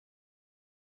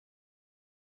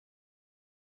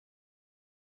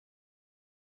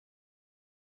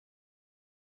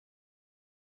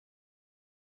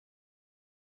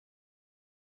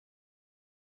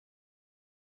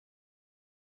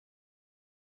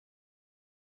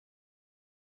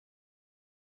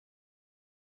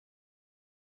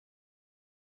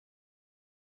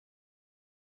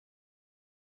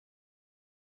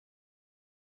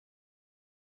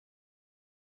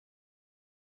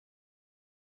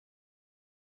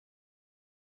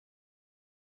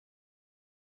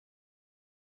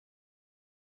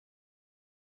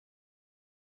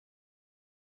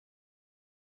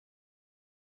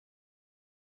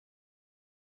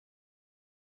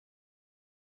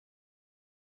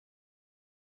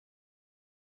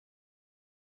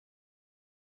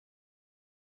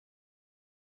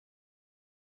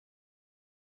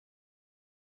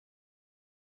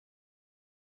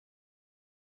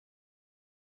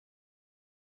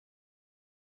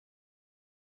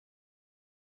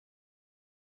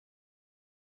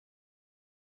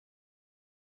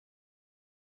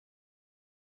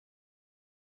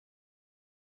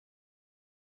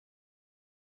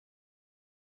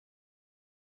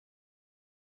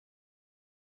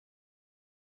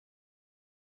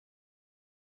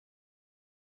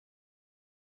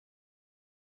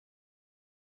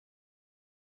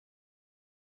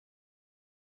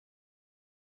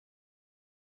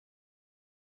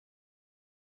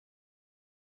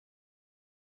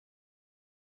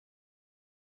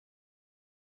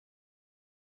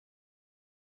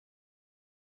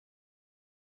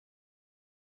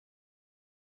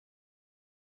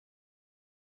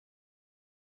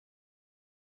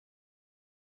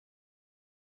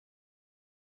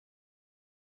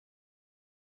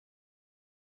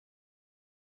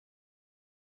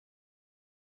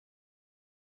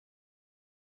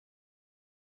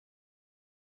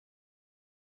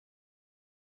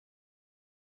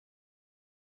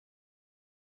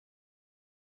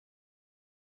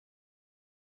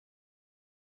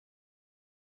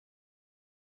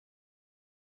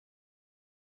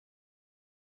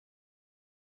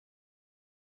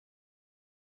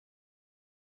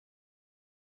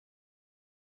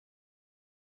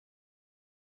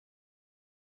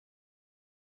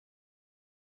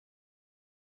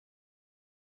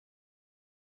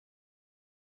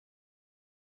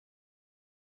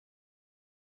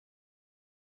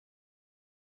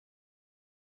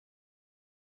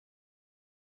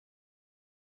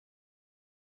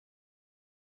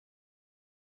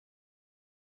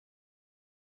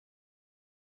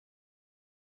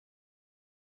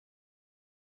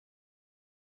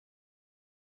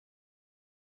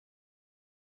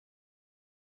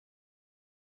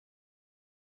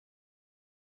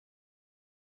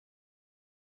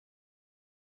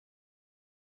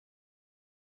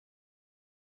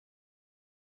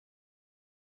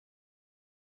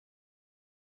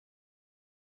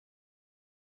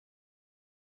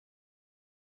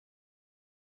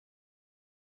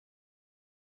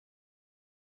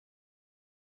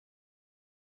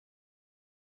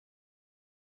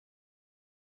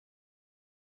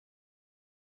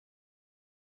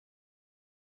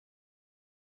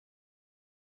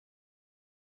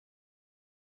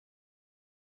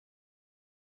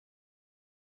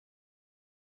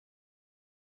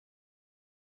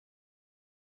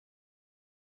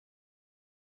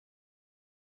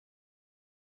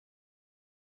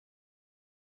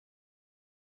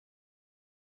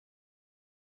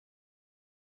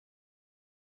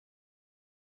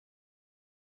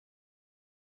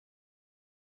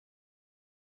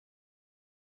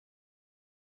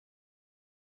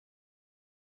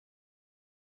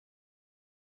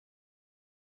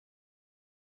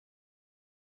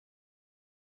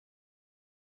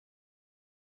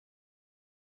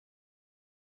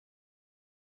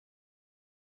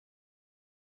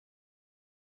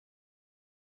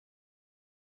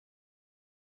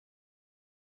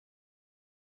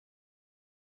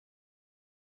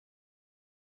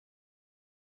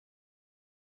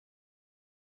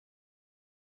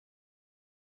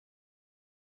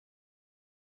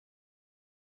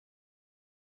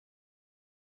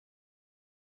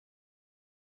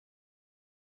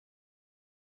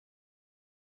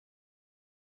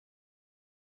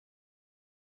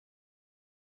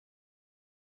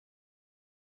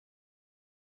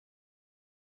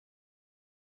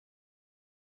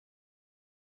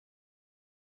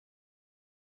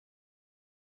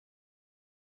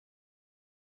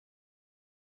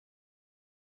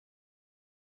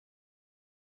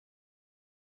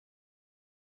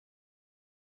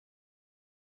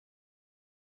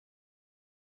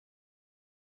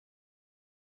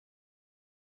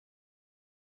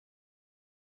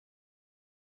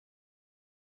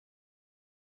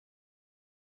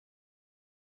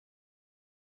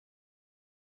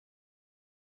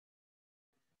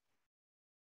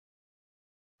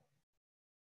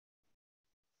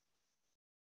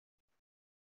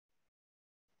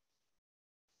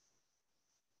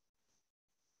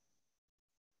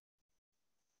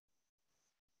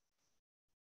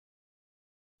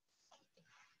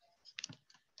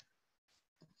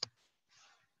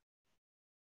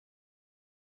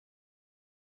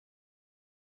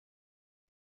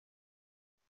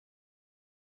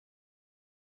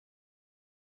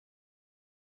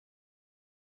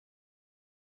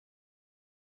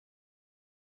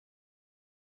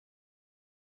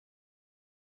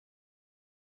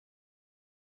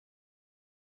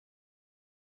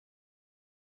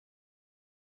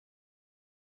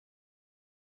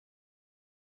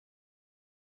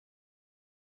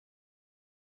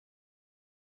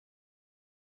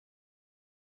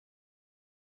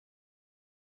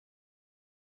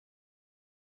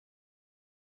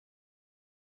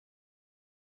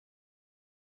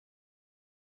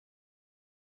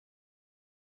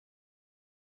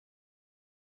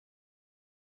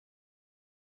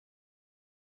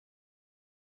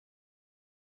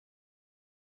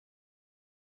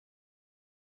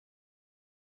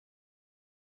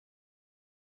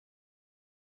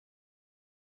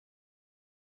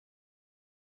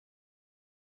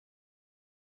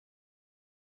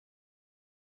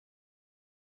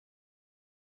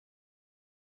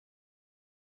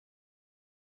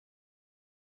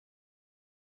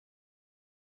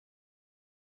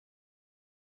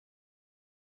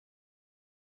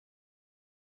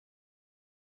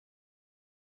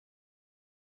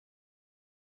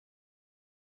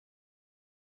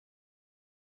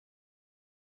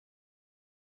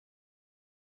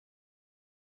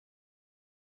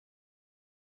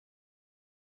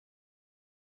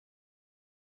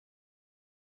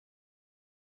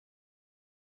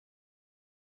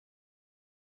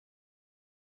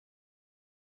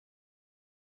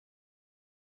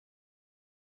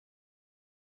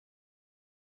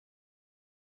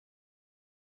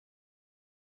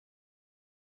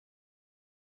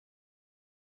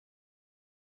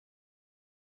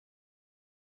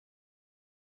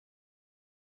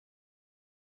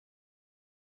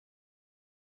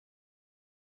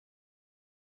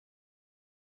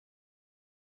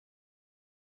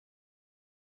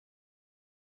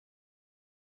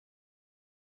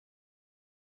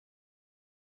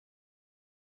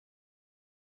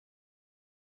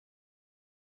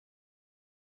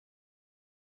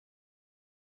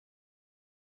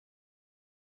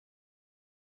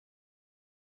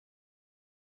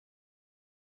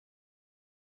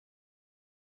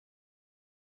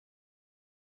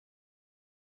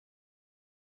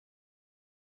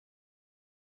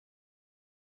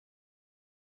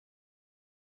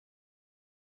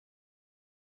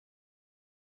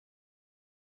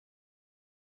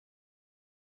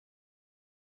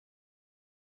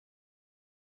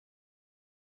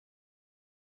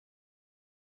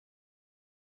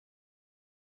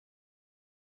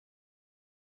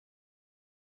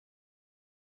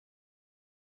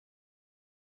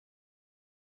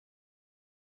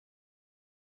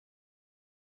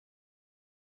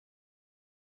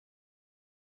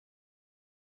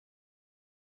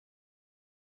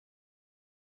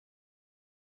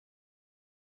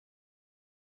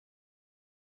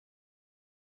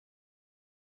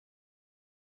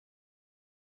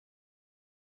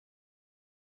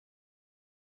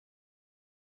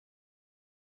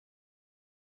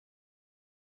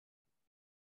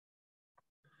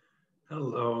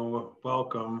Hello,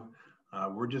 welcome.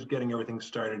 We're just getting everything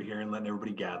started here and letting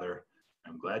everybody gather.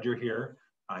 I'm glad you're here.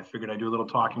 I figured I'd do a little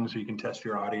talking so you can test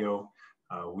your audio.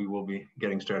 We will be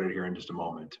getting started here in just a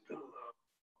moment.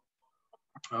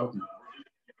 Oh,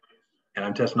 and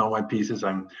I'm testing all my pieces.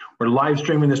 We're live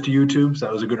streaming this to YouTube, so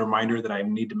that was a good reminder that I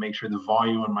need to make sure the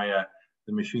volume on my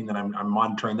the machine that I'm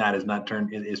monitoring that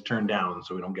is turned down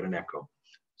so we don't get an echo.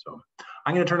 So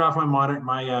I'm going to turn off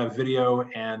my video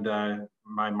and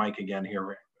my mic again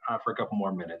here for a couple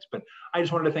more minutes. But I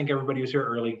just wanted to thank everybody who's here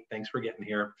early. Thanks for getting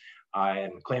here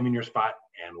and claiming your spot.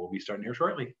 And we'll be starting here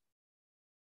shortly.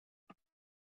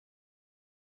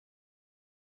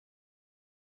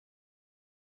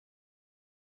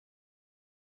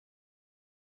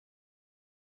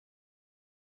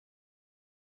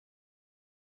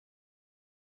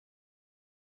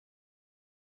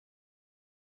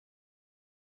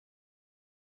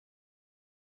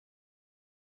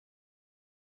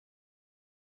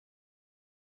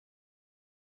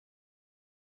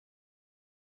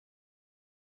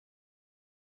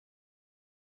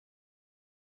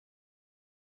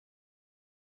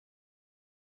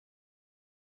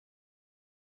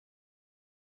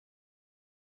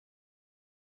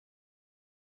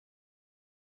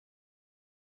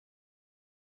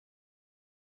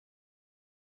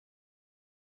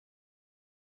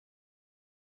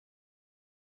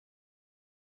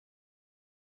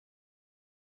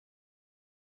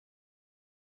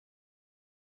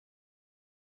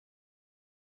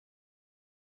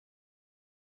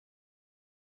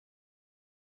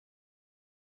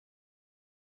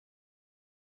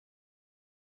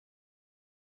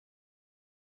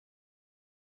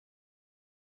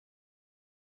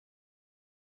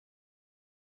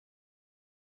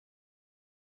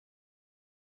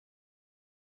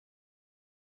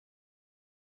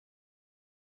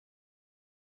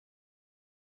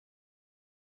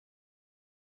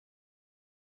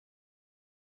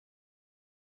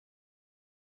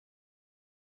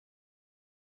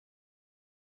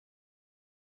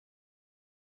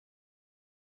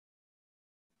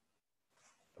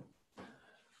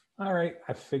 All right,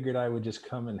 I figured I would just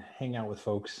come and hang out with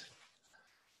folks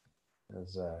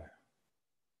as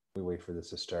we wait for this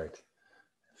to start.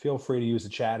 Feel free to use the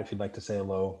chat if you'd like to say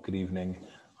hello, good evening.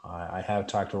 I have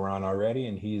talked to Ron already,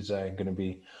 and he's going to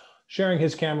be sharing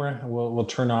his camera. We'll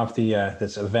turn off the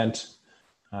this event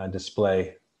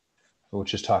display,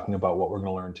 which is talking about what we're going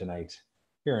to learn tonight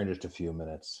here in just a few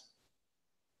minutes.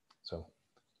 So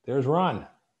there's Ron.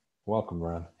 Welcome,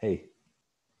 Ron. Hey.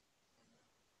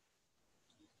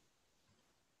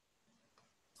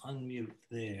 Unmute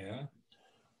there.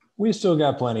 We still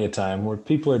got plenty of time where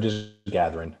people are just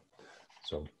gathering.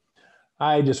 So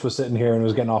I just was sitting here and it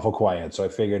was getting awful quiet. So I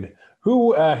figured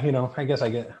I guess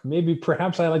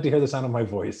perhaps I like to hear the sound of my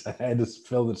voice. I had to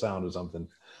fill the sound of something.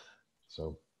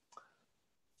 So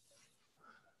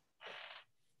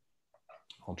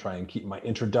I'll try and keep my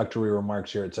introductory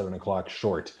remarks here at 7 o'clock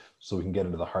short so we can get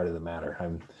into the heart of the matter.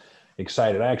 I'm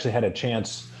excited. I actually had a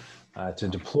chance to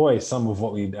deploy some of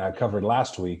what we covered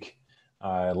last week,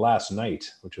 last night,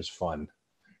 which was fun.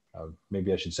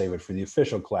 Maybe I should save it for the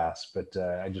official class, but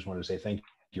I just wanted to say thank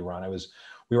you, Ron.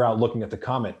 We were out looking at the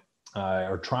comet,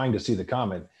 or trying to see the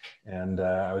comet, and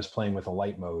I was playing with a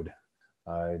light mode,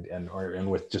 and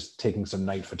with just taking some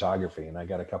night photography, and I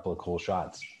got a couple of cool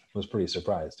shots. I was pretty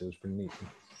surprised. It was pretty neat.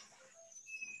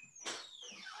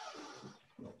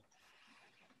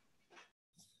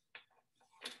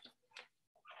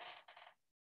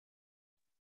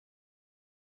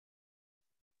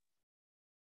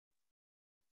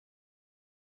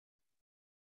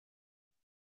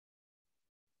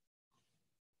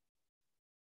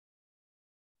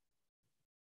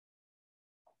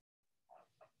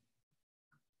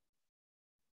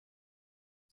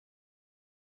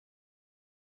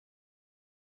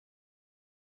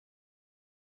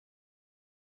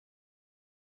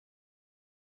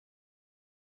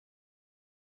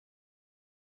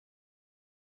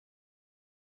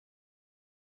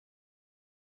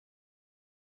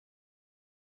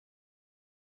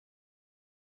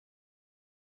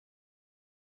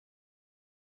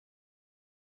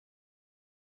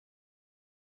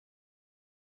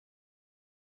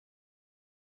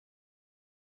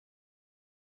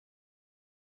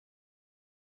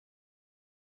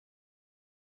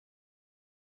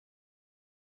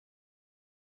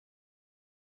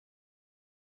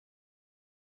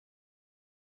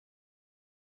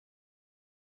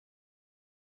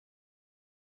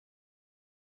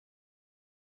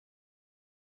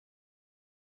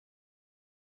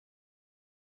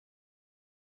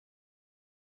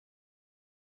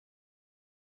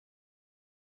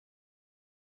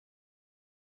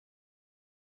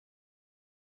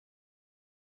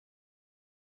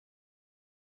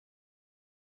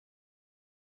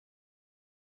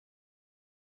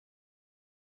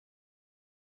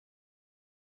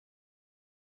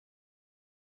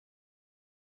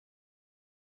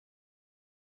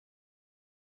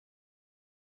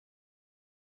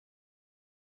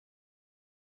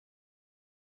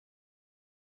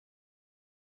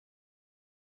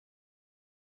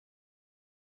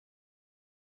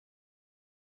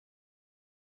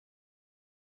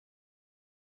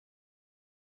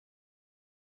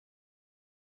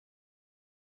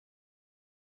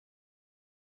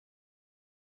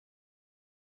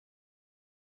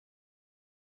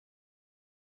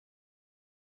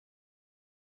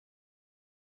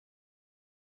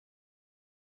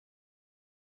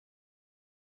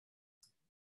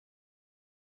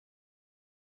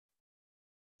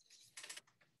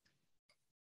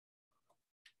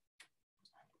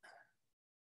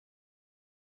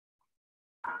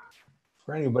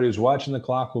 For anybody who's watching the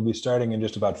clock, we'll be starting in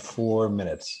just about 4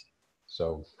 minutes.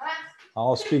 So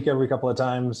I'll speak every couple of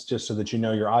times just so that you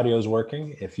know your audio is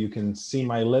working. If you can see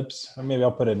my lips, or maybe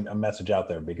I'll put a message out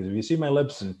there, because if you see my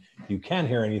lips and you can't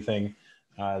hear anything,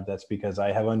 that's because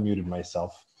I have unmuted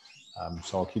myself.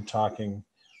 So I'll keep talking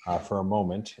for a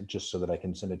moment just so that I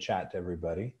can send a chat to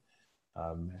everybody.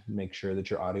 Make sure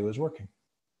that your audio is working.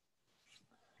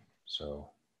 So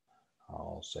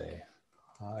I'll say,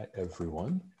 hi,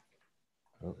 everyone.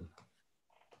 Oh.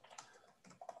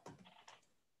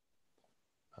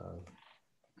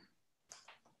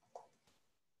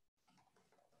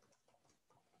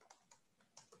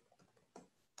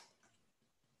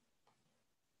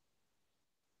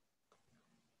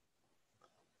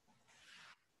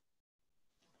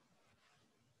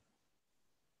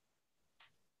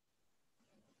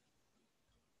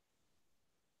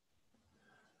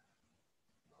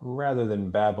 Rather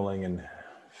than babbling and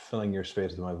filling your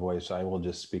space with my voice, I will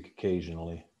just speak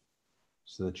occasionally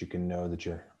so that you can know that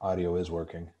your audio is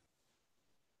working.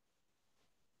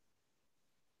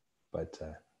 But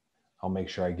I'll make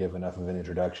sure I give enough of an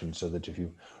introduction so that if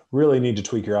you really need to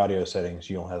tweak your audio settings,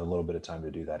 you'll have a little bit of time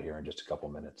to do that here in just a couple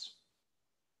minutes.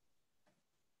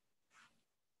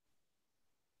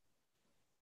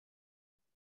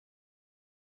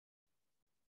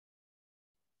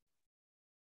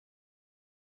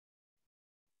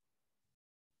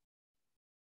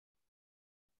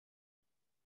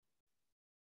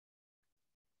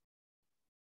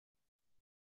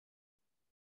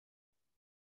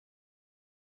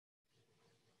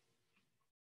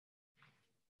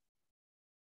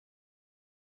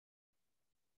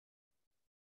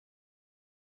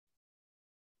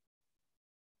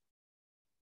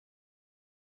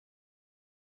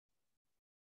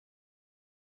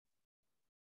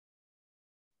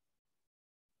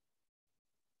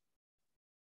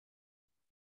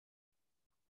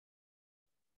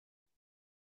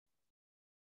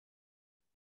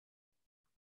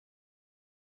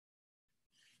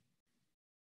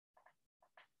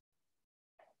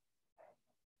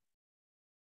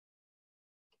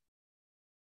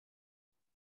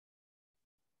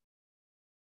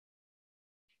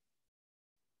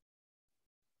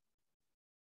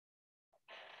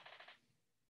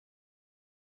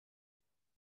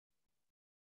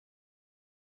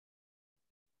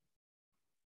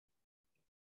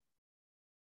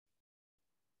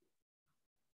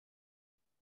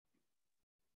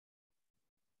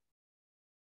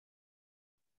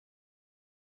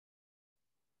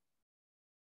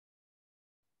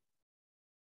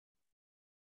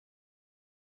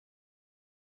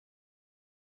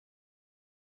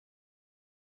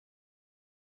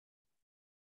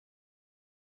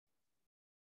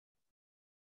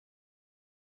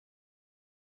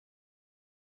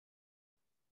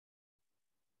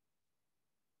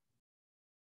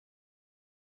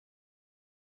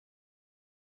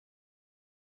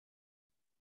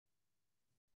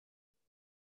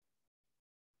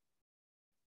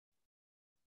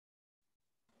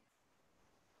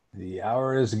 The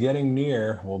hour is getting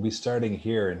near. We'll be starting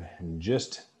here in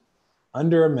just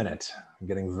under a minute. I'm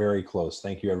getting very close.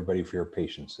 Thank you, everybody, for your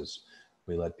patience as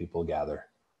we let people gather.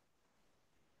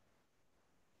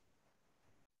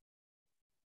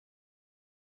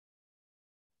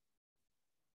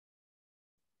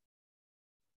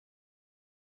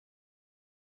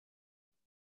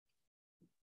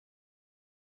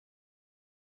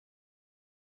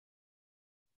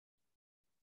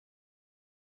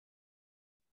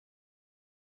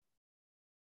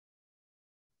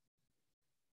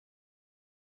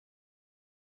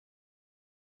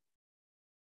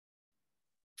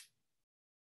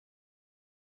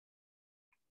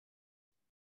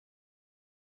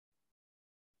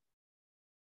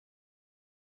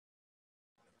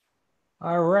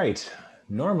 All right.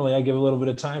 Normally, I give a little bit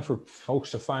of time for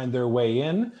folks to find their way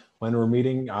in when we're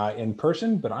meeting in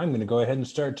person, but I'm going to go ahead and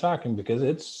start talking because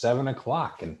it's 7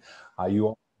 o'clock and you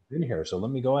all in here. So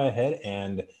let me go ahead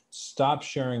and stop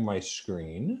sharing my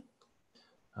screen.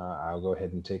 I'll go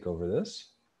ahead and take over this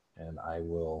and I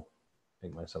will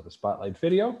make myself a spotlight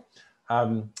video.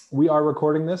 We are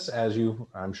recording this, as you,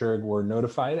 I'm sure, were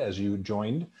notified as you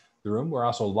joined the room. We're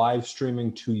also live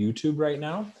streaming to YouTube right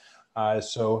now.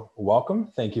 So welcome.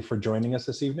 Thank you for joining us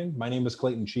this evening. My name is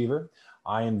Clayton Cheever.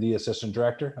 I am the Assistant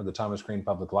Director of the Thomas Crane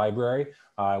Public Library,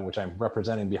 which I'm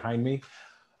representing behind me.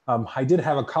 I did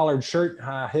have a collared shirt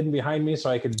hidden behind me so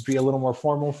I could be a little more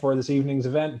formal for this evening's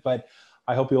event, but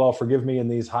I hope you'll all forgive me in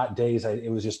these hot days. It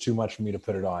was just too much for me to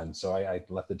put it on, so I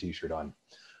left the t-shirt on.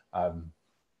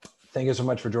 Thank you so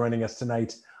much for joining us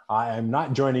tonight. I am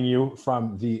not joining you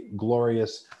from the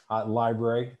glorious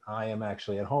library. I am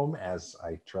actually at home, as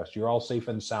I trust you're all safe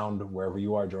and sound wherever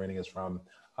you are joining us from,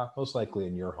 most likely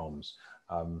in your homes.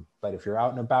 But if you're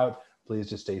out and about, please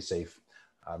just stay safe.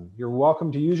 You're welcome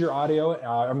to use your audio,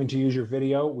 to use your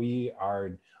video. We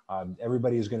are,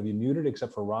 everybody is going to be muted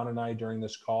except for Ron and I during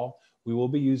this call. We will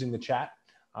be using the chat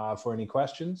for any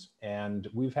questions, and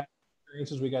we've had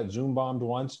experiences. We got Zoom bombed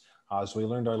once, so we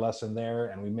learned our lesson there,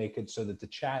 and we make it so that the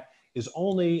chat is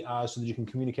only so that you can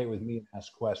communicate with me and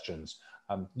ask questions.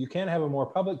 You can have a more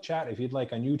public chat if you'd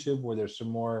like on YouTube, where there's some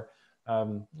more,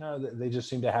 they just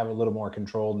seem to have a little more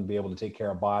control and be able to take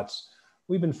care of bots.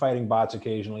 We've been fighting bots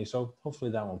occasionally, so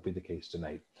hopefully that won't be the case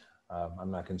tonight.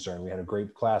 I'm not concerned. We had a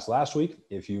great class last week.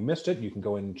 If you missed it, you can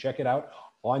go and check it out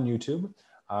on YouTube.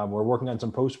 We're working on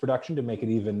some post-production to make it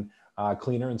even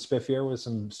cleaner and spiffier with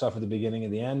some stuff at the beginning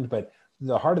and the end, but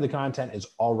the heart of the content is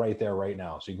all right there right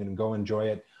now. So you can go enjoy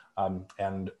it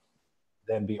and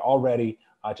then be all ready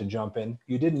to jump in.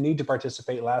 You didn't need to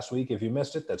participate last week. If you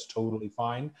missed it, that's totally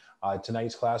fine.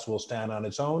 Tonight's class will stand on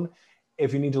its own.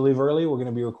 If you need to leave early, we're going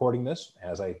to be recording this,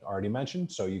 as I already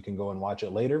mentioned, so you can go and watch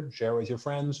it later, share it with your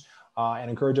friends, and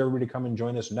encourage everybody to come and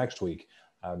join us next week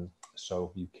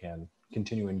so you can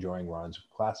continue enjoying Ron's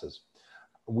classes.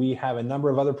 We have a number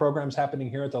of other programs happening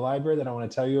here at the library that I want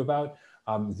to tell you about.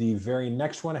 The very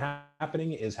next one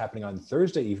happening is happening on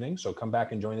Thursday evening, so come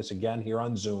back and join us again here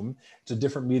on Zoom. It's a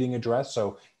different meeting address,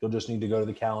 so you'll just need to go to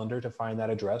the calendar to find that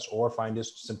address, or find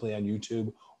us simply on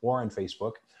YouTube or on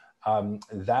Facebook.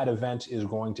 That event is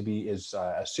going to be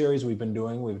a series we've been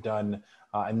doing. We've done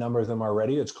a number of them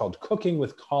already. It's called Cooking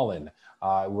with Colin.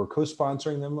 We're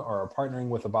co-sponsoring them or partnering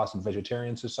with the Boston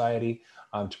Vegetarian Society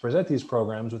to present these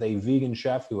programs with a vegan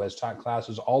chef who has taught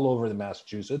classes all over the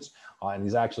Massachusetts, and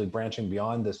he's actually branching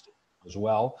beyond this as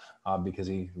well because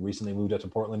he recently moved up to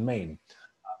Portland, Maine.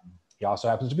 He also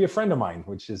happens to be a friend of mine,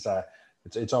 which is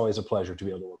it's always a pleasure to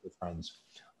be able to work with friends.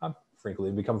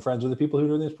 Frankly, become friends with the people who are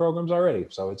doing these programs already,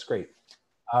 so it's great.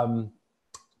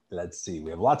 Let's see,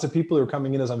 we have lots of people who are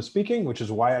coming in as I'm speaking, which is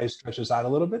why I stretch this out a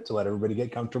little bit to let everybody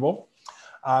get comfortable.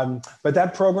 But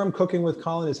that program, Cooking with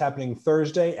Colin, is happening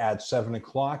Thursday at 7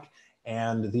 o'clock.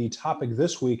 And the topic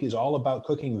this week is all about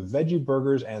cooking veggie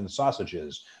burgers and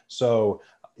sausages. So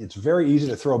it's very easy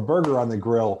to throw a burger on the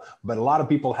grill, but a lot of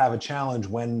people have a challenge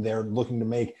when they're looking to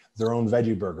make their own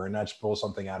veggie burger and not just pull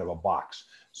something out of a box.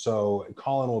 So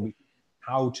Colin will be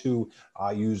how to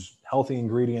use healthy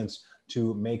ingredients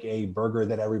to make a burger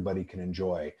that everybody can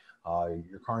enjoy,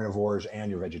 your carnivores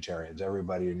and your vegetarians,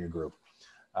 everybody in your group.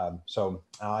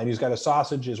 And he's got a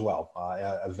sausage as well,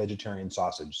 a vegetarian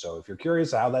sausage. So if you're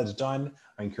curious how that's done,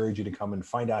 I encourage you to come and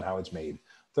find out how it's made.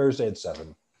 Thursday at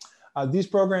 7. These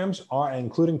programs,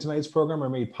 including tonight's program, are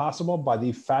made possible by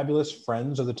the fabulous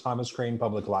friends of the Thomas Crane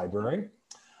Public Library.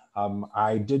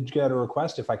 I did get a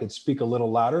request if I could speak a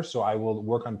little louder, so I will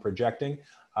work on projecting,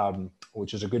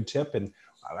 which is a good tip. And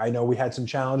I know we had some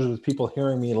challenges with people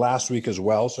hearing me last week as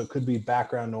well, so it could be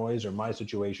background noise or my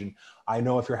situation. I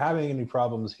know if you're having any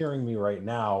problems hearing me right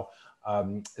now,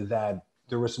 that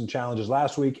there were some challenges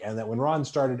last week, and that when Ron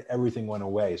started, everything went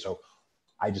away. So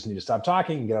I just need to stop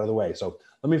talking and get out of the way. So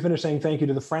let me finish saying thank you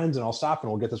to the friends, and I'll stop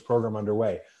and we'll get this program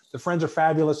underway. The friends are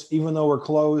fabulous, even though we're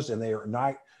closed and they are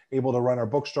not able to run our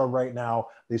bookstore right now.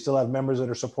 They still have members that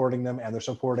are supporting them, and they're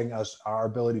supporting us, our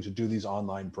ability to do these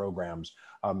online programs.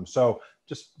 So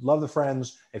just love the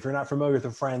friends. If you're not familiar with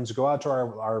the friends, go out to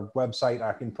our website.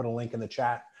 I can put a link in the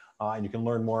chat and you can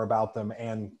learn more about them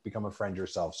and become a friend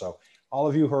yourself. So all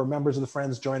of you who are members of the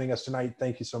friends joining us tonight,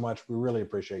 thank you so much. We really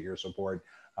appreciate your support.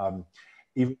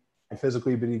 Even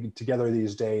physically being together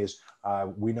these days,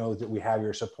 we know that we have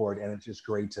your support, and it's just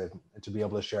great to be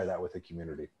able to share that with the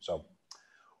community. So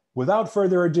without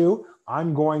further ado,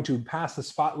 I'm going to pass the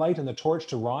spotlight and the torch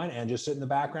to Ron and just sit in the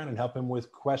background and help him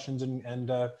with questions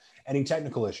and any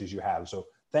technical issues you have. So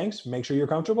thanks, make sure you're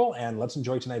comfortable, and let's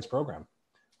enjoy tonight's program.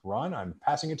 Ron, I'm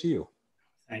passing it to you.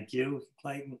 Thank you,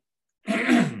 Clayton.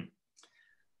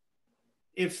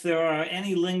 If there are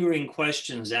any lingering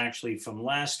questions actually from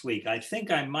last week, I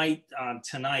think I might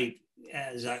tonight,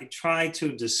 as I try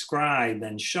to describe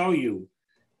and show you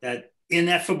that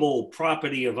ineffable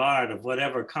property of art of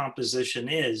whatever composition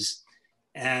is,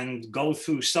 and go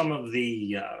through some of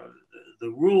the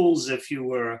rules, if you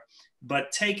were,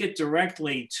 but take it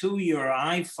directly to your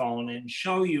iPhone and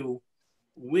show you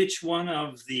which one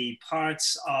of the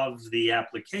parts of the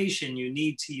application you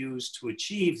need to use to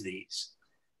achieve these.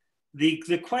 The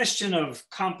question of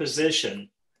composition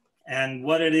and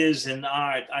what it is in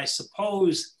art, I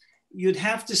suppose you'd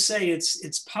have to say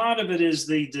it's part of it is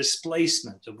the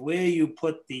displacement of where you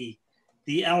put the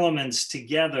the elements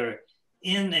together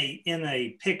in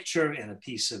a picture, in a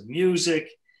piece of music.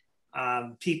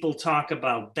 People talk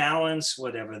about balance,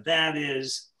 whatever that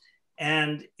is.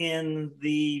 And in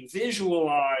the visual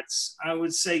arts, I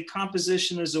would say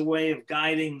composition is a way of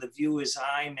guiding the viewer's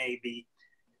eye maybe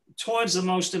towards the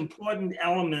most important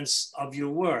elements of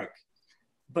your work.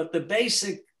 But the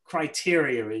basic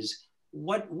criteria is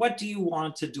what do you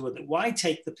want to do with it? Why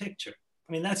take the picture?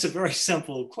 I mean, that's a very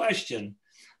simple question.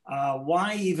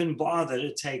 Why even bother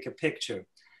to take a picture?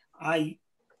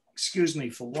 Excuse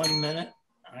me for 1 minute.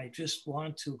 I just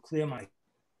want to clear my.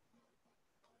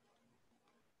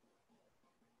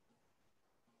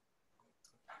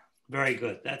 Very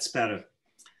good, that's better.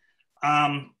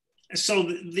 So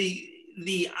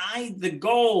the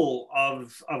goal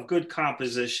of good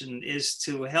composition is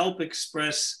to help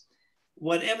express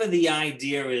whatever the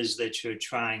idea is that you're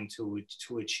trying to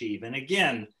achieve. And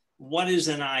again, what is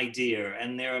an idea?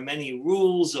 And there are many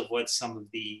rules of what some of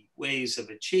the ways of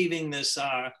achieving this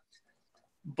are.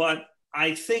 But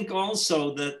I think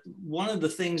also that one of the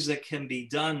things that can be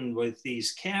done with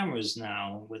these cameras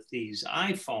now, with these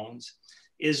iPhones,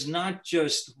 is not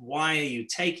just why are you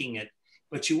taking it,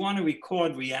 but you want to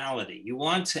record reality. You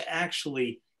want to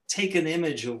actually take an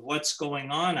image of what's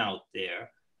going on out there,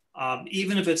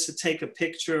 even if it's to take a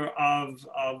picture of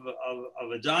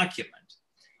a document.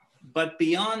 But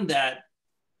beyond that,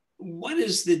 what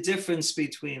is the difference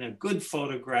between a good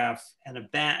photograph and a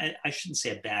bad, I shouldn't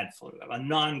say a bad photograph,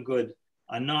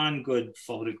 a non-good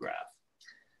photograph?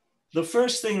 The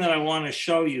first thing that I want to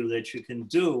show you that you can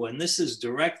do, and this is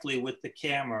directly with the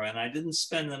camera, and I didn't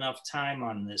spend enough time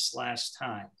on this last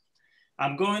time.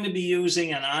 I'm going to be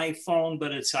using an iPhone,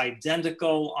 but it's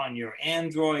identical on your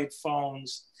Android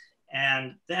phones.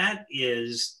 And that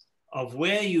is of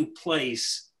where you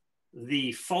place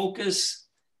the focus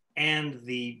and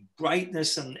the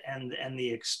brightness and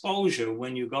the exposure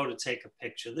when you go to take a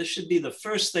picture. This should be the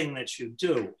first thing that you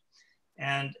do.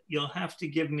 And you'll have to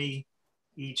give me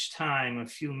each time a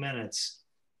few minutes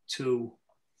to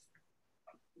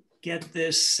get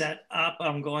this set up.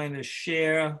 I'm going to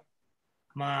share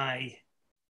my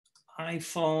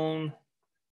iPhone,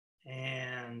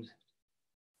 and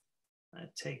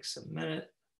that takes a minute.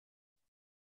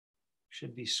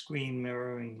 Should be screen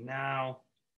mirroring now.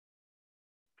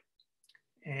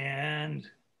 And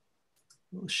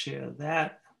we'll share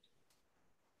that.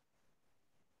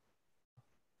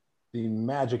 The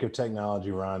magic of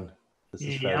technology, Ron. This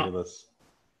is fabulous.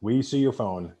 We see your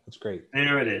phone. That's great.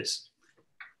 There it is.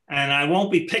 And I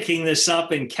won't be picking this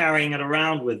up and carrying it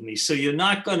around with me. So you're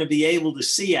not going to be able to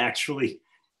see actually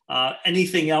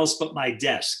anything else but my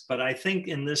desk. But I think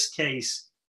in this case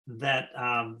that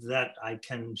I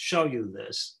can show you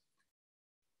this.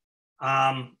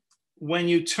 When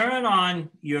you turn on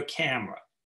your camera,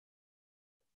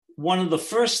 one of the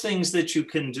first things that you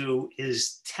can do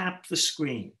is tap the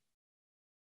screen.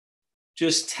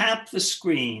 Just tap the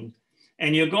screen,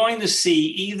 and you're going to see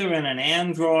either in an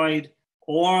Android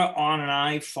or on an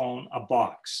iPhone, a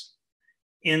box.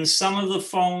 In some of the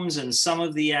phones and some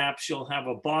of the apps, you'll have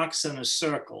a box and a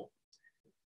circle.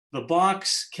 The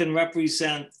box can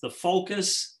represent the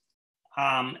focus,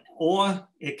 or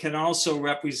it can also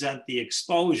represent the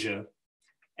exposure.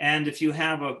 And if you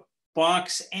have a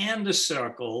box and a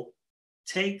circle,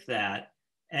 take that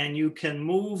and you can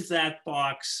move that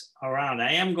box around.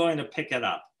 I am going to pick it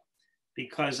up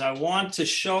because I want to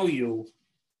show you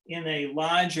in a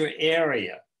larger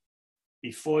area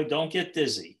before, don't get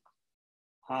dizzy,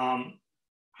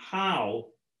 how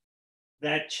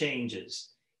that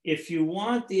changes. If you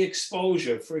want the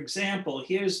exposure, for example,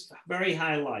 here's very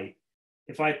high light.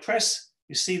 If I press,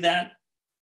 you see that?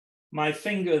 My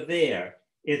finger there,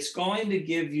 it's going to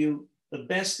give you the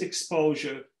best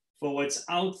exposure for what's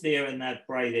out there in that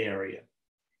bright area.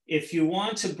 If you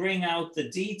want to bring out the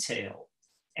detail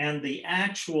and the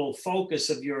actual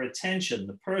focus of your attention,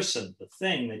 the person, the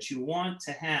thing that you want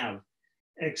to have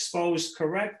exposed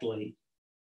correctly,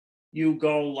 you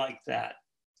go like that.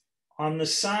 On the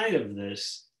side of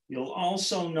this, you'll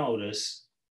also notice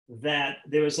that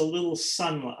there is a little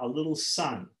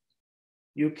sun.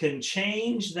 You can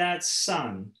change that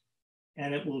sun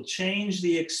and it will change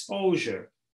the exposure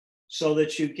so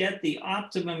that you get the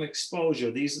optimum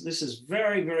exposure. This is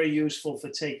very, very useful for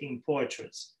taking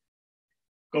portraits.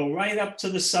 Go right up to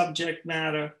the subject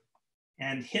matter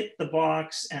and hit the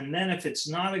box. And then if it's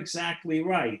not exactly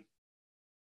right,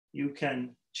 you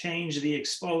can change the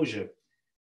exposure.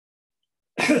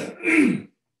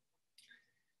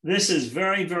 This is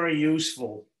very, very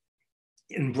useful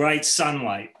in bright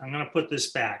sunlight. I'm going to put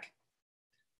this back.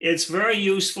 It's very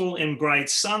useful in bright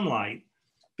sunlight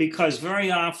because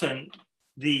very often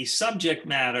the subject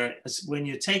matter, when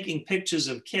you're taking pictures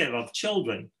of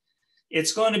children,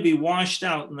 it's going to be washed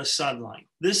out in the sunlight.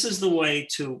 This is the way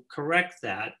to correct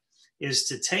that, is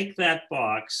to take that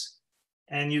box,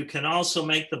 and you can also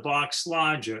make the box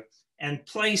larger and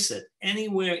place it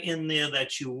anywhere in there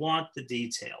that you want the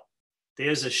detail.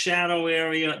 There's a shadow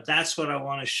area. That's what I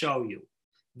want to show you.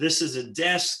 This is a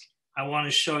desk. I want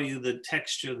to show you the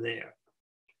texture there.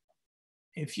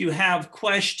 If you have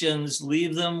questions,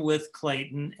 leave them with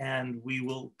Clayton and we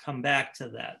will come back to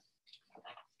that.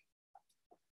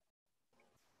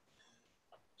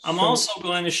 I'm also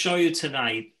going to show you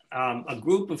tonight a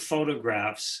group of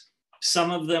photographs.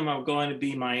 Some of them are going to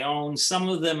be my own. Some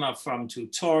of them are from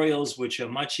tutorials, which are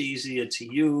much easier to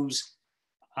use.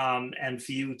 And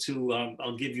for you to,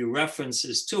 I'll give you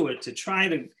references to it to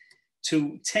try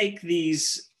to take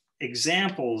these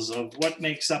examples of what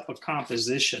makes up a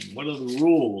composition. What are the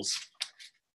rules?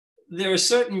 There are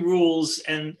certain rules,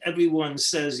 and everyone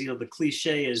says, you know, the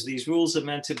cliche is these rules are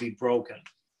meant to be broken.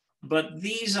 But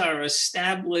these are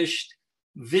established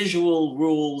visual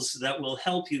rules that will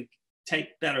help you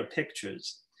take better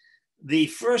pictures. The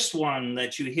first one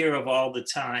that you hear of all the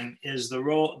time is the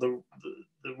rule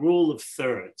of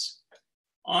thirds.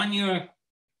 On your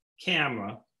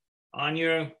camera, I'm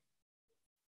going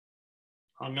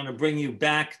to bring you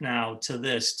back now to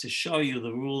this to show you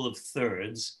the rule of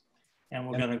thirds. And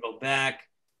we're going to go back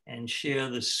and share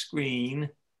the screen,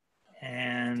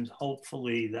 and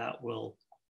hopefully that will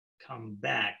come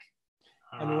back.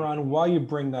 And Ron, while you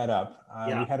bring that up,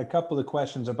 we had a couple of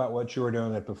questions about what you were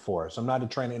doing it before. So I'm not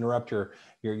trying to interrupt your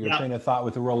train of thought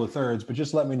with the rule of thirds, but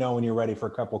just let me know when you're ready for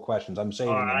a couple of questions. I'm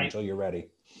saving them until you're ready.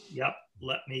 Yep,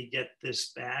 let me get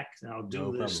this back. And I'll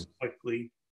do this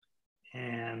quickly,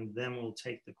 and then we'll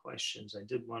take the questions. I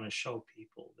did want to show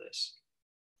people this.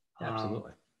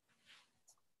 Absolutely.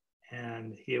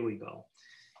 And here we go.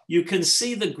 You can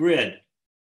see the grid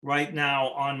right now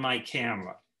on my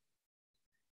camera.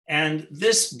 And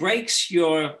this breaks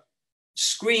your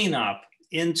screen up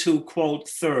into, quote,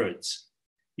 thirds.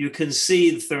 You can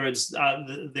see the thirds.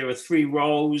 There are 3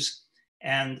 rows,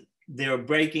 and they're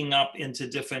breaking up into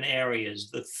different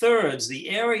areas. The thirds, the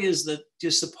areas that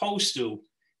you're supposed to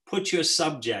put your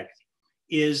subject,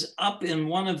 is up in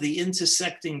one of the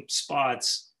intersecting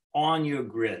spots on your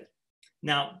grid.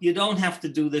 Now, you don't have to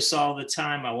do this all the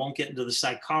time. I won't get into the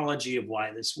psychology of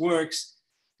why this works,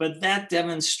 but that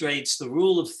demonstrates the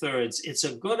rule of thirds. It's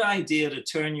a good idea to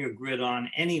turn your grid on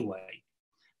anyway,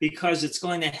 because it's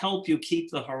going to help you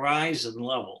keep the horizon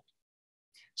level.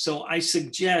 So I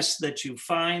suggest that you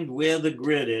find where the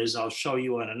grid is. I'll show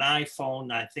you on an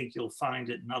iPhone. I think you'll find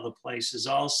it in other places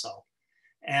also.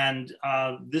 And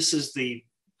this is the,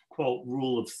 quote,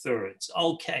 rule of thirds.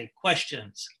 Okay,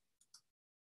 questions?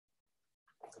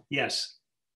 Yes.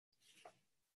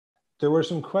 There were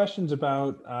some questions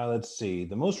about, let's see,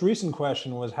 the most recent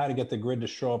question was how to get the grid to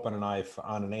show up on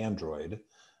an Android.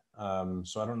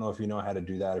 So I don't know if you know how to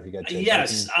do that, if you get to.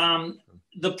 Yes,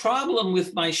 the problem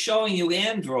with my showing you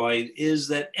Android is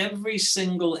that every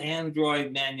single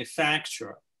Android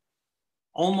manufacturer,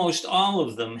 almost all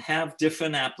of them have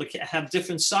different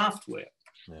software.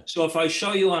 Yeah. So if I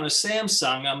show you on a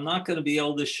Samsung, I'm not going to be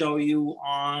able to show you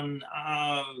on,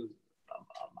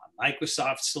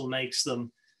 Microsoft still makes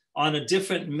them, on a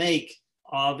different make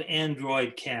of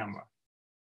Android camera.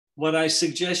 What I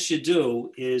suggest you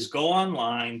do is go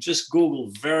online, just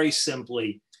Google very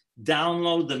simply,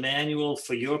 download the manual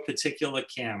for your particular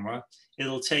camera.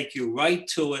 It'll take you right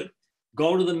to it.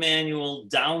 Go to the manual,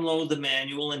 download the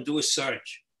manual, and do a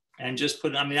search. And just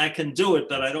put, I mean, I can do it,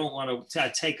 but I don't want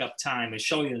to take up time. I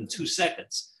show you in 2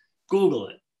 seconds. Google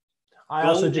it. I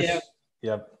also just,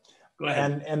 yep. Go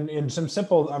ahead. And in some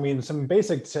simple, I mean, some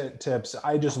basic tips,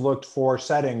 I just looked for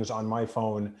settings on my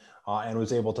phone and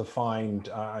was able to find,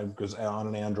 because on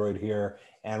an Android here,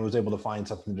 and was able to find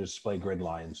something to display grid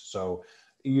lines. So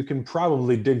you can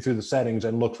probably dig through the settings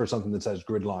and look for something that says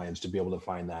grid lines to be able to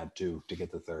find that too, to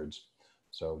get the thirds.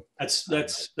 So it's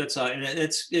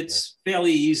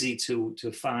fairly easy to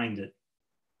find it.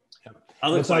 Yeah.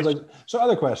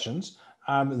 Other questions.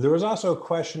 There was also a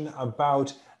question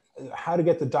about how to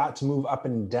get the dot to move up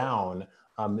and down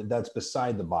that's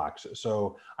beside the box.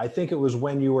 So I think it was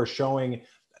when you were showing,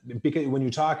 because when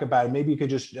you talk about it, maybe you could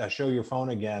just show your phone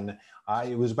again.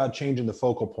 It was about changing the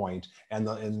focal point and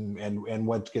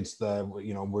what gets the,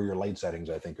 you know, where your light settings,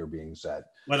 I think, are being set.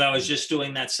 What I was just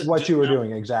doing, what you were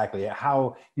doing, exactly.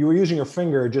 How you were using your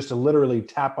finger just to literally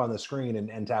tap on the screen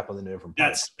and tap on the different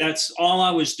parts. That's all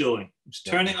I was doing. I was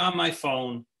turning on my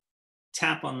phone,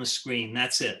 tap on the screen.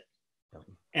 That's it.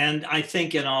 And I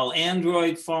think in all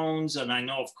Android phones, and I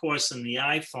know, of course, in the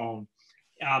iPhone,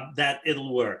 that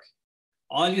it'll work.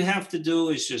 All you have to do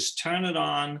is just turn it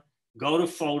on, go to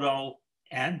photo,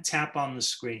 and tap on the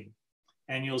screen,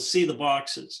 and you'll see the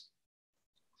boxes.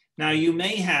 Now you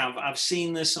may have, I've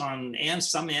seen this on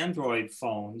some Android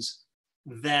phones,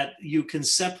 that you can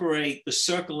separate the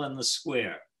circle and the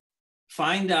square.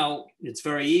 Find out, it's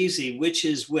very easy, which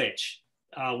is which,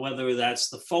 whether that's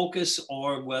the focus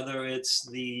or whether it's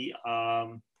the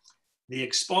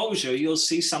exposure. You'll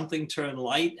see something turn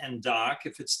light and dark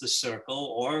if it's the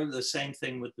circle, or the same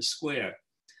thing with the square.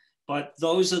 But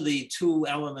those are the two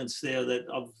elements there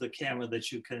of the camera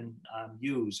that you can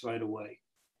use right away.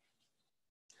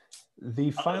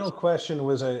 The final question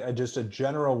was just a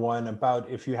general one about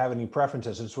if you have any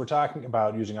preferences. Since we're talking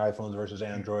about using iPhones versus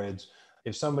Androids,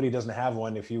 if somebody doesn't have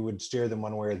one, if you would steer them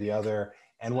one way or the other,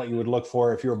 and what you would look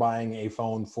for if you were buying a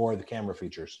phone for the camera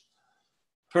features.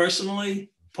 Personally,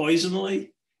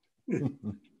 poisonally,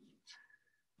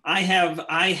 I have an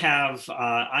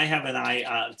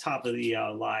top of the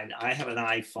line. I have an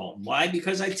iPhone. Why?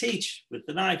 Because I teach with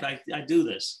the knife. I do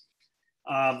this.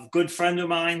 A good friend of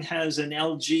mine has an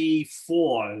LG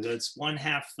 4 that's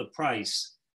 1/2 the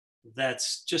price.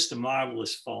 That's just a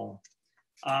marvelous phone.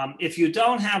 If you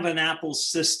don't have an Apple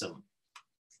system,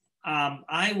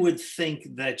 I would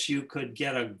think that you could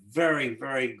get a very,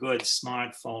 very good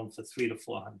smartphone for $300 to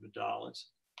 $400.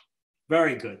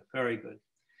 Very good, very good.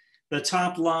 The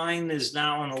top line is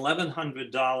now an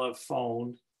 $1,100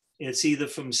 phone. It's either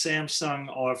from Samsung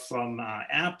or from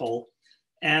Apple.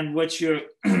 And what you're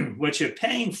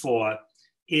paying for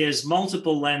is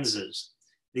multiple lenses.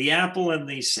 The Apple and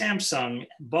the Samsung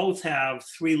both have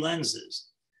 3 lenses.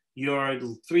 Your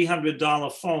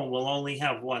 $300 phone will only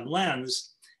have 1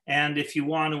 lens. And if you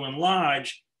want to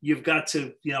enlarge, you've got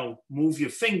to, move your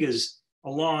fingers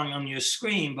along on your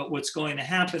screen. But what's going to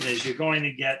happen is you're going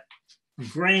to get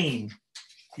grain.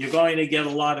 You're going to get a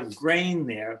lot of grain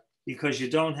there because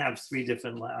you don't have 3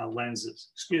 different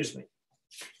lenses. Excuse me.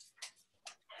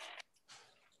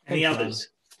 Any others?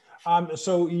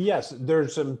 So yes,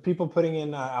 there's some people putting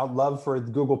in out love for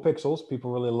the Google Pixels.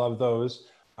 People really love those.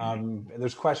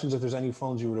 There's questions if there's any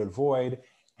phones you would avoid.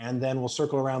 And then we'll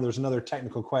circle around. There's another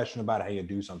technical question about how you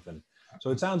do something. So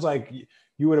it sounds like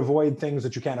you would avoid things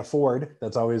that you can't afford.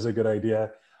 That's always a good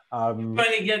idea. Trying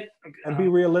to get and be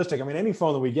realistic. I mean, any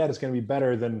phone that we get is going to be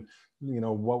better than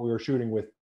what we were shooting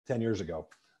with 10 years ago.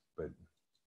 But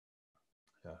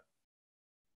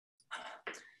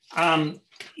yeah.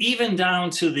 Even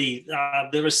down to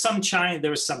there are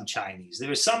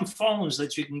some phones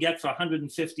that you can get for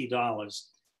 $150.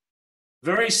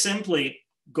 Very simply,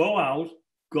 go out,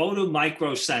 go to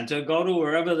Micro Center, go to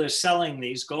wherever they're selling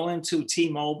these, go into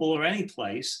T-Mobile or any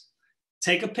place,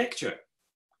 take a picture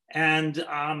and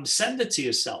send it to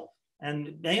yourself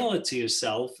and mail it to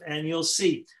yourself, and you'll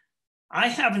see. I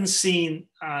haven't seen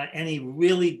any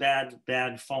really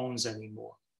bad phones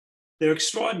anymore. They're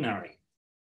extraordinary.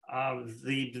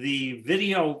 The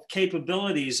video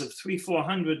capabilities of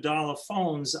 $300-400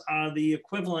 phones are the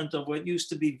equivalent of what used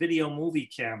to be video movie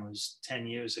cameras 10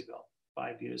 years ago,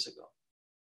 5 years ago.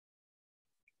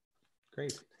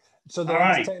 Great. So the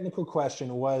last technical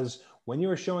question was, when you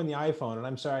were showing the iPhone, and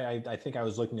I'm sorry, I think I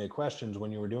was looking at questions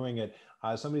when you were doing it,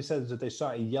 somebody said that they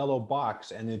saw a yellow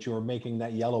box and that you were making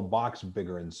that yellow box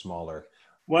bigger and smaller.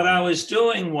 What I was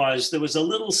doing was, there was a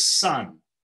little sun,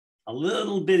 a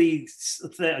little bitty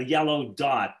yellow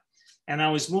dot, and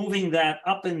I was moving that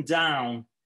up and down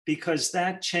because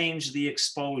that changed the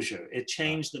exposure. It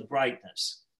changed the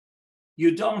brightness.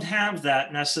 You don't have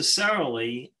that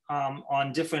necessarily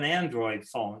on different Android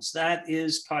phones. That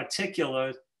is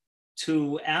particular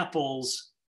to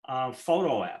Apple's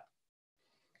photo app.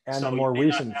 And so the more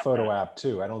recent photo app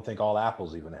too. I don't think all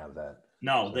Apples even have that.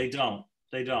 No, so. They don't.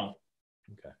 They don't.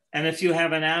 Okay. And if you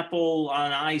have an Apple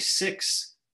on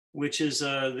i6, which is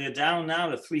they're down now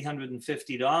to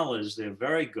 $350, they're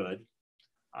very good.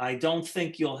 I don't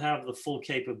think you'll have the full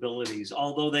capabilities,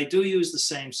 although they do use the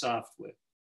same software.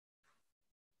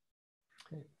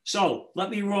 So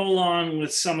let me roll on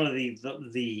with some of the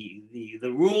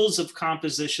rules of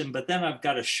composition, but then I've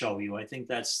got to show you. I think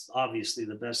that's obviously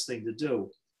the best thing to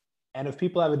do. And if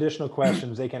people have additional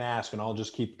questions, they can ask, and I'll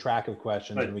just keep track of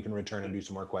questions, and we can return and do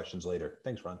some more questions later.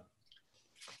 Thanks, Ron.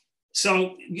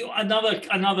 So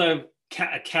another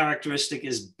characteristic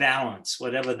is balance,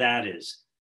 whatever that is.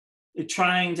 You're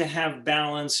trying to have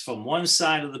balance from one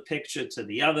side of the picture to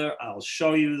the other. I'll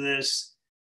show you this.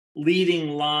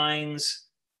 Leading lines,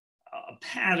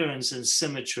 patterns, and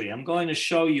symmetry. I'm going to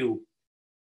show you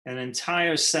an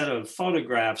entire set of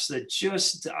photographs that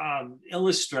just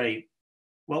illustrate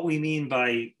what we mean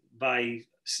by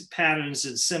patterns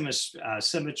and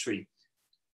symmetry.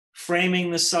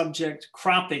 framing the subject,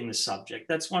 cropping the subject.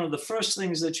 That's one of the first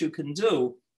things that you can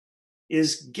do,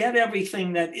 is get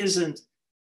everything that isn't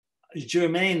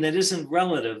germane, that isn't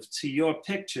relative to your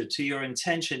picture, to your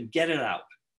intention, get it out.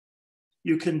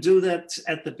 You can do that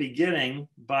at the beginning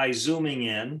by zooming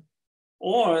in,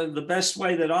 or the best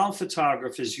way that all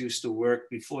photographers used to work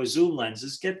before zoom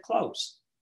lenses, get close.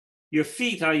 Your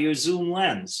feet are your zoom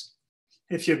lens.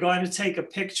 If you're going to take a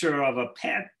picture of a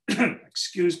pet,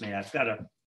 excuse me, I've got to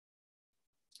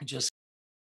just,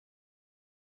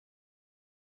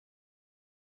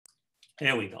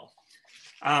 there we go.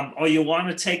 Or you want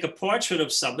to take a portrait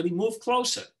of somebody, move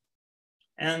closer,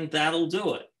 and that'll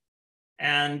do it.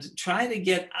 And try to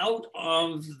get out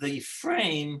of the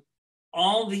frame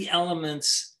all the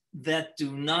elements that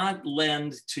do not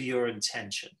lend to your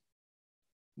intention.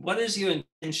 What is your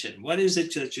intention? What is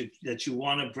it that you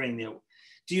want to bring there?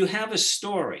 Do you have a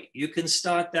story? You can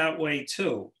start that way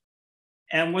too.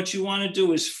 And what you want to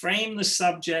do is frame the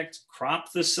subject,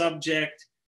 crop the subject,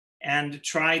 and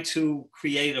try to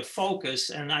create a focus.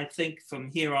 And I think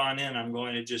from here on in, I'm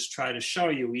going to just try to show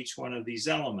you each one of these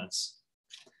elements.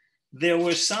 There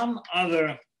were some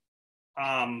other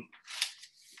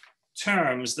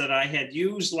terms that I had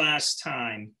used last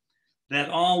time that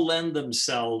all lend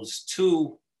themselves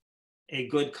to a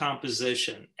good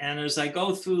composition. And as I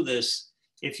go through this,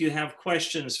 if you have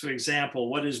questions, for example,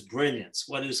 what is brilliance?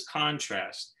 What is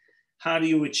contrast? How do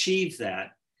you achieve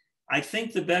that? I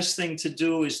think the best thing to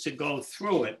do is to go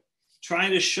through it, try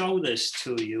to show this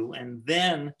to you, and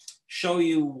then show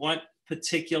you what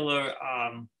particular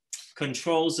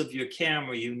controls of your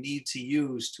camera you need to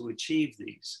use to achieve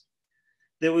these.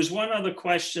 There was one other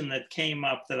question that came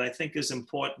up that I think is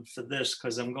important for this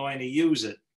because I'm going to use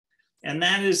it. And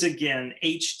that is, again,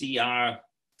 HDR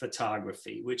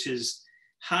photography, which is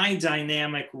high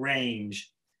dynamic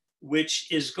range, which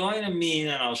is going to mean,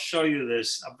 and I'll show you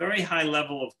this, a very high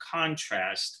level of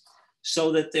contrast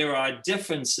so that there are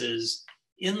differences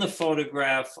in the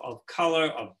photograph of color,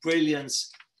 of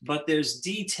brilliance, but there's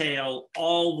detail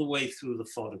all the way through the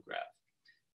photograph.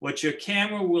 What your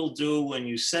camera will do when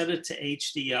you set it to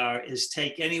HDR is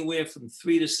take anywhere from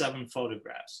 3 to 7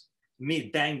 photographs.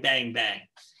 Bang, bang, bang.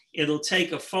 It'll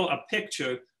take a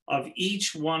picture of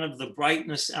each one of the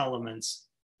brightness elements,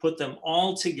 put them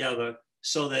all together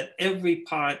so that every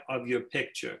part of your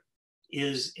picture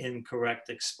is in correct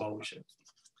exposure.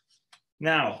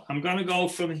 Now, I'm going to go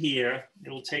from here.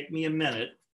 It'll take me a minute,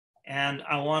 and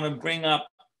I want to bring up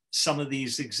some of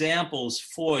these examples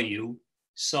for you.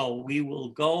 So we will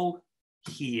go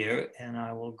here, and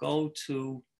I will go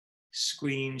to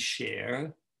screen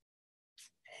share,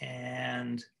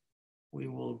 and we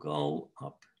will go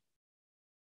up.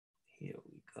 Here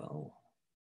we go.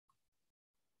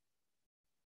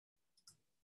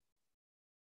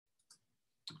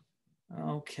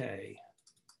 Okay.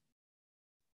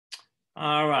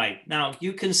 All right. Now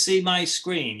you can see my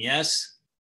screen, yes?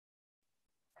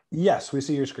 Yes, we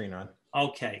see your screen, Ron.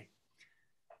 Okay.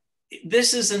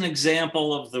 This is an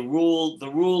example of the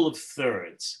rule of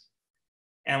thirds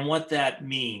and what that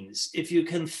means. If you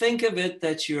can think of it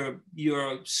that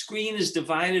your screen is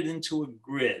divided into a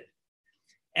grid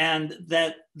and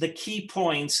that the key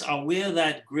points are where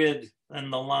that grid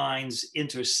and the lines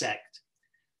intersect.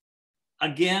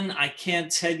 Again, I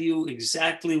can't tell you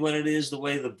exactly what it is, the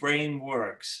way the brain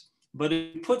works, but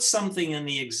if you put something in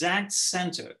the exact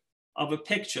center of a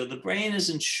picture, the brain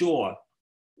isn't sure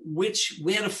where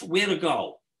to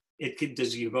go.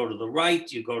 Does you go to the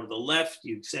right, you go to the left,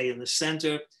 you say in the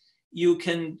center. You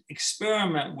can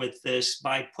experiment with this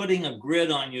by putting a grid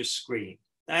on your screen.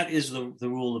 That is the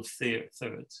rule of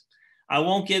thirds. I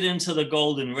won't get into the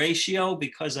golden ratio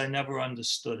because I never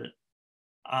understood it.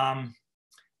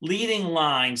 Leading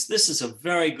lines, this is a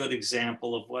very good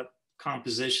example of what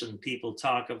composition people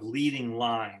talk of, leading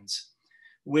lines,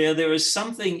 where there is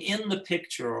something in the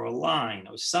picture or a line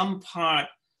or some part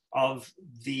of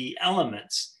the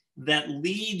elements that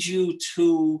lead you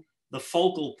to the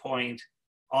focal point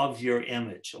of your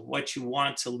image, of what you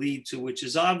want to lead to, which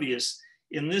is obvious,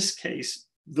 in this case,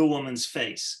 the woman's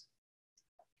face.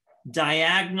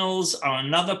 Diagonals are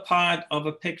another part of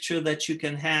a picture that you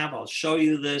can have. I'll show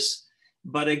you this.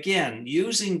 But again,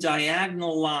 using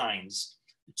diagonal lines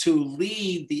to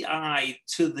lead the eye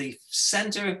to the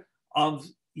center of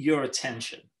your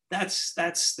attention. That's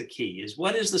the key, is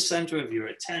what is the center of your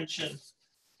attention?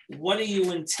 What do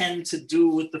you intend to do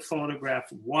with the photograph?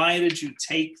 Why did you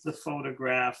take the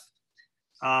photograph?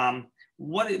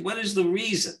 What is the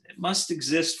reason? It must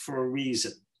exist for a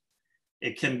reason.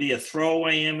 It can be a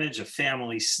throwaway image, a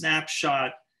family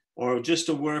snapshot, or just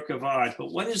a work of art.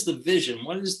 But what is the vision?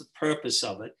 What is the purpose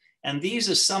of it? And these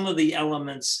are some of the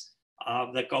elements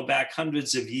that go back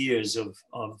hundreds of years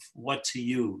of what to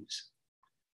use.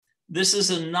 This is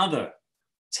another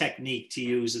technique to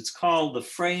use. It's called the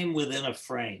frame within a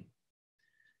frame.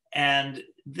 And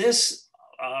this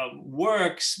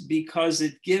works because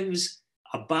it gives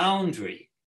a boundary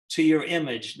to your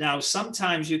image. Now,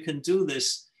 sometimes you can do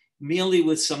this merely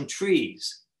with some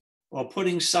trees or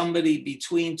putting somebody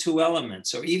between two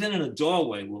elements, or even in a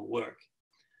doorway will work.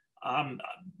 A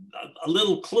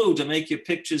little clue to make your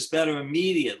pictures better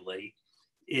immediately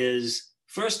is,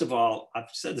 first of all, I've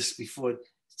said this before,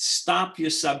 stop your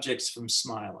subjects from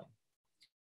smiling.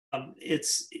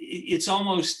 It's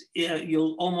almost,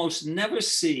 you'll almost never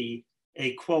see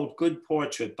a, quote, good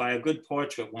portrait by a good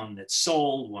portrait, one that's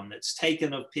sold, one that's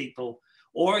taken of people,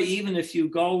 or even if you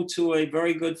go to a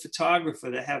very good photographer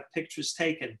to have pictures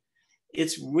taken,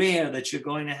 it's rare that you're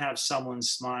going to have someone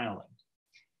smiling.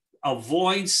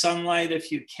 Avoid sunlight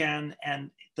if you can, and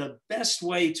the best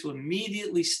way to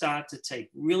immediately start to take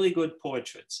really good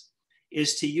portraits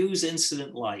is to use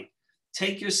incident light.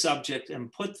 Take your subject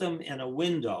and put them in a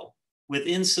window with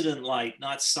incident light,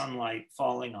 not sunlight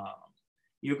falling on them.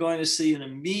 You're going to see an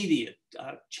immediate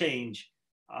change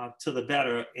to the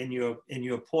better in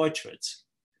your portraits.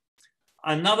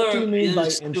 Another, what do you mean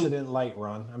by incident light,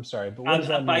 Ron? I'm sorry, but what does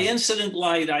that mean? By incident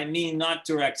light, I mean not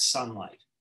direct sunlight.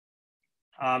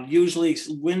 Usually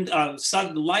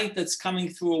light that's coming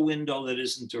through a window that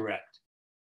isn't direct.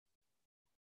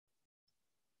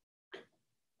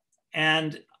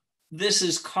 And this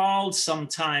is called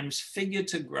sometimes figure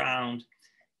to ground,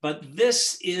 but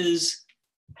this is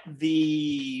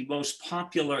the most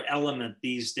popular element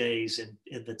these days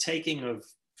in the taking of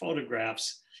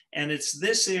photographs. And it's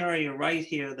this area right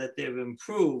here that they've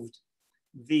improved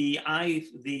the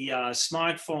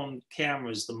smartphone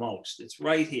cameras the most. It's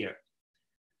right here.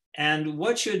 And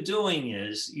what you're doing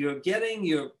is you're getting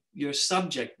your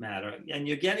subject matter and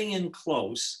you're getting in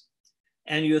close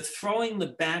and you're throwing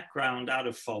the background out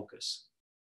of focus.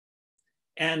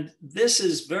 And this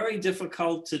is very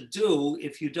difficult to do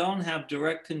if you don't have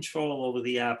direct control over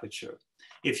the aperture.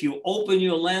 If you open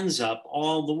your lens up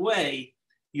all the way,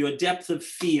 your depth of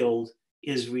field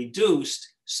is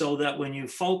reduced so that when you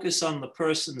focus on the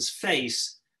person's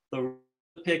face, the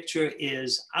picture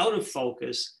is out of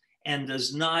focus and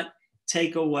does not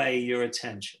take away your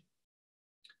attention.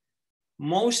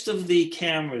 Most of the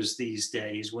cameras these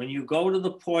days, when you go to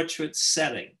the portrait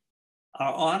setting,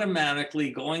 are automatically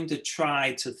going to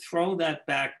try to throw that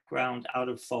background out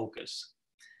of focus.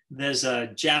 There's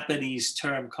a Japanese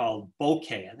term called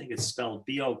bokeh. I think it's spelled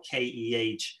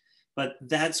B-O-K-E-H, but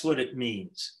that's what it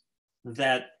means.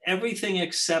 That everything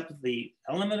except the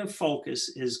element of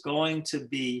focus is going to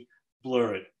be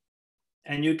blurred.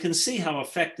 And you can see how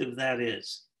effective that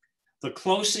is. The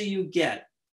closer you get,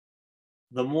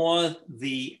 the more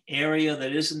the area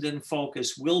that isn't in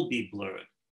focus will be blurred.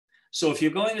 So if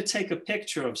you're going to take a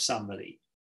picture of somebody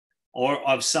or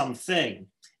of something,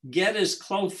 get as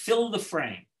close, fill the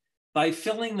frame. By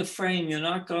filling the frame, you're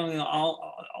not going to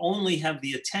only have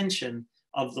the attention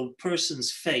of the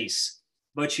person's face,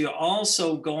 but you're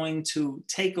also going to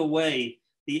take away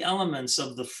the elements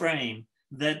of the frame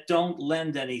that don't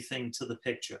lend anything to the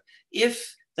picture.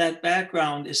 If that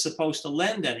background is supposed to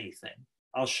lend anything,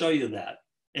 I'll show you that.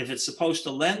 If it's supposed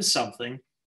to lend something,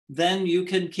 then you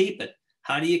can keep it.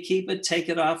 How do you keep it? Take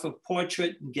it off of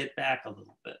portrait and get back a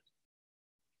little bit.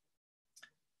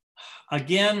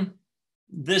 Again,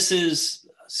 this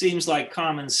seems like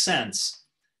common sense,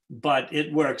 but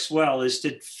it works well, is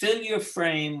to fill your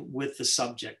frame with the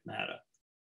subject matter.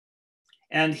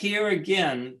 And here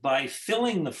again, by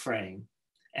filling the frame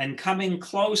and coming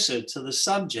closer to the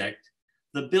subject,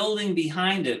 the building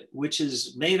behind it, which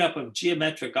is made up of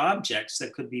geometric objects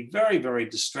that could be very, very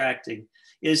distracting,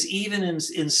 is even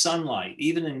in sunlight,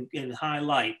 even in high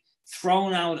light,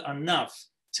 thrown out enough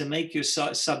to make your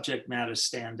subject matter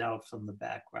stand out from the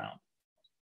background.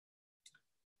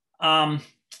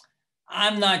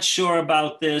 I'm not sure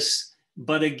about this,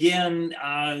 but again,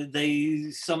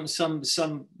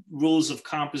 some rules of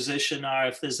composition are,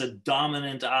 if there's a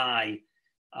dominant eye,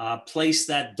 place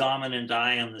that dominant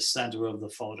eye in the center of the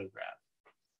photograph.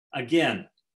 Again,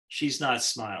 she's not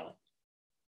smiling.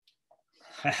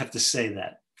 I have to say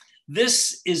that.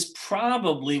 This is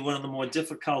probably one of the more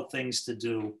difficult things to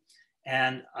do,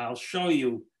 and I'll show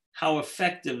you how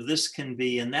effective this can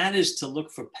be, and that is to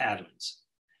look for patterns.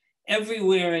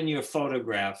 Everywhere in your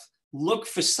photograph, look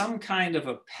for some kind of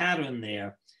a pattern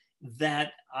there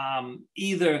that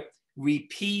either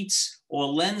repeats or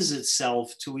lends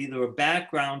itself to either a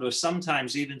background or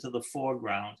sometimes even to the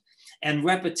foreground, and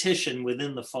repetition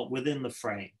within the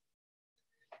frame.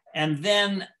 And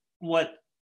then what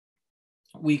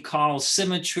we call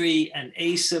symmetry and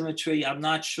asymmetry. I'm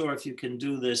not sure if you can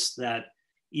do this that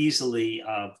easily,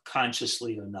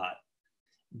 consciously or not,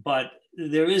 but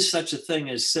there is such a thing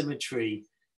as symmetry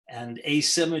and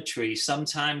asymmetry.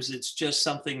 Sometimes it's just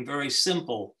something very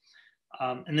simple.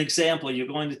 An example, you're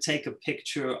going to take a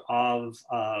picture of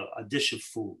a dish of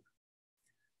food.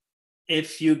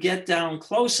 If you get down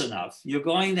close enough, you're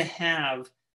going to have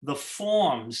the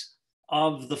forms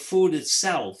of the food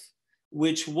itself,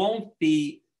 which won't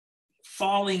be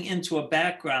falling into a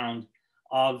background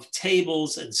of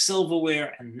tables and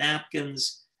silverware and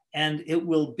napkins, and it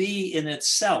will be in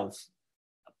itself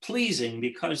pleasing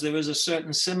because there is a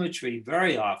certain symmetry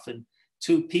very often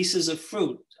to pieces of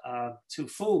fruit, to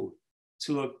food,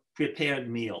 to a prepared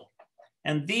meal.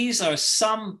 And these are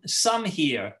some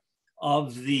here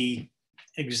of the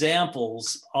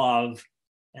examples of,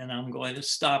 and I'm going to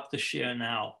stop the share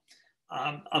now,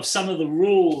 of some of the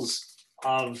rules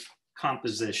of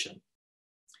composition.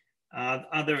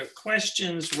 Are there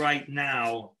questions right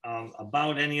now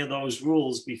about any of those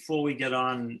rules before we get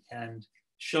on and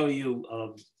show you a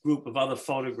group of other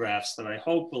photographs that I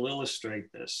hope will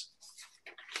illustrate this?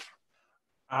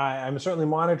 I'm certainly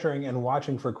monitoring and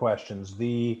watching for questions.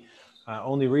 The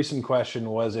only recent question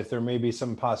was if there may be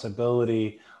some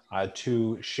possibility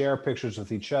to share pictures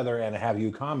with each other and have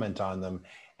you comment on them.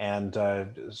 And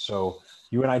so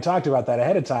you and I talked about that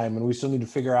ahead of time, and we still need to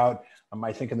figure out,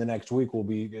 I think in the next week, we'll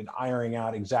be ironing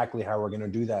out exactly how we're going to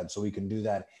do that so we can do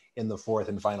that in the fourth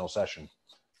and final session.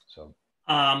 So.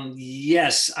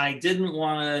 Yes, I didn't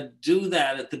want to do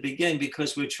that at the beginning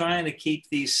because we're trying to keep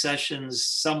these sessions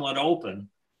somewhat open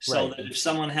so that if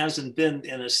someone hasn't been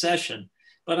in a session,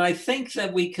 but I think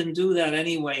that we can do that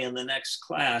anyway in the next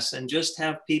class and just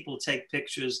have people take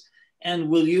pictures, and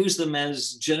we'll use them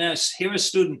as generic. Here are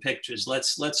student pictures.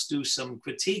 Let's do some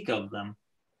critique of them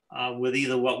with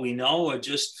either what we know or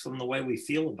just from the way we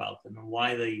feel about them and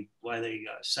why they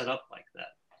set up like that.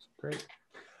 Great.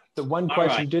 The one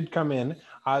question did come in.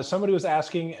 Somebody was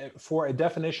asking for a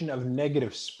definition of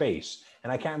negative space,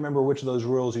 and I can't remember which of those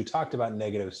rules you talked about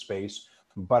negative space,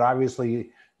 but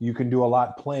obviously you can do a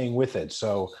lot playing with it.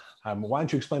 So why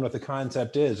don't you explain what the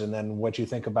concept is and then what you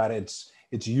think about its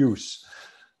use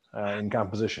in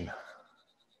composition?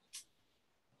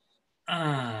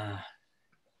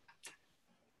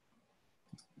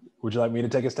 Would you like me to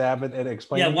take a stab at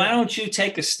explaining? Yeah, why don't you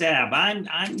take a stab?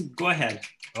 Go ahead.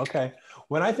 Okay.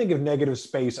 When I think of negative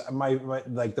space, my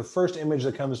like the first image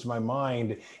that comes to my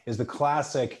mind is the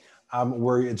classic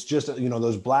where it's just,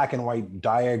 those black and white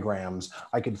diagrams.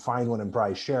 I could find one and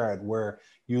probably share it, where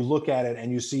you look at it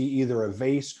and you see either a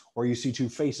vase or you see two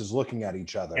faces looking at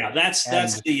each other. Yeah, that's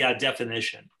the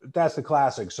definition. That's the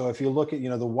classic. So if you look at,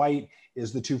 the white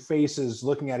is the two faces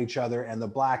looking at each other, and the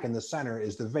black in the center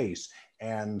is the vase.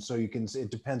 And so you can, it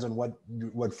depends on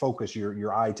what focus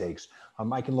your eye takes.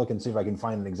 I can look and see if I can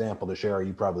find an example to share.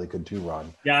 You probably could too,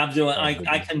 Ron. Yeah, I'm doing.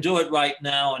 I can do it right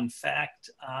now. In fact,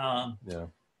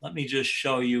 let me just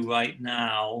show you right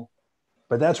now.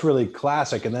 But that's really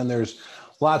classic. And then there's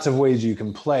lots of ways you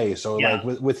can play. So like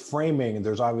with framing,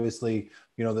 there's obviously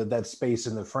that space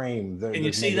in the frame. Can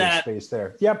you see that space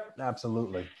there? Yep,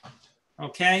 absolutely.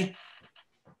 Okay.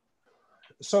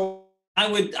 So I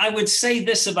would say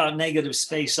this about negative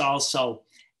space also.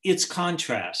 It's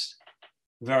contrast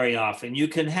very often. You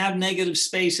can have negative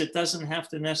space. It doesn't have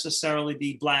to necessarily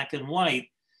be black and white.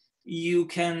 You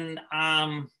can,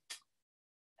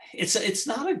 it's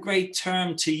not a great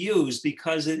term to use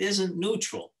because it isn't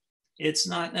neutral. It's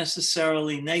not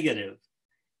necessarily negative,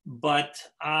 but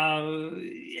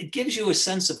it gives you a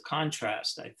sense of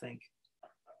contrast, I think.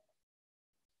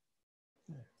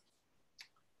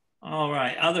 All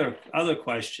right, other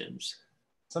questions.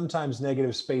 Sometimes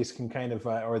negative space can kind of,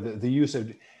 or the use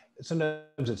of, sometimes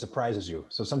it surprises you.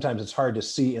 So sometimes it's hard to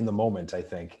see in the moment, I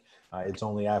think. It's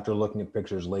only after looking at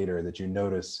pictures later that you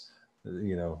notice,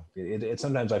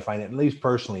 sometimes I find it, at least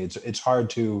personally, it's hard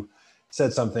to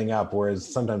set something up.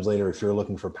 Whereas sometimes later, if you're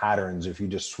looking for patterns, if you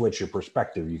just switch your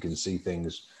perspective, you can see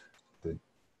things that,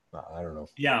 I don't know.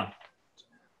 Yeah.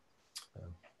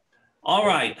 All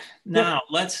right, now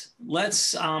let's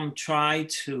try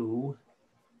to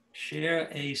share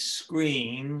a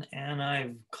screen, and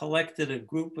I've collected a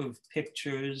group of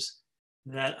pictures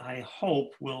that I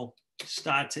hope will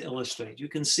start to illustrate. You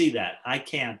can see that. I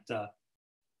can't.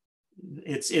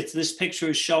 It's this picture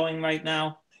is showing right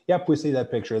now. Yep, we see that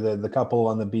picture, the couple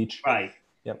on the beach. Right.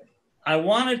 Yep. I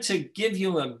wanted to give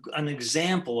you an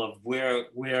example of where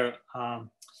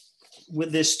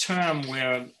with this term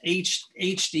where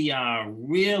HDR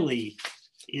really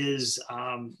is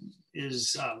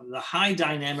the high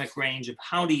dynamic range of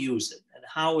how to use it and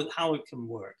how it can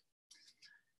work.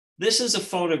 This is a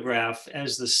photograph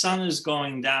as the sun is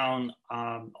going down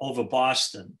over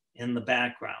Boston in the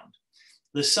background.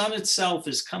 The sun itself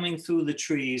is coming through the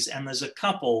trees, and there's a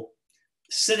couple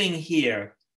sitting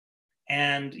here,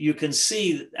 and you can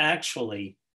see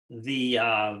actually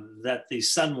that the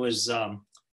sun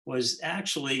was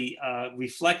actually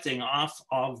reflecting off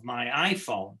of my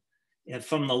iPhone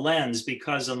from the lens,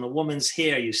 because on the woman's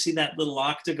hair, you see that little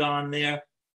octagon there?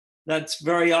 That's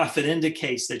very often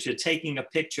indicates that you're taking a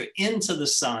picture into the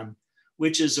sun,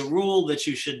 which is a rule that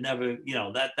you should never,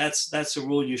 that's a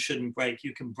rule you shouldn't break.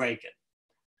 You can break it.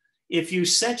 If you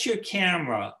set your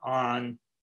camera on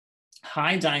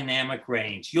high dynamic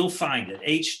range, you'll find it,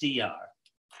 HDR.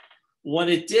 What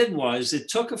it did was it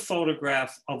took a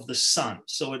photograph of the sun.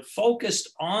 So it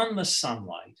focused on the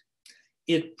sunlight.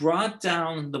 It brought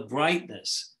down the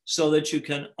brightness so that you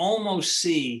can almost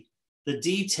see the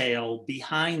detail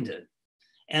behind it.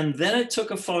 And then it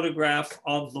took a photograph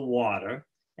of the water,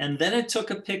 and then it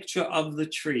took a picture of the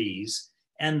trees,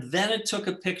 and then it took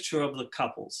a picture of the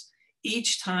couples.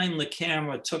 Each time the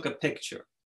camera took a picture,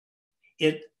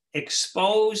 it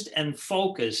exposed and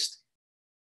focused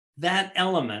that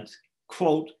element,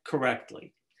 quote,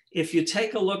 correctly. If you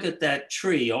take a look at that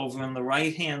tree over on the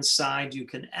right-hand side, you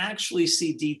can actually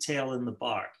see detail in the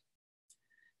bark,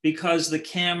 because the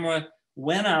camera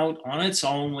went out on its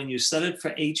own when you set it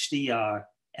for HDR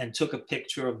and took a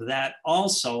picture of that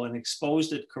also and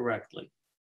exposed it correctly.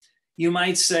 You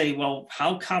might say, well,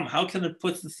 how can it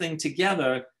put the thing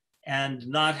together and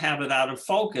not have it out of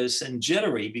focus and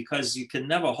jittery, because you can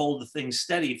never hold the thing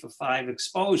steady for 5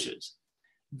 exposures?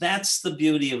 That's the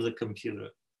beauty of the computer.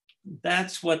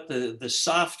 That's what the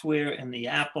software in the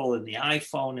Apple and the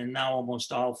iPhone and now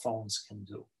almost all phones can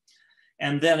do.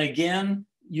 And then again,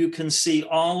 you can see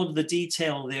all of the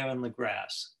detail there in the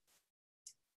grass.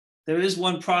 There is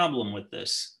one problem with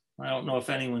this. I don't know if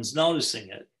anyone's noticing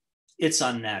it. It's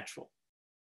unnatural.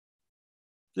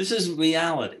 This is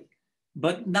reality,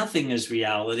 but nothing is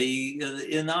reality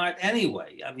in art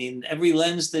anyway. I mean, every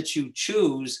lens that you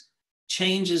choose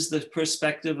changes the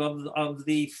perspective of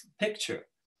the picture.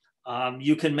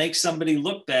 You can make somebody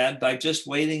look bad by just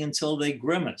waiting until they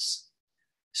grimace.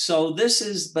 So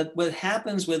but what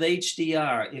happens with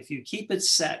HDR, if you keep it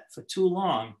set for too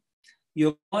long,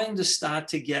 you're going to start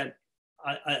to get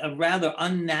a rather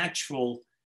unnatural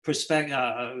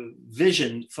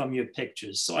vision from your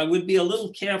pictures. So I would be a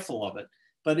little careful of it,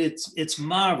 but it's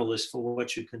marvelous for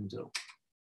what you can do.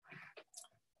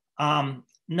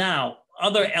 Now,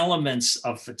 other elements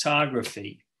of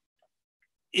photography.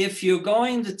 If you're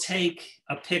going to take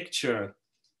a picture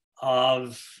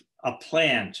of a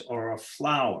plant or a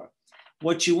flower,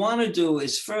 what you want to do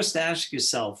is first ask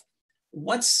yourself,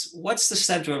 what's the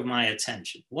center of my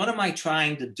attention? What am I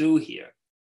trying to do here?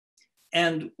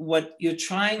 And what you're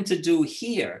trying to do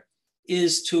here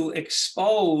is to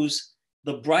expose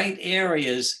the bright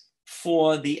areas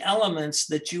for the elements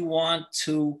that you want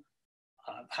to,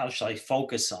 how shall I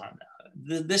focus on?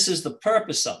 This is the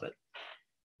purpose of it.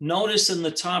 Notice in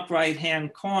the top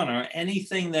right-hand corner,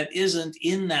 anything that isn't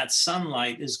in that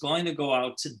sunlight is going to go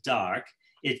out to dark.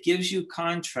 It gives you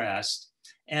contrast,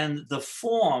 and the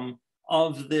form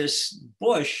of this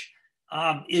bush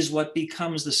is what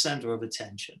becomes the center of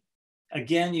attention.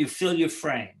 Again, you fill your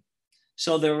frame.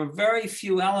 So there are very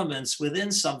few elements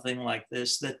within something like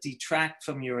this that detract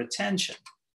from your attention.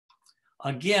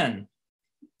 Again,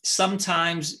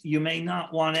 sometimes you may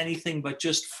not want anything but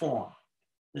just form.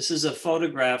 This is a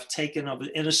photograph taken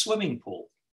in a swimming pool.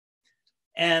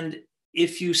 And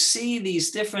if you see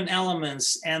these different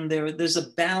elements, and there's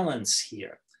a balance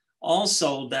here.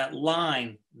 Also, that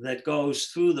line that goes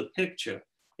through the picture,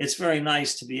 it's very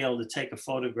nice to be able to take a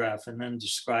photograph and then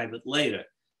describe it later,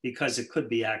 because it could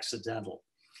be accidental.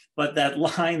 But that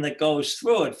line that goes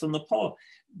through it from the pole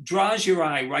draws your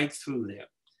eye right through there.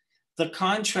 The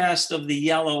contrast of the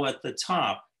yellow at the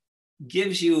top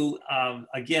gives you,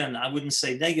 again, I wouldn't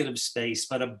say negative space,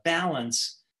 but a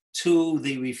balance to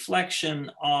the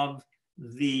reflection of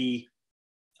the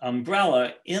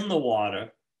umbrella in the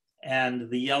water and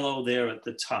the yellow there at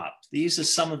the top. These are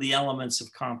some of the elements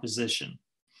of composition.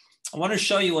 I want to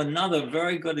show you another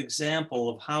very good example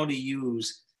of how to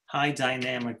use high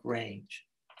dynamic range.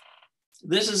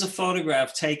 This is a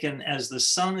photograph taken as the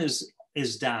sun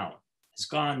is down, it's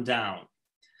gone down.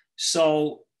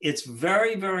 So it's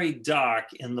very, very dark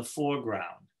in the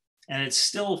foreground, and it's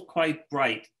still quite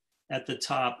bright at the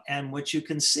top. And what you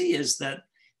can see is that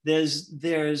there's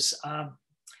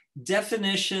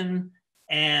definition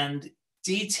and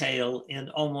detail in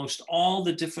almost all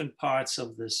the different parts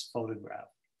of this photograph.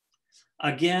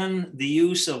 Again, the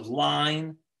use of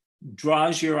line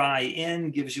draws your eye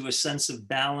in, gives you a sense of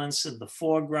balance in the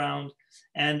foreground,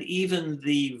 and even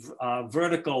the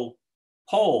vertical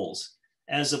poles,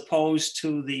 as opposed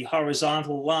to the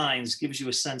horizontal lines, gives you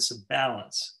a sense of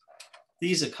balance.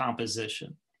 These are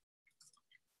composition.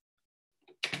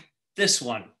 This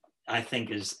one, I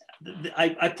think, is,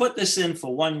 I put this in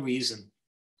for one reason.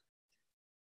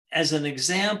 As an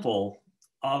example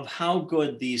of how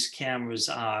good these cameras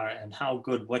are and how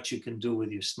good what you can do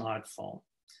with your smartphone.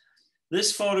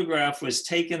 This photograph was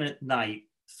taken at night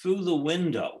through the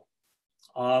window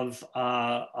of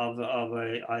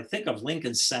I think of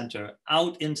Lincoln Center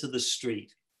out into the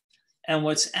street. And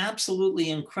what's absolutely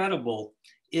incredible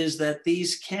is that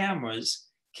these cameras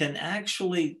can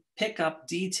actually pick up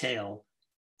detail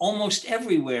almost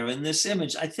everywhere in this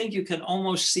image. I think you can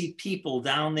almost see people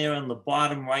down there in the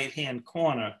bottom right-hand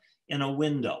corner in a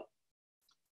window.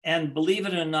 And believe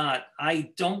it or not, I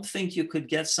don't think you could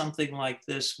get something like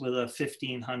this with a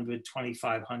 $1,500,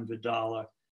 $2,500,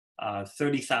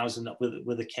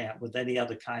 $30,000 with any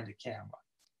other kind of camera.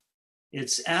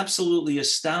 It's absolutely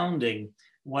astounding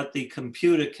what the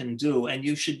computer can do. And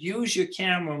you should use your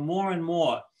camera more and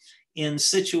more in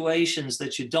situations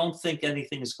that you don't think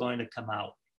anything is going to come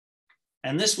out.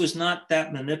 And this was not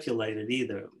that manipulated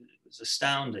either. It was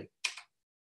astounding.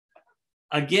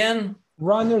 Again,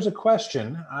 Ron, there's a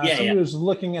question. Somebody was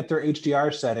looking at their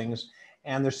HDR settings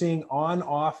and they're seeing on,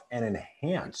 off, and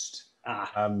enhanced.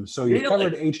 So you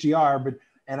covered HDR,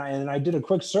 and I did a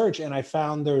quick search and I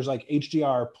found there's like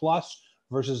HDR plus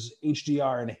versus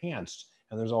HDR enhanced,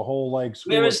 and there's a whole like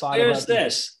where is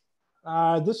this?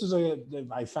 This is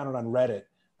I found it on Reddit,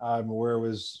 where it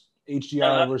was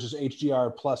HDR versus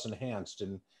HDR plus enhanced,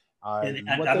 and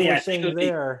what they were saying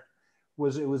there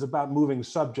was it was about moving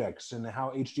subjects and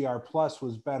how HDR plus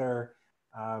was better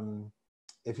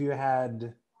if you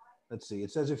had, let's see,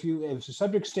 it says if the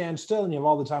subject stands still and you have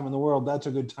all the time in the world, that's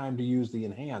a good time to use the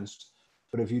enhanced.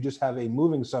 But if you just have a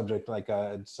moving subject like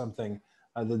something,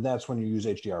 then that's when you use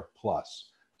HDR plus.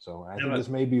 So I think this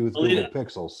may be with Google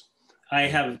Pixels. I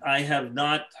have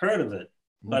not heard of it,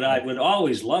 but I would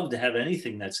always love to have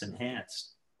anything that's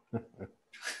enhanced.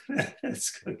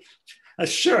 That's good. A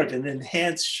shirt, an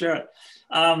enhanced shirt.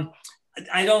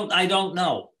 I don't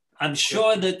know. I'm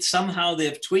sure that somehow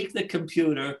they've tweaked the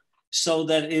computer so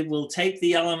that it will take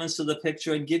the elements of the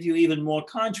picture and give you even more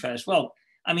contrast. Well,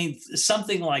 I mean,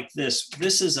 something like this.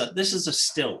 This is a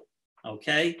still,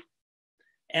 okay?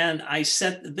 And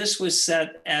this was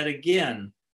set at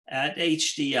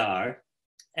HDR,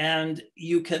 and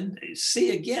you can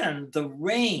see again the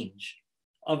range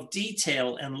of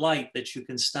detail and light that you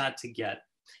can start to get.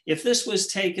 If this was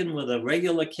taken with a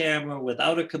regular camera,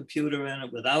 without a computer in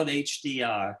it, without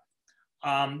HDR,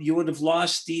 you would have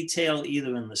lost detail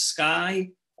either in the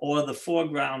sky or the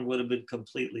foreground would have been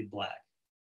completely black.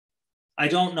 I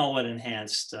don't know what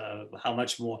enhanced, how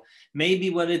much more. Maybe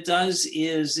what it does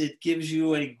is it gives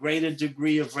you a greater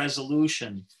degree of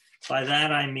resolution. By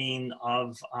that I mean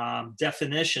of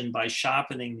definition by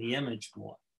sharpening the image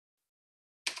more.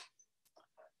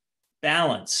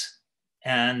 Balance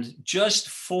and just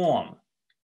form.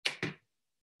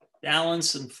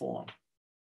 Balance and form.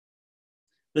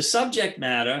 The subject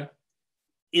matter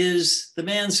is the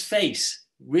man's face,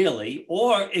 really,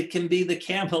 or it can be the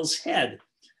camel's head.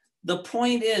 The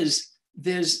point is,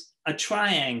 there's a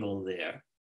triangle there.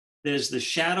 There's the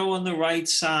shadow on the right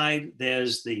side,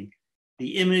 there's the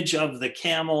image of the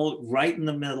camel right in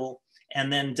the middle,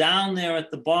 and then down there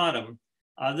at the bottom,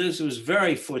 this was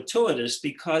very fortuitous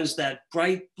because that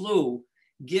bright blue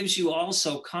gives you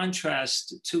also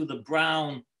contrast to the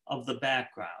brown of the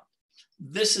background.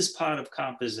 This is part of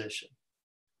composition.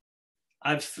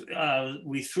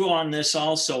 We threw on this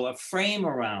also a frame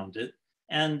around it,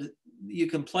 and you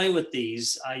can play with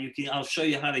these. I'll show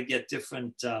you how to get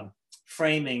different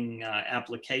framing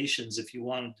applications if you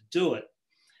wanted to do it.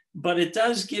 But it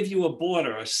does give you a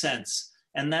border, a sense,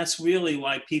 and that's really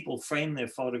why people frame their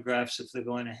photographs if they're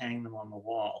going to hang them on the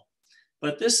wall.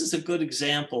 But this is a good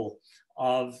example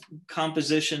of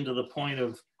composition to the point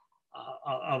of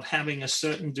having a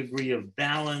certain degree of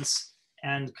balance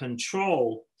and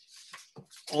control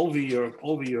over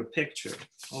your picture,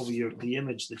 over the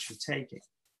image that you're taking.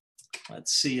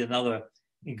 Let's see another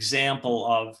example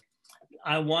of,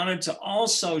 I wanted to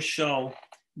also show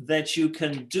that you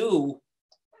can do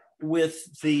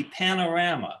with the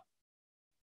panorama,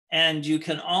 and you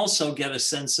can also get a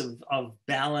sense of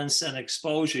balance and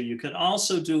exposure. You can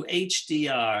also do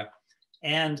HDR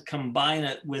and combine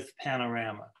it with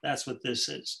panorama. That's what this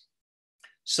is.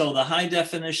 So the high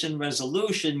definition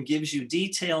resolution gives you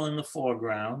detail in the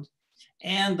foreground,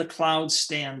 and the clouds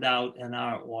stand out and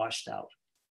aren't washed out.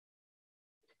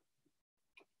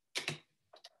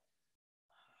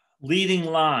 Leading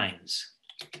lines.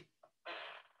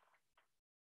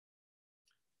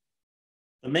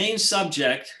 The main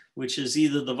subject, which is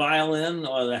either the violin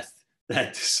or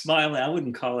that smile, I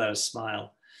wouldn't call that a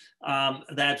smile,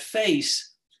 that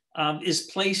face is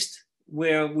placed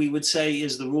where we would say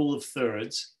is the rule of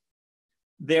thirds.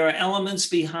 There are elements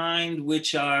behind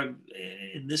which are,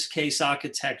 in this case,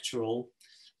 architectural,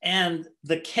 and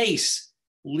the case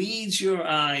leads your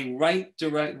eye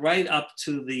right up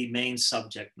to the main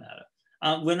subject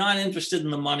matter. We're not interested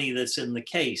in the money that's in the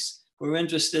case. We're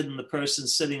interested in the person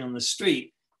sitting on the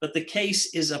street, but the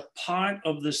case is a part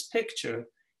of this picture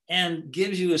and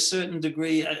gives you a certain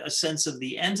degree, a sense of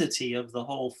the entity of the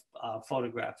whole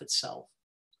photograph itself.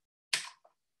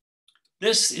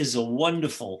 This is a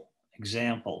wonderful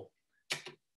example.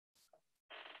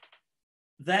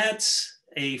 That's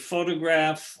a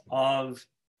photograph of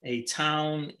a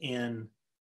town in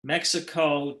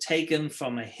Mexico taken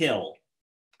from a hill.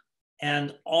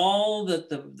 And all that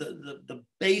the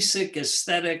basic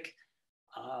aesthetic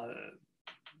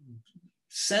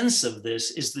sense of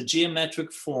this is the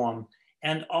geometric form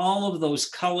and all of those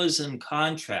colors and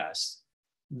contrasts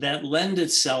that lend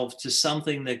itself to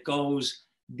something that goes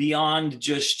beyond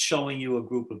just showing you a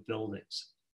group of buildings.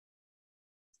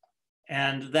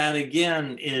 And that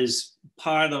again is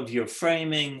part of your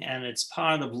framing, and it's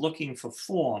part of looking for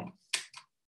form.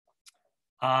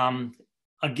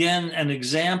 Again, an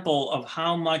example of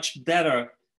how much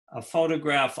better a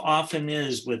photograph often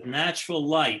is with natural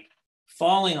light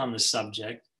falling on the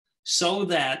subject so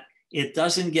that it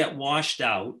doesn't get washed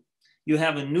out. You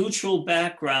have a neutral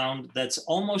background that's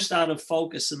almost out of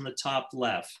focus in the top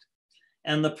left,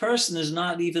 and the person is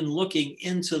not even looking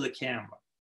into the camera.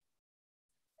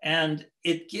 And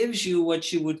it gives you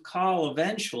what you would call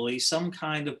eventually some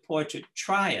kind of portrait.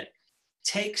 Try it.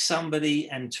 Take somebody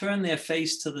and turn their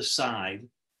face to the side,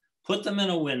 put them in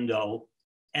a window,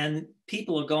 and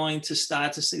people are going to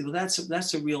start to see, well,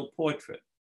 that's a real portrait.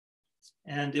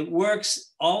 And it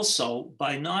works also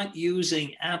by not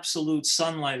using absolute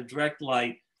sunlight or direct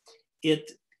light. It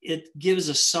gives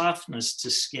a softness to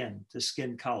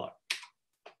skin color.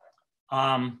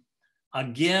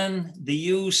 Again, the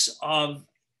use of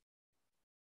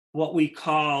what we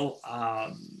call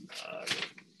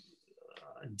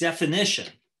definition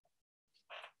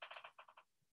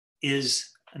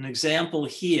is an example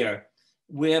here,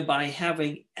 whereby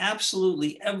having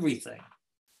absolutely everything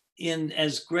in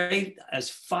as great, as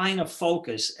fine a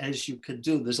focus as you could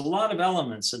do. There's a lot of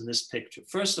elements in this picture.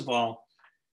 First of all,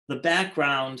 the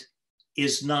background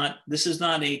is not, this is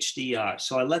not HDR.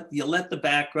 So you let the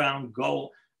background go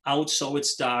out so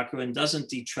it's darker and doesn't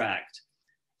detract.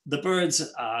 The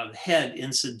bird's head,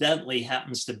 incidentally,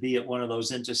 happens to be at one of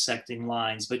those intersecting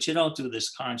lines, but you don't do this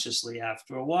consciously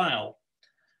after a while.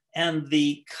 And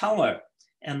the color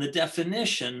and the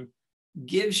definition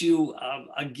gives you,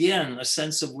 again, a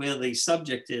sense of where the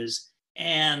subject is.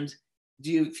 And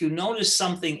if you notice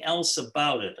something else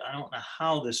about it, I don't know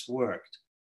how this worked,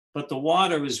 but the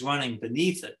water is running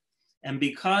beneath it. And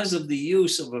because of the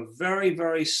use of a very,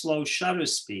 very slow shutter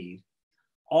speed,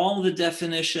 all the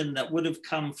definition that would have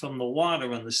come from the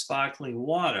water and the sparkling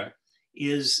water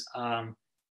is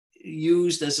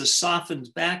used as a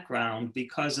softened background,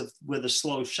 because of with a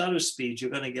slow shutter speed, you're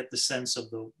going to get the sense of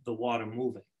the water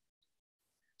moving.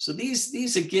 So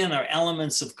these again are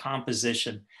elements of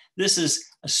composition. This is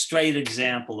a straight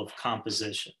example of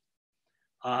composition,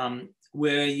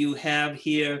 where you have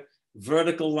here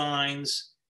vertical lines,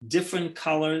 different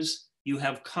colors. You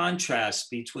have contrast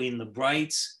between the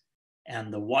brights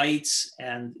and the whites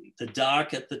and the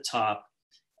dark at the top.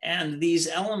 And these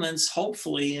elements,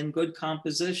 hopefully in good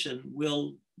composition,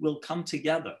 will come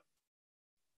together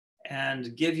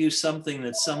and give you something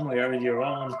that somewhere in your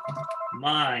own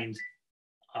mind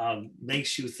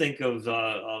makes you think of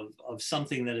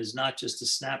something that is not just a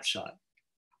snapshot.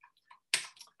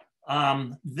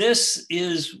 This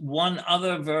is one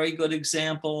other very good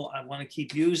example. I want to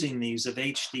keep using these of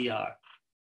HDR.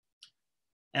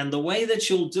 And the way that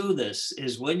you'll do this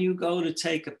is when you go to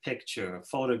take a picture, a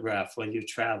photograph when you're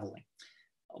traveling.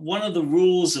 One of the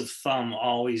rules of thumb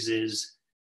always is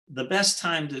the best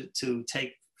time to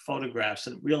take photographs,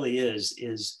 and it really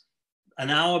is an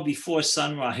hour before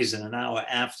sunrise and an hour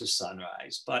after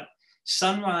sunrise. But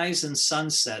sunrise and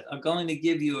sunset are going to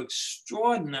give you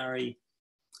extraordinary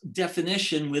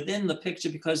definition within the picture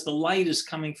because the light is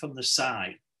coming from the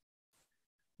side.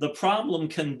 The problem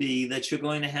can be that you're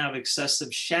going to have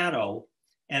excessive shadow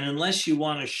And unless you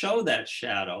want to show that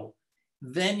shadow,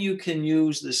 then you can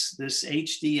use this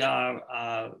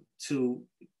HDR to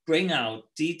bring out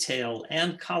detail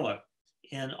and color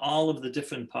in all of the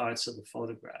different parts of the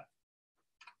photograph.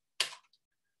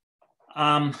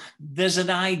 There's an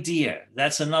idea,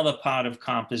 that's another part of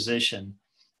composition,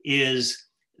 is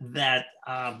that,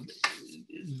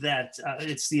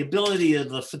 it's the ability of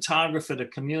the photographer to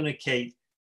communicate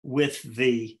with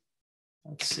the,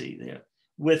 let's see there,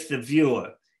 with the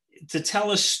viewer, to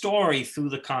tell a story through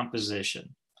the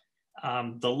composition.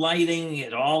 The lighting,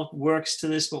 it all works to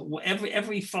this, but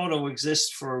every photo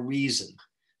exists for a reason.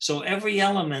 So every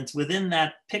element within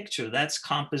that picture, that's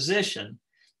composition,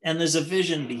 and there's a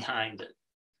vision behind it.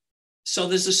 So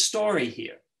there's a story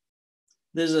here.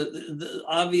 There's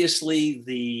obviously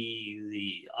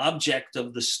the object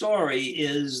of the story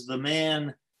is the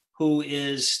man who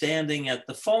is standing at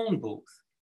the phone booth.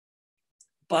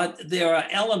 But there are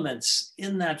elements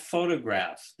in that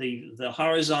photograph, the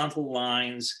horizontal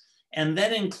lines, and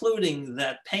then including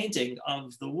that painting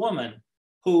of the woman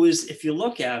who is, if you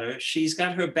look at her, she's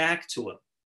got her back to him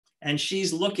and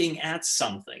she's looking at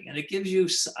something. And it gives you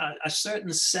a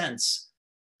certain sense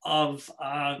of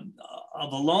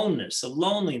aloneness, of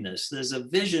loneliness. There's a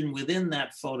vision within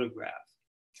that photograph.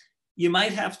 You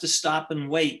might have to stop and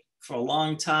wait for a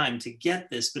long time to get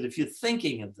this, but if you're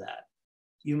thinking of that,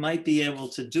 you might be able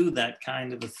to do that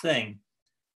kind of a thing.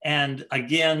 And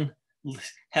again,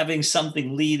 having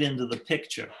something lead into the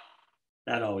picture,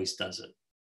 that always does it.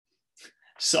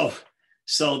 So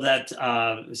that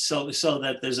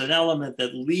there's an element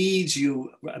that leads you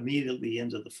immediately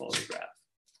into the photograph.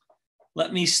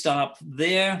 Let me stop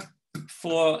there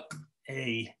for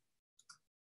a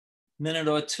minute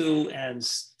or two and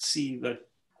see what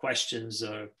questions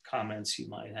or comments you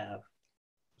might have.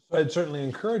 So I'd certainly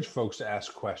encourage folks to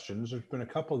ask questions. There's been a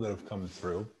couple that have come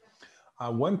through.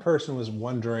 One person was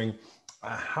wondering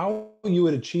how you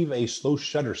would achieve a slow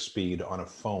shutter speed on a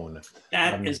phone.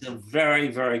 That is a very,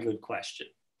 very good question.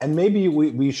 And maybe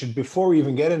we should, before we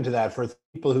even get into that, for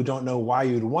people who don't know why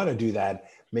you'd want to do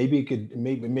that, maybe you could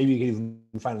even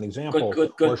find an example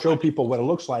good or show people what it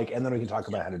looks like, and then we can talk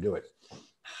about how to do it.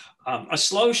 A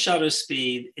slow shutter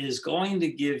speed is going to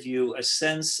give you a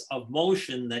sense of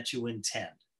motion that you intend.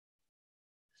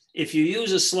 If you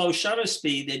use a slow shutter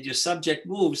speed and your subject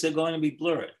moves, they're going to be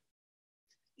blurred.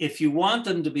 If you want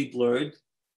them to be blurred,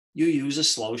 you use a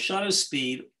slow shutter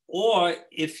speed. Or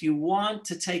if you want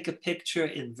to take a picture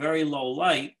in very low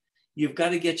light, you've got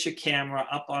to get your camera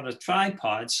up on a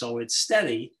tripod so it's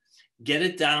steady, get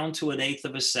it down to 1/8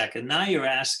 of a second. Now you're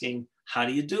asking, how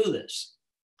do you do this?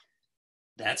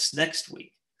 That's next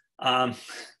week.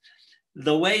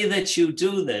 The way that you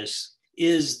do this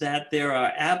is that there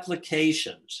are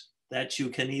applications that you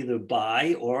can either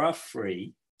buy or are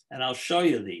free, and I'll show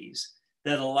you these,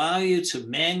 that allow you to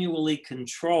manually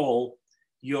control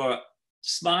your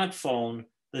smartphone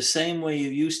the same way you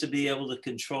used to be able to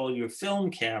control your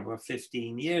film camera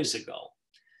 15 years ago.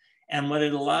 And what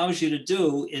it allows you to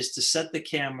do is to set the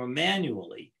camera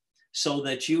manually so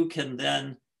that you can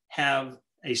then have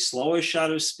a slower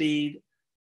shutter speed,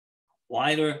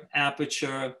 wider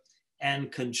aperture,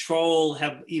 and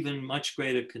have even much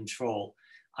greater control.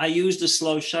 I used a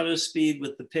slow shutter speed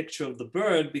with the picture of the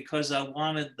bird because I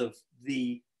wanted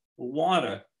the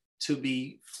water to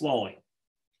be flowing.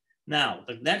 Now,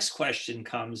 the next question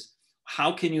comes,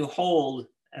 how can you hold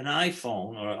an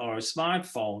iPhone or a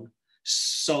smartphone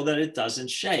so that it doesn't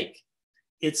shake?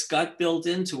 It's got built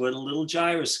into it a little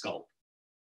gyroscope.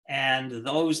 And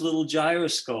those little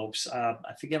gyroscopes,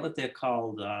 I forget what they're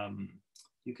called.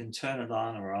 You can turn it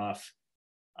on or off.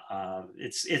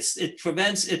 It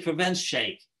prevents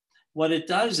shake. What it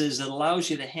does is it allows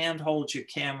you to handhold your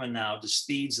camera now to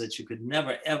speeds that you could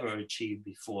never, ever achieve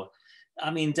before.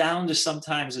 I mean, down to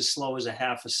sometimes as slow as a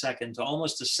half a second to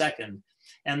almost a second.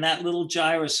 And that little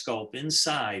gyroscope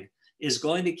inside is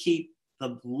going to keep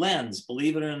the lens,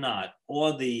 believe it or not,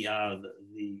 or the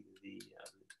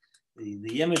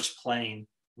image plane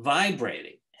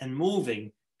vibrating and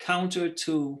moving counter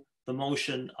to the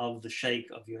motion of the shake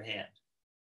of your hand.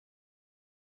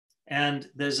 And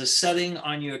there's a setting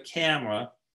on your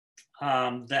camera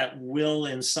that will,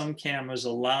 in some cameras,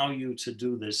 allow you to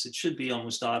do this. It should be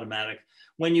almost automatic.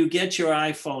 When you get your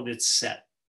iPhone, it's set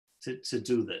to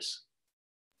do this.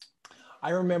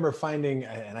 I remember finding,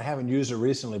 and I haven't used it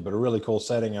recently, but a really cool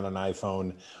setting on an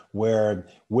iPhone where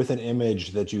with an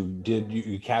image that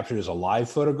you captured as a live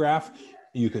photograph,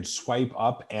 you could swipe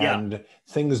up and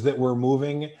things that were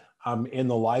moving in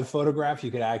the live photograph,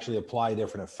 you could actually apply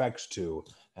different effects to.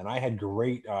 And I had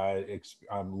great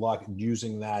luck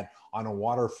using that on a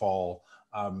waterfall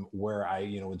where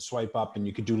I, would swipe up and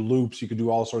you could do loops, you could do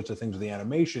all sorts of things with the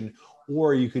animation,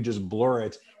 or you could just blur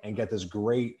it and get this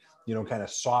great, kind of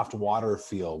soft water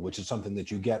feel, which is something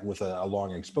that you get with a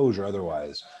long exposure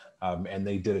otherwise. And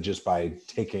they did it just by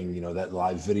taking, that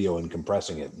live video and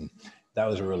compressing it. And that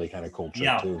was a really kind of cool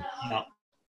trick too. Yeah.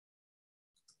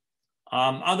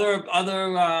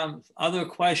 Other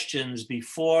questions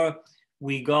before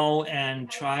we go and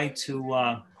try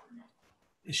to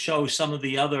show some of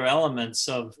the other elements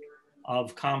of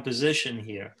composition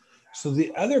here. So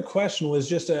the other question was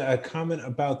just a comment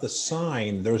about the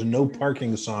sign. There was a no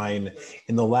parking sign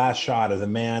in the last shot of the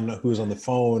man who's on the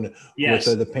phone with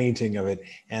the painting of it.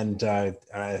 And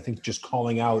I think just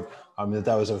calling out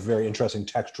that was a very interesting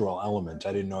textural element.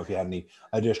 I didn't know if you had any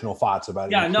additional thoughts about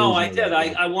it. Yeah, no, I did.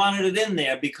 I wanted it in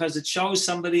there because it shows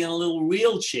somebody in a little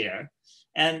wheelchair,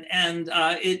 and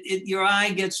your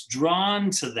eye gets drawn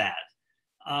to that.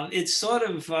 It's sort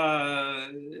of,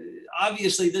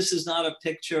 obviously this is not a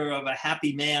picture of a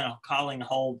happy man calling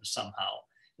home somehow.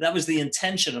 That was the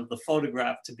intention of the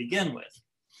photograph to begin with.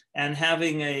 And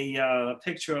having a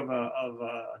picture of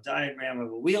a diagram of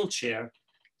a wheelchair,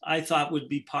 I thought would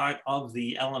be part of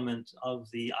the element of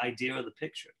the idea of the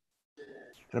picture.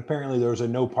 And apparently there was a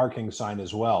no parking sign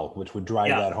as well, which would drive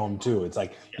that home too. It's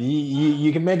like,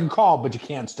 you can make a call, but you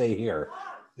can't stay here.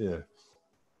 Yeah,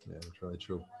 that's really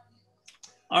true.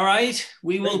 All right,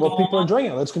 we will. Well, people are enjoying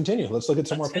it. Let's continue. Let's look at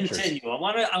some more pictures. Continue.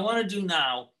 I want to do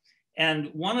now, and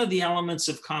one of the elements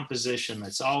of composition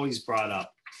that's always brought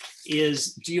up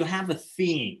is: do you have a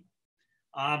theme?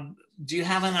 Do you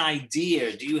have an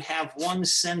idea? Do you have one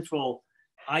central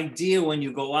idea when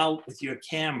you go out with your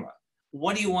camera?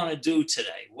 What do you want to do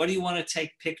today? What do you want to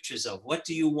take pictures of? What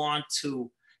do you want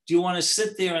to? Do you want to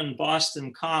sit there in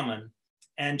Boston Common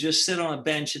and just sit on a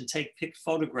bench and take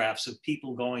photographs of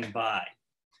people going by?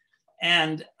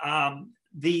 And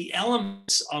the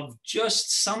elements of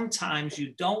just sometimes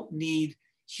you don't need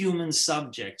human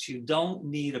subjects, you don't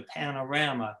need a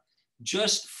panorama,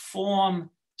 just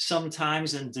form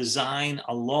sometimes and design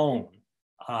alone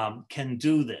can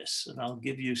do this. And I'll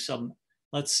give you some,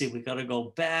 let's see, we got to go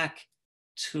back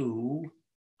to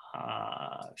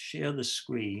share the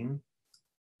screen,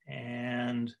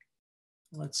 and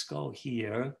let's go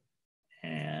here,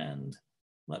 and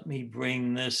let me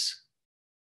bring this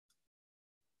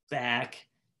back.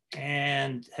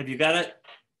 And have you got it?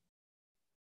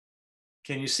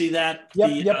 Can you see that?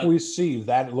 Yep, we see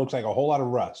that. It looks like a whole lot of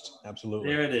rust. Absolutely.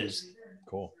 There it is.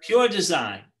 Cool. Pure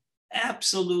design,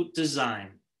 absolute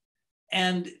design.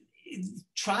 And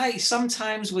try,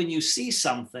 sometimes when you see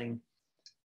something,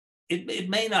 it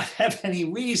may not have any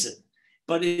reason,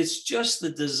 but it's just the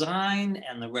design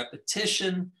and the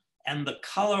repetition and the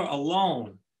color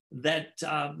alone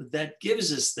that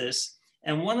gives us this.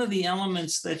 And one of the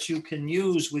elements that you can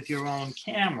use with your own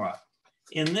camera,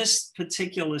 in this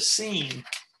particular scene,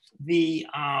 the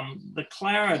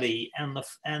clarity and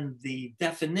the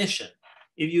definition,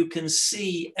 if you can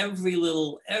see every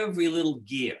little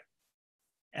gear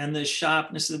and the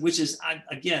sharpness, which is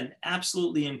again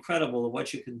absolutely incredible of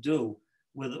what you can do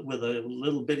with a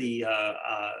little bitty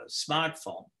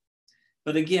smartphone.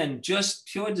 But again, just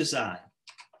pure design.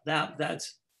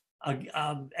 That's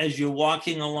as you're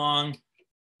walking along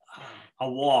a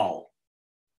wall,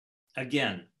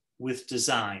 again, with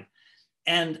design,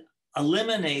 and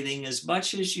eliminating as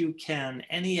much as you can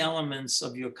any elements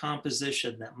of your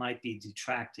composition that might be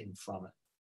detracting from it.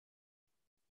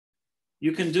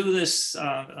 You can do this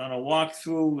on a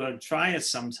walkthrough, try it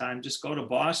sometime, just go to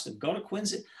Boston, go to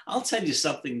Quincy. I'll tell you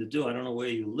something to do, I don't know where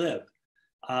you live.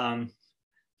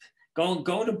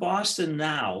 Go to Boston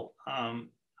now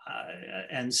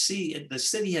and see, the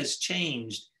city has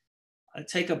changed.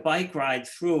 Take a bike ride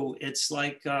through. It's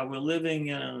like we're living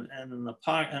in an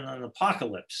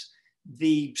apocalypse.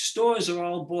 The stores are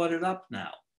all boarded up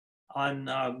now on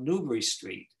Newbury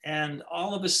Street. And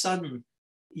all of a sudden,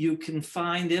 you can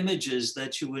find images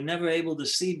that you were never able to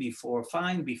see before,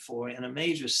 find before in a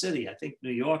major city. I think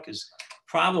New York is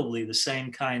probably the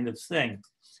same kind of thing.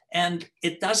 And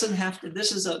it doesn't have to,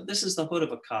 this is the hood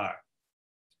of a car.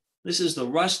 This is the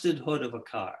rusted hood of a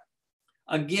car.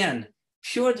 Again,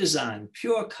 pure design,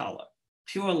 pure color,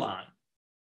 pure line.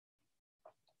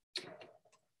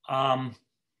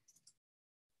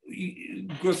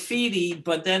 Graffiti,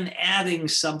 but then adding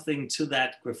something to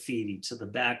that graffiti, to the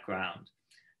background.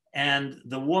 And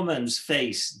the woman's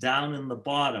face down in the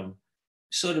bottom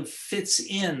sort of fits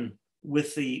in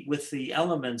with the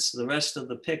elements, the rest of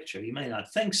the picture. You may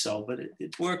not think so, but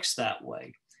it works that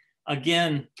way.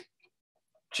 Again,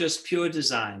 just pure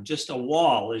design, just a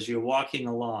wall as you're walking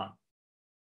along.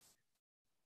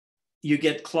 you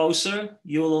get closer,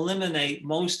 you'll eliminate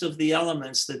most of the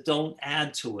elements that don't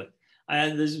add to it.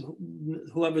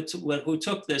 Who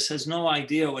took this has no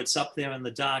idea what's up there in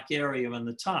the dark area in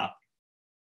the top,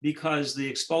 because the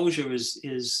exposure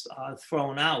is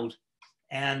thrown out,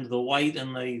 and the white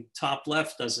in the top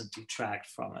left doesn't detract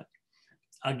from it.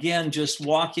 Again, just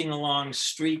walking along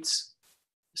streets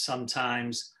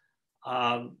sometimes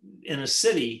in a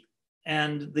city,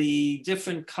 and the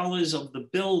different colors of the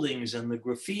buildings and the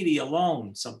graffiti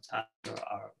alone sometimes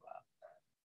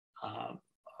are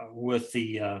worth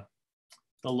the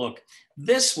look.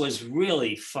 This was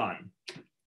really fun.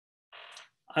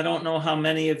 I don't know how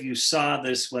many of you saw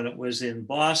this when it was in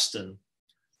Boston,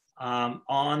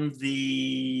 on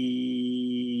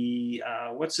the,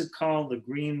 what's it called? The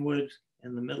Greenwood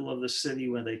in the middle of the city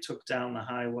where they took down the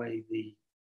highway,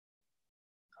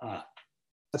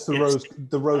 That's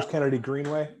the Rose Kennedy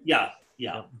Greenway? Yeah,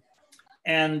 yeah.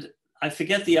 And I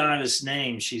forget the artist's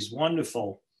name. She's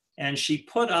wonderful. And she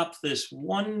put up this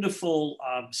wonderful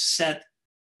set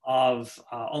of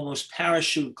almost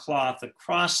parachute cloth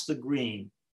across the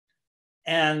green.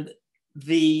 And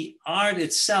the art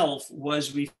itself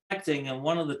was reflecting in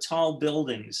one of the tall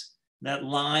buildings that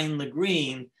line the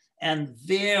green. And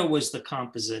there was the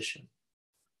composition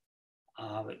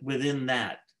within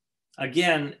that.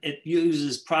 Again, it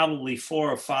uses probably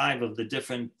 4 or 5 of the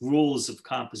different rules of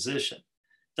composition.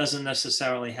 Doesn't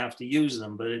necessarily have to use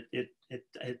them, but it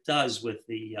does with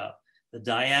the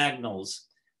diagonals,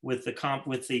 with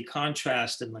the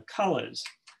contrast in the colors.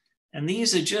 And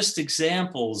these are just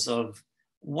examples of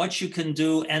what you can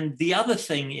do. And the other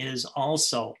thing is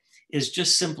also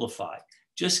just simplify.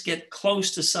 Just get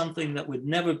close to something that would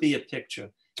never be a picture,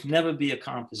 never be a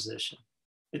composition.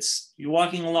 You're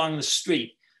walking along the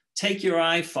street. Take your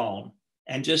iPhone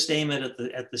and just aim it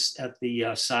at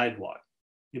the sidewalk.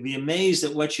 You'll be amazed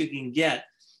at what you can get,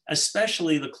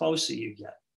 especially the closer you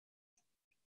get.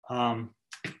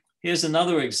 Here's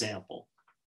another example.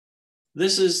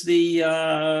 This is the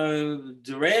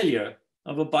derailleur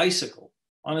of a bicycle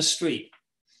on a street.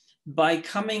 By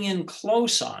coming in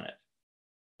close on it,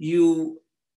 you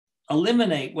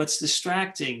eliminate what's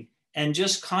distracting and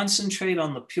just concentrate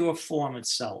on the pure form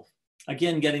itself.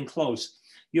 Again, getting close.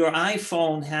 Your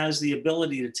iPhone has the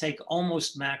ability to take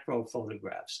almost macro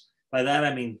photographs. By that,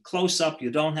 I mean close up, you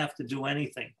don't have to do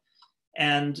anything.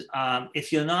 And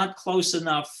if you're not close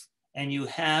enough and you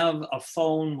have a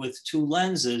phone with 2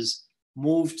 lenses,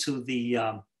 move to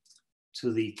the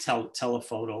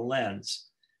telephoto lens.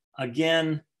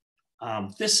 Again,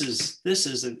 this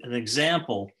is an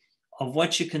example of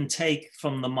what you can take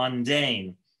from the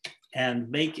mundane and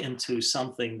make into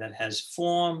something that has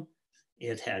form.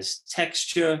 It has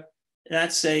texture.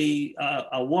 That's a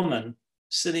woman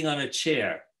sitting on a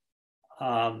chair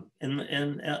in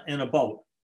a boat.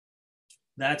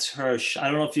 That's her. I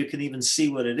don't know if you can even see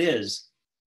what it is.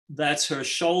 That's her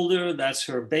shoulder. That's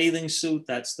her bathing suit.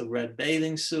 That's the red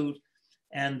bathing suit.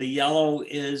 And the yellow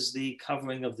is the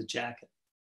covering of the jacket.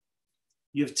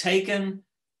 You've taken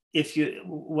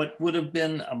what would have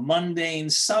been a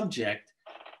mundane subject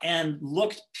and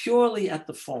looked purely at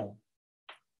the form,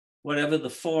 whatever the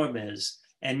form is,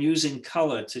 and using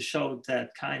color to show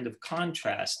that kind of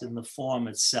contrast in the form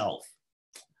itself.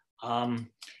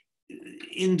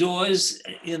 Indoors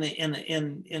in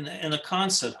a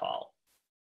concert hall,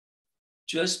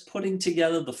 just putting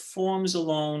together the forms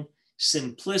alone,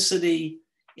 simplicity.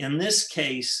 In this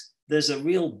case, there's a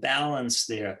real balance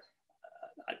there.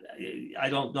 I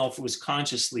don't know if it was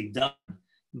consciously done,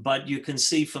 but you can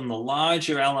see from the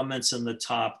larger elements in the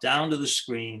top down to the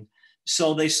screen.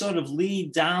 So they sort of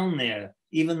lead down there,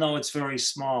 even though it's very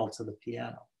small, to the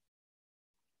piano.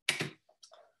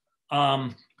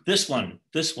 This one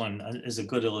is a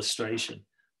good illustration.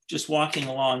 Just walking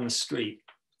along the street.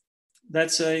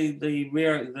 That's the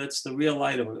rear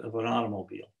light of an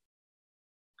automobile.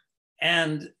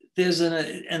 And there's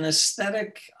an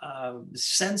aesthetic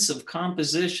sense of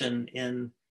composition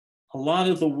in a lot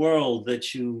of the world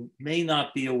that you may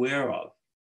not be aware of.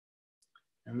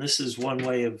 And this is one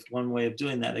way of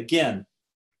doing that. Again,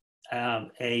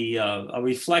 a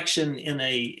reflection in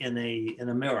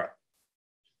a mirror.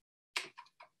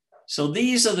 So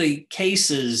these are the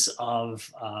cases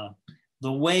of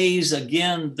the ways.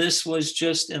 Again, this was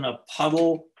just in a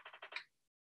puddle.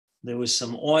 There was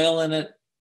some oil in it,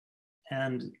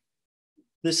 and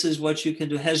this is what you can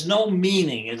do. It has no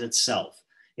meaning in itself.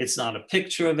 It's not a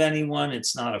picture of anyone.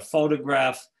 It's not a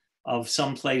photograph of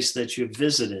some place that you've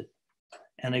visited.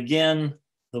 And again,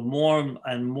 the more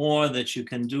and more that you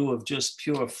can do of just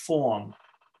pure form,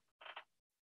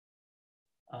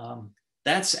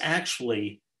 that's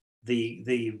actually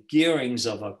the gearings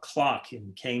of a clock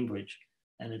in Cambridge,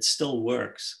 and it still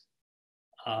works.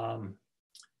 The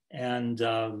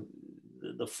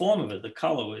form of it, the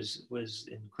color was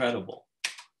incredible.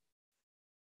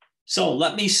 So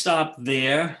let me stop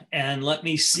there and let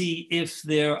me see if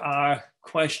there are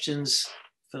questions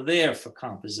for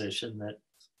composition that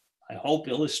I hope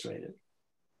illustrated.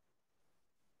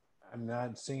 I'm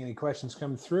not seeing any questions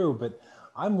come through, but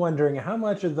I'm wondering how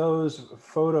much of those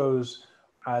photos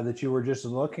that you were just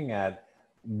looking at,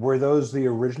 were those the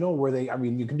original? Were they, I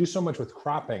mean, you can do so much with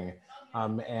cropping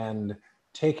and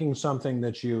taking something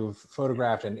that you've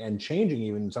photographed and changing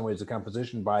even in some ways the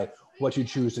composition by what you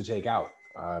choose to take out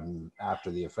after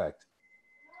the effect.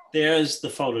 There's the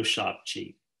Photoshop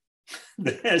cheat.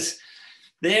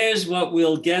 There's what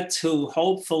we'll get to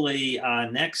hopefully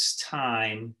next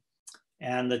time,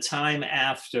 and the time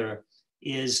after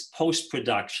is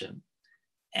post-production.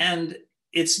 And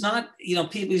it's not, you know,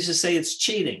 people used to say it's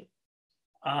cheating.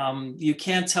 You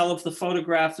can't tell if the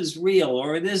photograph is real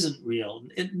or it isn't real.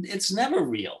 It's never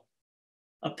real.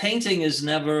 A painting is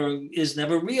never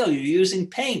real. You're using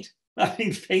paint. I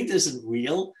mean, paint isn't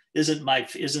real,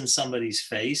 isn't somebody's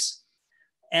face.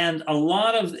 And a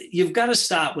lot of, you've got to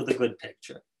start with a good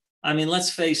picture. I mean, let's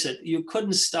face it, you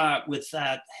couldn't start with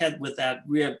that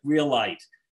real light,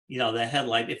 you know, the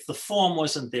headlight, if the form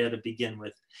wasn't there to begin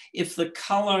with. If the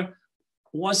color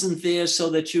wasn't there so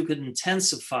that you could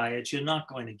intensify it, you're not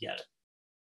going to get it.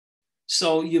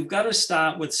 So you've got to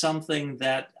start with something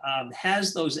that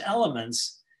has those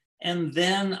elements. And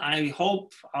then I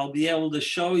hope I'll be able to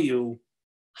show you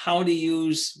how to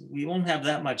use, we won't have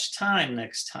that much time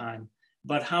next time,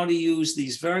 but how to use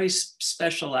these very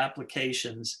special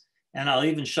applications. And I'll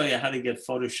even show you how to get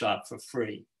Photoshop for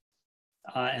free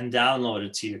and download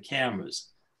it to your cameras.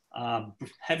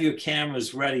 Have your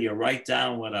cameras ready or write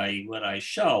down what I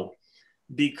show,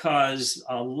 because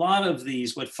a lot of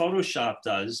these, what Photoshop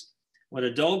does, what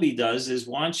Adobe does is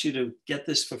wants you to get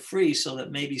this for free so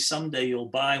that maybe someday you'll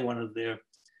buy one of their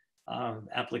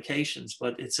applications.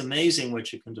 But it's amazing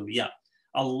what you can do. Yeah,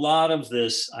 a lot of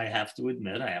this, I have to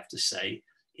admit, I have to say,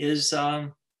 is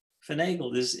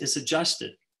finagled, is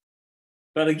adjusted.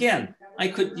 But again,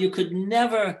 you could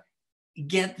never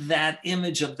get that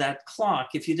image of that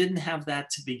clock if you didn't have that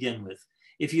to begin with.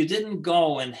 If you didn't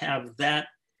go and have that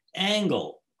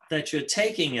angle that you're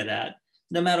taking it at,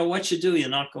 no matter what you do, you're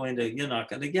not going to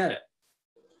get it.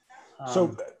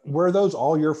 So were those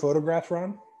all your photographs,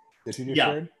 Ron, that you just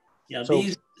shared? Yeah, so,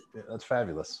 that's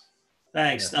fabulous.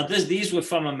 Thanks. Yeah. Now these were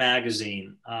from a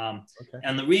magazine. Okay.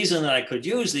 And the reason that I could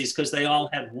use these, because they all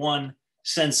had one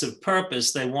sense of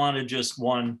purpose. They wanted just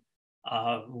one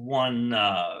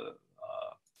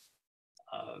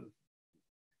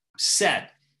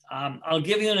set. I'll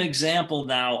give you an example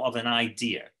now of an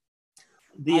idea.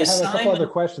 I have a couple other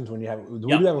questions when you have. We do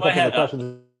have a couple other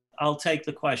questions. I'll take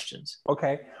the questions.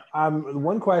 Okay.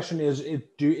 One question is: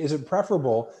 is it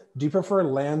preferable? Do you prefer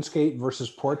landscape versus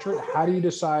portrait? How do you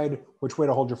decide which way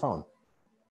to hold your phone?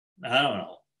 I don't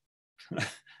know.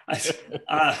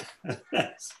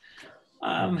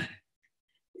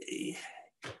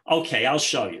 Okay, I'll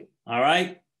show you. All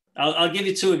right. I'll give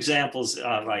you two examples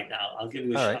right now. I'll give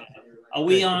you a shot. Right. Are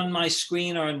we on my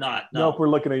screen or not? No. Nope, we're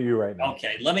looking at you right now.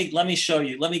 Okay, let me show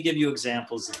you. Let me give you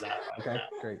examples of that. Right okay, now.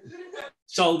 Great.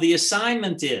 So the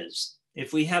assignment is,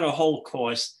 if we had a whole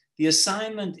course, the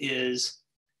assignment is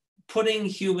putting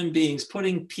human beings,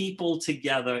 putting people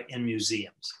together in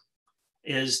museums,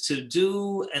 is to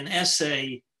do an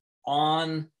essay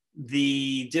on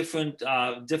the different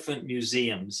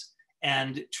museums,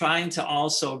 and trying to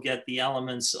also get the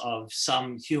elements of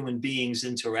some human beings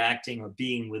interacting or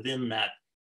being within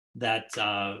that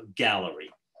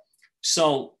gallery.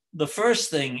 So the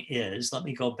first thing is, let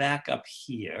me go back up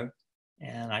here,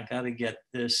 and I got to get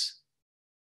this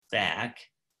back,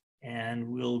 and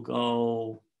we'll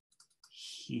go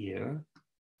here.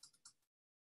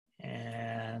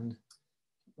 And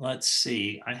let's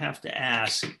see, I have to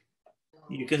ask,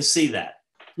 you can see that.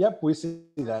 Yep, we see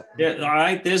that. There, all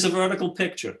right, there's a vertical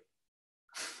picture.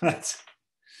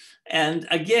 And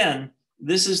again,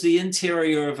 this is the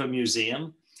interior of a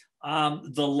museum.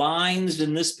 The lines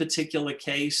in this particular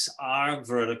case are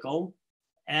vertical,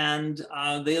 and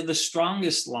they're the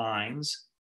strongest lines.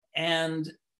 And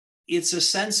it's a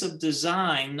sense of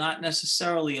design, not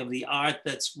necessarily of the art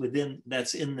that's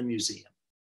in the museum.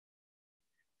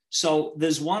 So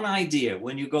there's one idea.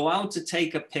 When you go out to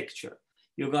take a picture,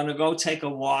 you're going to go take a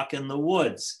walk in the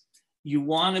woods. You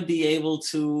want to be able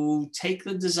to take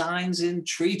the designs in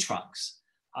tree trunks.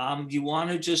 You want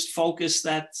to just focus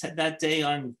that day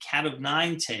on cat of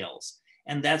nine tails,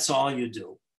 and that's all you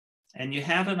do. and you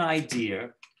have an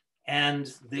idea,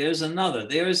 and there's another.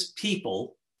 There's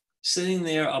people sitting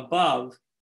there above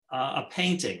a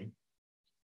painting,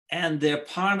 and they're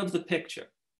part of the picture.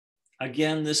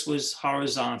 Again, this was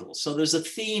horizontal. So there's a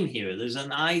theme here. There's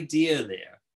an idea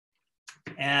there.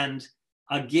 And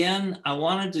again, I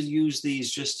wanted to use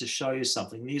these just to show you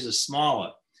something. These are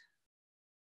smaller.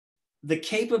 The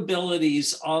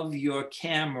capabilities of your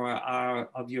camera are,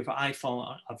 of your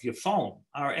iPhone, of your phone,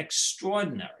 are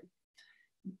extraordinary.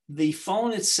 The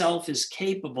phone itself is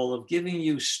capable of giving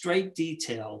you straight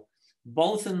detail,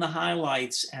 both in the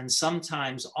highlights and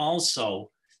sometimes also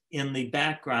in the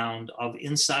background of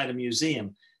inside a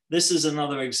museum. This is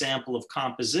another example of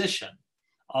composition,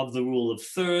 of the rule of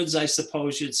thirds, I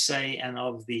suppose you'd say, and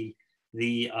of the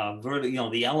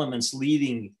elements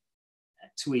leading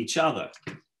to each other.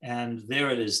 And there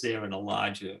it is there in a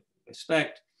larger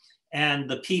respect. And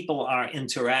the people are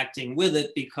interacting with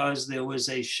it because there was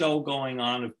a show going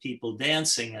on of people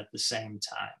dancing at the same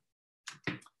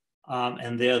time.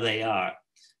 And there they are.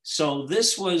 So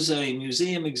this was a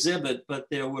museum exhibit, but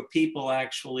there were people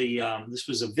actually, this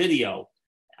was a video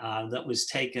that was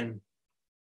taken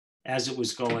as it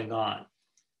was going on.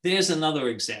 There's another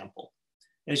example.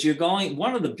 As you're going,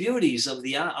 one of the beauties of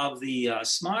the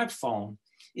smartphone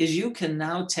is you can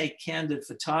now take candid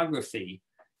photography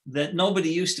that nobody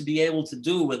used to be able to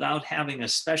do without having a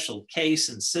special case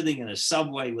and sitting in a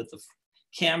subway with the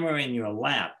camera in your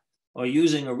lap, or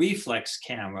using a reflex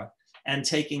camera and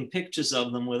taking pictures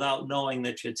of them without knowing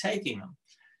that you're taking them.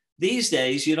 These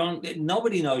days,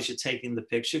 nobody knows you're taking the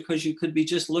picture because you could be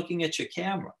just looking at your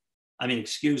camera.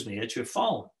 At your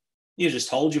phone. You just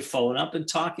hold your phone up and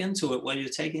talk into it while you're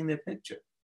taking their picture.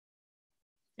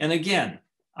 And again,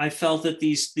 I felt that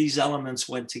these elements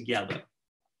went together.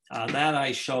 That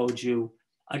I showed you.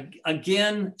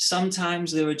 Again,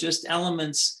 sometimes there are just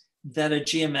elements that are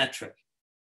geometric,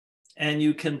 and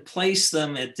you can place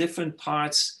them at different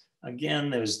parts. Again,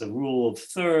 there's the rule of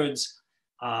thirds.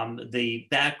 The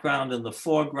background and the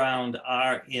foreground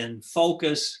are in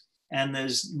focus, and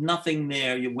there's nothing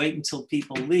there. You wait until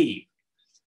people leave.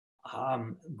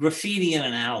 Graffiti in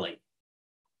an alley,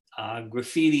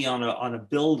 graffiti on a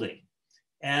building,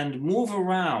 and move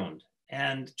around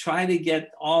and try to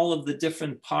get all of the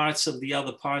different parts of the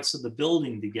other parts of the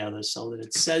building together so that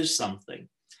it says something.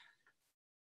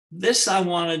 This I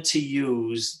wanted to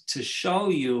use to show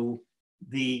you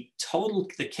the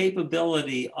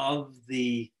capability of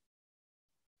the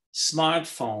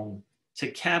smartphone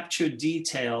to capture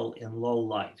detail in low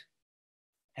light.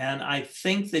 And I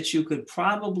think that you could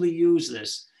probably use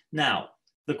this. Now,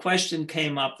 the question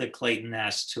came up that Clayton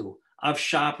asked too. I've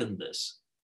sharpened this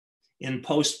in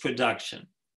post-production,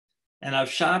 and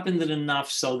I've sharpened it enough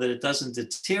so that it doesn't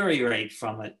deteriorate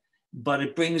from it, but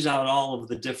it brings out all of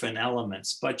the different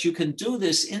elements. But you can do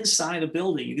this inside a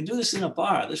building. You can do this in a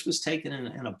bar. This was taken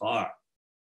in a bar.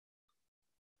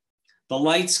 The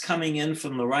light's coming in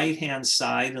from the right-hand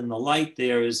side, and the light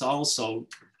there is also,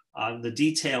 the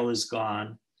detail is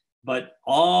gone, but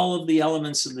all of the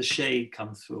elements of the shade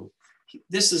come through.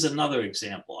 This is another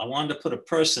example. I wanted to put a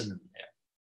person in there.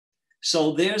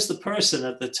 So there's the person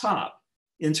at the top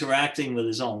interacting with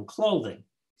his own clothing,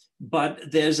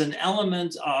 but there's an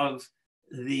element of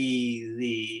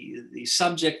the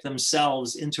subject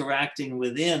themselves interacting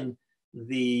within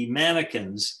the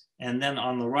mannequins, and then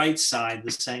on the right side, the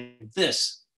same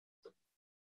this.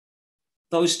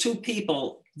 Those two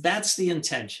people, that's the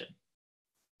intention.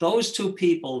 Those two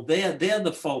people, they're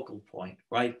the focal point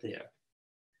right there.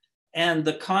 And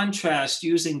the contrast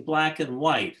using black and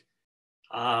white,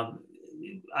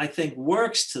 I think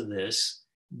works to this.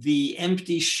 The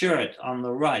empty shirt on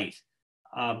the right,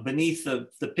 beneath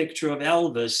the picture of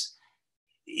Elvis,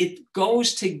 it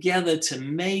goes together to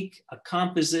make a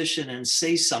composition and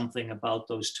say something about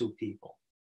those two people.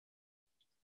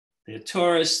 They're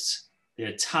tourists,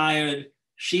 they're tired,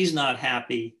 she's not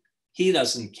happy, he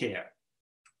doesn't care.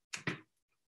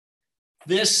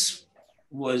 This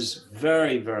was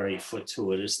very, very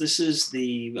fortuitous. This is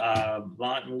the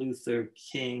Martin Luther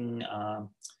King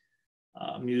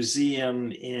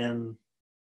Museum in,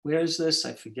 where is this?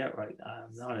 I forget right now.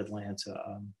 Not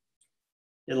Atlanta.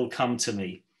 It'll come to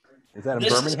me. Is that in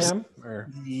Birmingham? Or?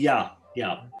 Yeah.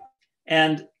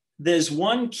 And there's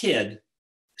one kid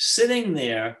sitting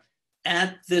there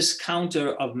at this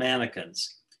counter of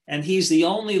mannequins, and he's the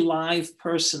only live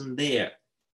person there.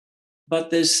 But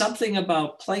there's something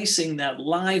about placing that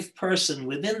live person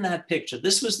within that picture.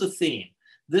 This was the theme.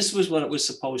 This was what it was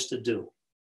supposed to do.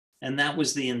 And that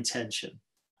was the intention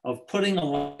of putting a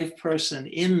live person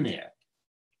in there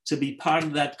to be part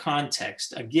of that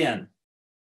context. Again,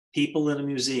 people in a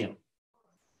museum,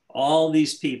 all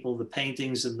these people, the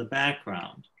paintings in the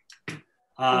background.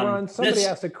 Ron, somebody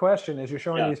asked a question as you're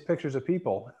showing Yeah. these pictures of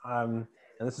people, and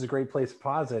this is a great place to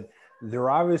pause it.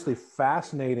 They're obviously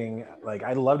fascinating. Like,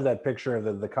 I loved that picture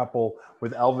of the couple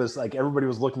with Elvis. Like, everybody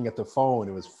was looking at the phone.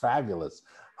 It was fabulous.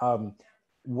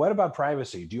 What about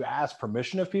privacy? Do you ask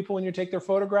permission of people when you take their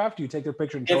photograph? Do you take their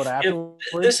picture and show it afterwards?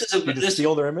 Do you just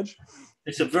steal their image?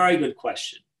 It's a very good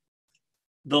question.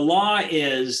 The law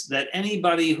is that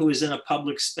anybody who is in a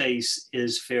public space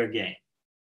is fair game.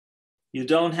 You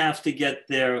don't have to get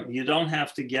their,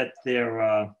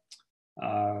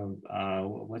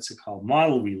 what's it called,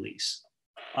 model release.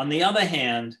 On the other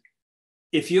hand,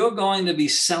 if you're going to be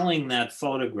selling that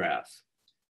photograph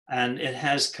and it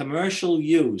has commercial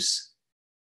use,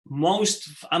 when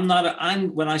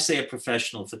I say a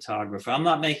professional photographer, I'm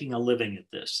not making a living at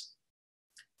this.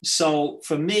 So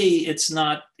for me, it's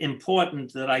not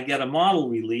important that I get a model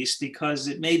release because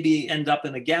it may end up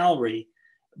in a gallery,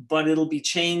 but it'll be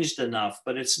changed enough,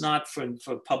 but it's not for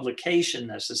publication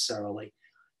necessarily.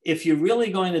 If you're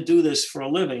really going to do this for a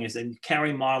living, is then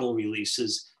carry model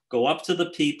releases, go up to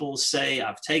the people, say,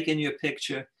 I've taken your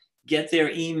picture, get their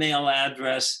email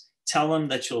address, tell them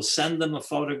that you'll send them a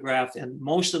photograph, and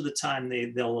most of the time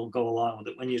they'll go along with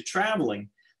it. When you're traveling,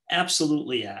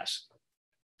 absolutely ask.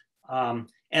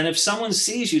 And if someone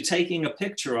sees you taking a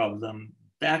picture of them,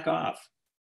 back off.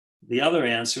 The other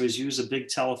answer is use a big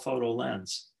telephoto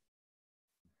lens.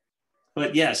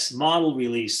 But yes, model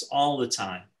release all the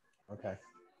time. Okay,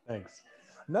 thanks.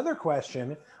 Another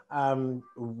question,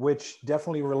 which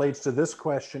definitely relates to this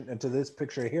question and to this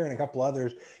picture here and a couple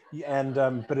others, and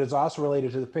but it's also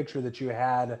related to the picture that you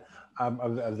had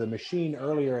of the machine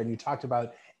earlier, and you talked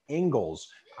about angles.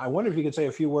 I wonder if you could say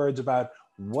a few words about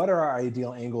what are our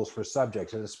ideal angles for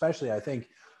subjects, and especially I think,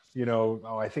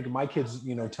 I think my kids,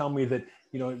 tell me that,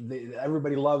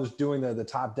 everybody loves doing the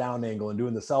top down angle and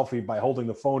doing the selfie by holding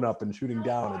the phone up and shooting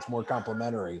down. It's more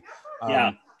complimentary.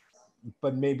 Yeah.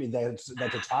 But maybe that's a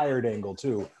tired angle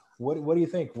too. What do you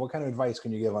think? What kind of advice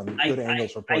can you give on good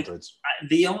angles for portraits?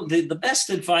 The best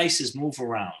advice is move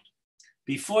around.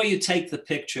 Before you take the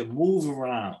picture, move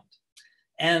around.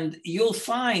 And you'll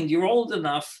find you're old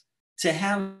enough to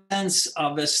have a sense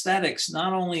of aesthetics,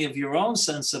 not only of your own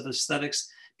sense of aesthetics,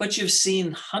 but you've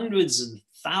seen hundreds and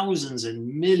thousands and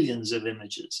millions of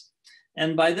images.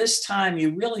 And by this time,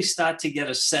 you really start to get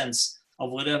a sense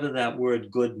of whatever that word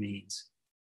good means.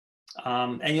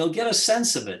 And you'll get a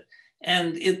sense of it.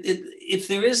 And if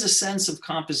there is a sense of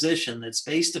composition that's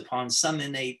based upon some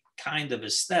innate kind of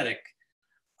aesthetic,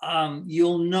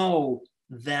 you'll know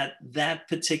that that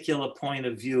particular point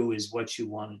of view is what you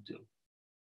want to do.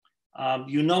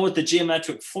 You know what the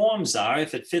geometric forms are.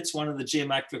 If it fits one of the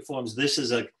geometric forms, this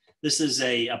is a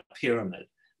pyramid.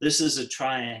 This is a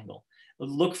triangle.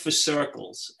 Look for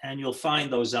circles, and you'll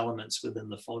find those elements within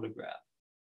the photograph.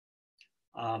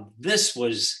 This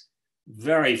was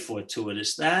very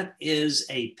fortuitous. That is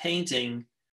a painting.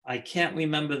 I can't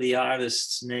remember the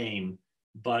artist's name,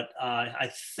 but I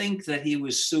think that he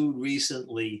was sued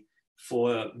recently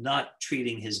for not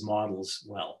treating his models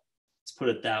well. Let's put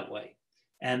it that way.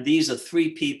 And these are three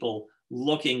people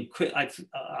looking,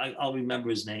 I'll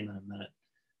remember his name in a minute.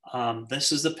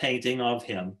 This is the painting of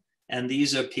him. And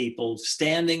these are people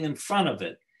standing in front of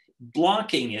it,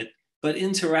 blocking it, but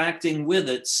interacting with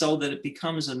it so that it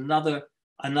becomes another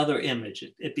image.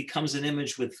 It becomes an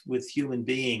image with human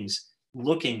beings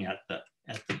looking at the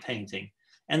painting.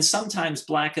 And sometimes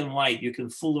black and white, you can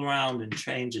fool around and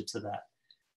change it to that.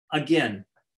 Again,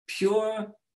 pure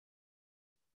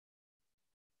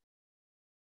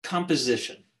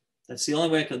composition. That's the only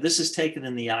way. This is taken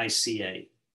in the ICA.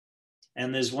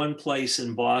 And there's one place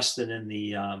in Boston in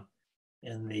the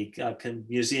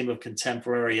Museum of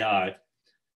Contemporary Art.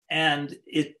 And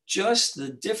it just, the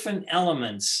different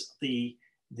elements, the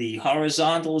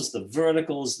horizontals, the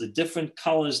verticals, the different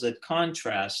colors that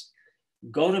contrast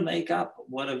go to make up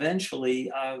what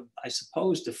eventually, I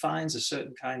suppose, defines a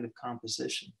certain kind of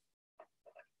composition.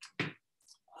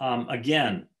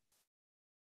 Again,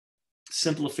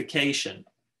 simplification.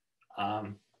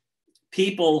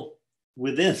 People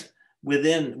within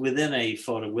a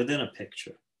photo, within a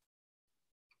picture.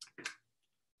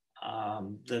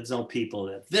 There's no people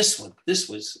there. This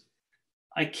was,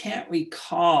 I can't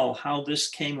recall how this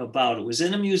came about. It was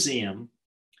in a museum,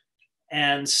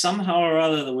 and somehow or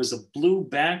other there was a blue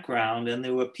background and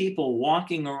there were people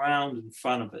walking around in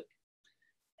front of it.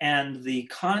 And the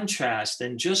contrast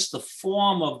and just the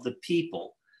form of the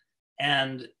people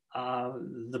and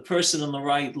the person on the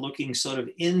right looking sort of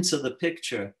into the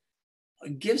picture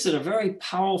gives it a very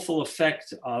powerful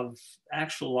effect of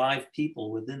actual live people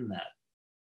within that.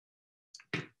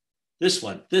 This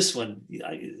one,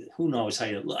 who knows how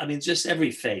you look? I mean, just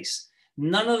every face.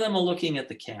 None of them are looking at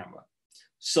the camera.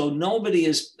 So nobody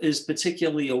is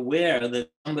particularly aware that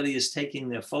somebody is taking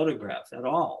their photograph at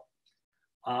all.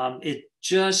 It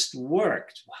just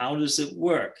worked. How does it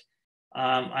work?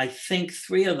 I think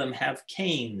 3 of them have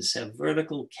canes, have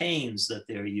vertical canes that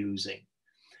they're using.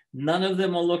 None of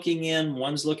them are looking in.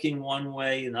 One's looking one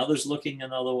way, another's looking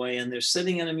another way, and they're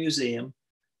sitting in a museum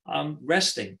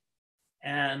resting.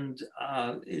 And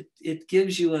it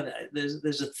gives you,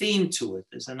 there's a theme to it.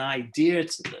 There's an idea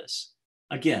to this.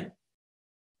 Again,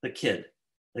 the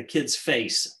kid's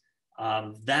face.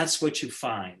 That's what you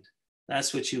find.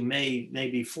 That's what you may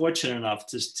be fortunate enough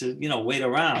to wait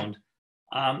around,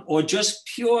 or just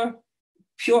pure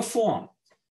form.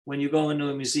 When you go into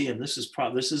a museum, this is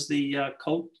the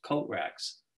coat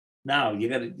racks. Now you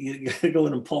gotta go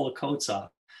in and pull the coats off.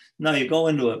 No, you go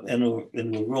into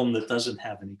a room that doesn't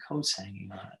have any coats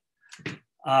hanging on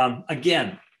it.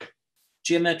 Again,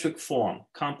 geometric form,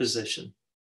 composition,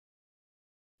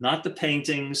 not the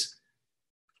paintings.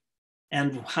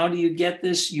 And how do you get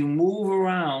this? You move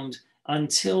around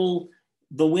until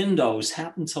the windows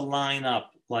happen to line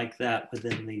up like that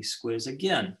within these squares.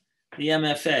 Again, the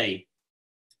MFA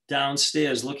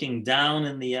downstairs, looking down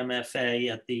in the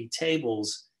MFA at the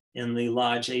tables in the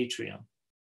large atrium.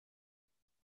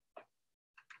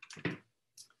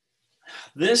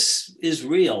 This is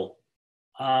real.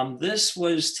 This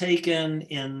was taken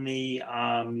in the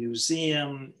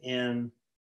museum in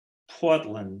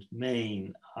Portland,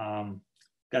 Maine.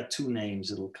 Got 2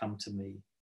 names, it'll come to me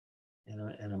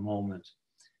in a moment.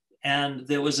 And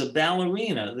there was a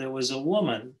ballerina, there was a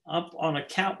woman up on a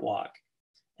catwalk,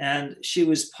 and she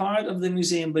was part of the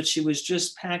museum, but she was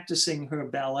just practicing her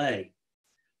ballet.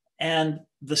 And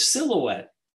the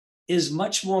silhouette is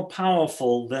much more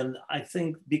powerful than, I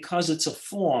think, because it's a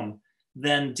form,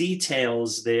 than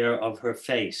details there of her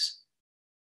face.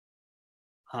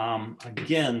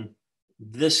 Again,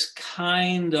 this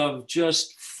kind of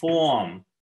just form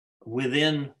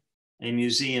within a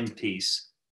museum piece.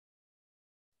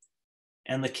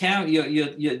 And the camera,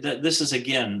 this is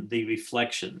again the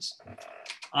reflections.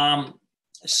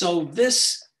 So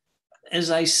this,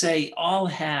 as I say, all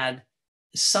had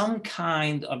some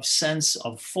kind of sense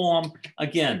of form.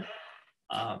 Again,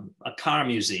 a car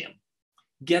museum.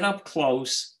 Get up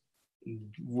close,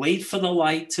 wait for the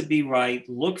light to be right,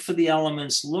 look for the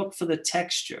elements, look for the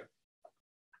texture.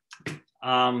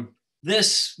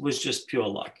 This was just pure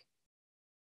luck.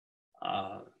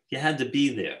 You had to be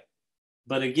there.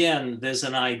 But again, there's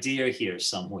an idea here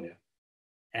somewhere.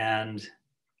 And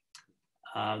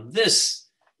this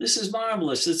is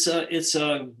marvelous. It's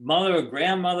a mother, a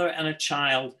grandmother, and a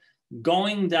child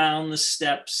going down the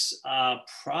steps,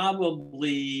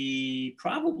 probably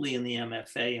in the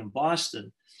MFA in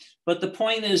Boston. But the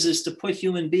point is to put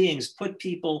human beings, put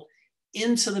people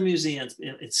into the museum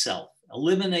itself,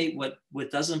 eliminate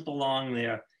what doesn't belong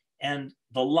there, and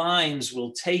the lines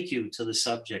will take you to the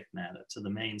subject matter, to the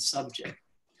main subject.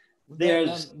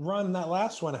 Ron, that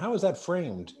last one, how is that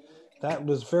framed? That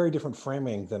was very different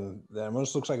framing than that.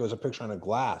 Almost looks like it was a picture on a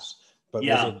glass. But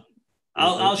yeah,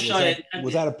 I'll show you.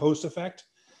 Was that a post effect?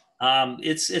 All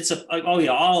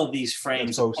of these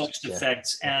frames are post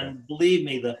effects, and believe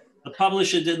me, the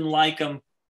publisher didn't like them,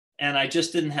 and I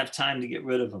just didn't have time to get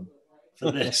rid of them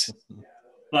for this.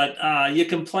 But you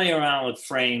can play around with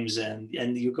frames and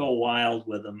you go wild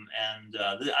with them. And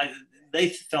they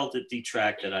felt it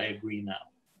detracted. I agree now.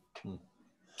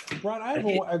 Ron, I have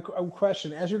a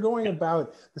question. As you're going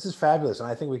about, this is fabulous. And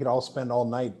I think we could all spend all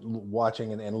night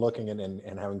watching and looking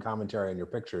and having commentary on your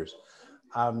pictures.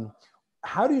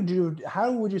 How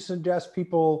would you suggest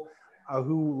people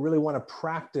who really want to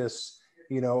practice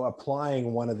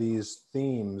applying one of these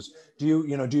themes? Do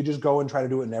you just go and try to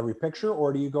do it in every picture,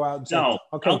 or do you go out and say, no,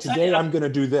 okay, today I'm going to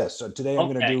do this, or today I'm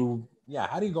going to do,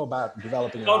 how do you go about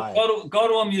developing an eye? Go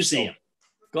to a museum.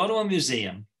 Go to a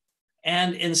museum,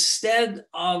 and instead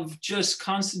of just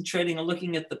concentrating on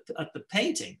looking at the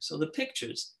paintings or the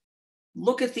pictures,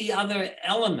 look at the other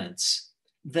elements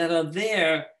that are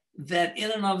there that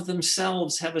in and of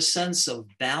themselves have a sense of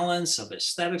balance, of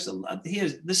aesthetics.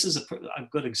 This is a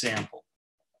good example.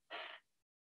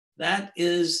 That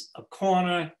is a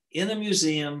corner in a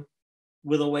museum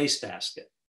with a wastebasket.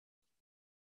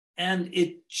 And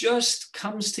it just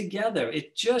comes together.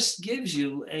 It just gives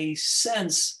you a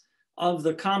sense of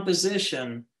the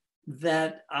composition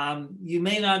that you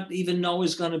may not even know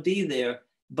is going to be there.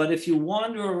 But if you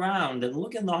wander around and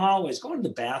look in the hallways, go to the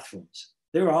bathrooms.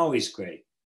 They're always great.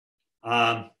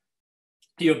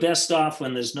 You're best off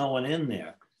when there's no one in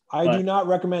there. I do not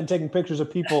recommend taking pictures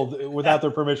of people without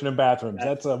their permission in bathrooms.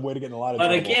 That's a way to get in a lot of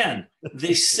trouble. But again,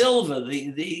 the silver,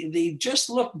 the just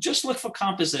look for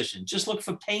composition. Just look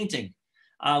for painting.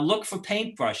 Look for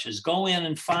paintbrushes. Go in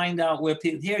and find out where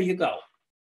people. Here you go.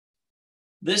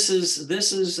 This is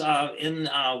in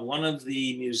one of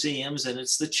the museums, and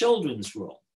it's the children's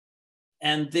room.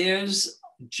 And there's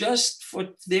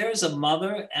a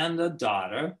mother and a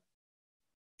daughter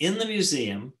in the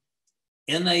museum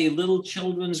in a little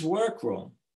children's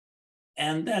workroom.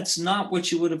 And that's not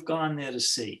what you would have gone there to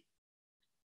see.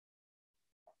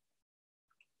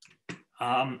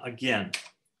 Again,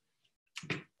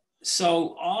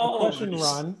 so all question,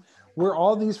 Ron, were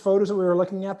all these photos that we were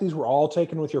looking at, these were all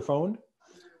taken with your phone?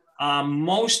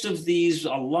 Most of these,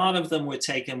 a lot of them were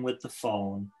taken with the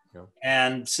phone. Yeah.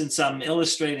 And since I'm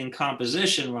illustrating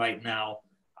composition right now,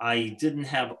 I didn't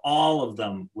have all of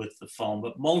them with the phone,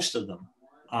 but most of them.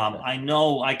 I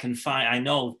know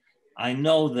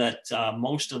that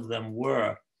most of them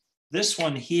were. This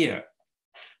one here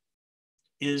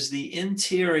is the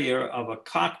interior of a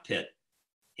cockpit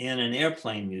in an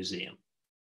airplane museum.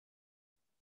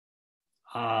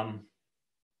 And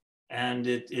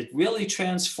it really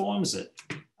transforms it.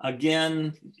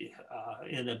 Again,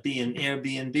 in an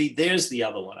Airbnb, there's the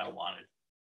other one I wanted.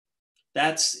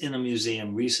 That's in a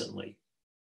museum recently.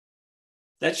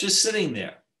 That's just sitting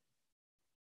there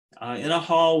in a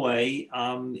hallway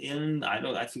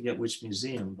I forget which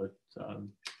museum, but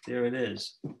there it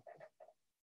is.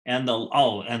 And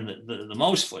the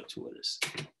most fortuitous,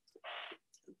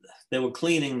 they were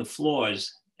cleaning the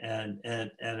floors at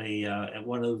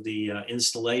one of the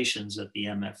installations at the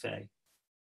MFA.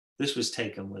 This was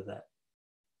taken with that.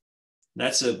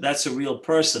 That's a real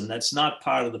person. That's not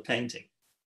part of the painting.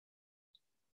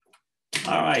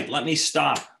 All right, let me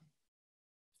stop.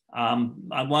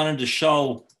 I wanted to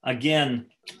show again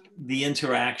the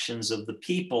interactions of the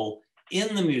people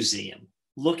in the museum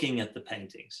looking at the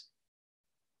paintings.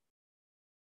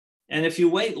 And if you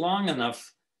wait long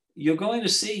enough, you're going to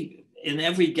see in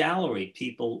every gallery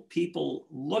people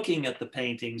looking at the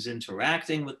paintings,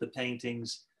 interacting with the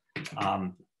paintings.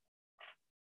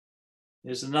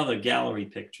 There's another gallery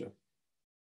picture.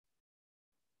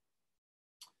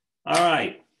 All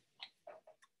right.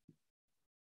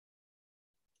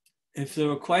 If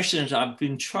there are questions, I've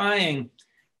been trying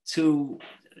to,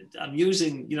 I'm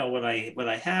using, what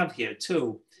I have here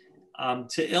too,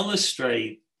 to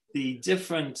illustrate the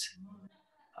different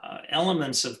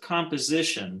elements of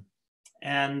composition.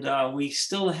 And we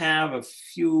still have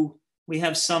we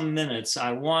have some minutes.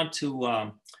 I want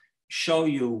to show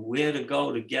you where to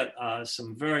go to get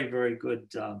some very, very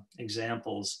good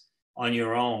examples on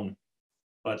your own.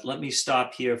 But let me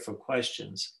stop here for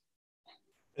questions.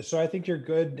 So I think you're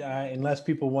good, unless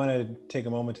people want to take a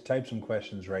moment to type some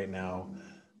questions right now.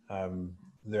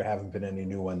 There haven't been any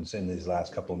new ones in these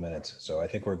last couple of minutes. So I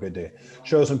think we're good to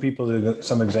show some people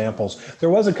some examples.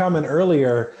 There was a comment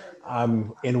earlier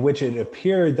in which it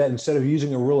appeared that instead of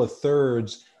using a rule of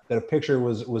thirds, that a picture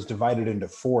was divided into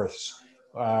fourths,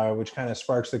 which kind of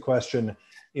sparks the question,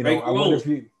 I wonder if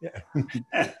you,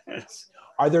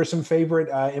 are there some favorite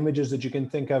images that you can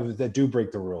think of that do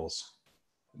break the rules?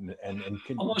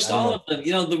 Almost all of them.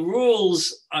 The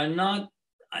rules are not,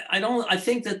 I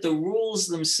think that the rules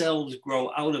themselves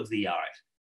grow out of the art,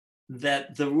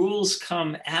 that the rules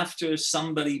come after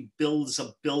somebody builds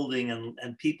a building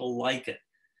and people like it.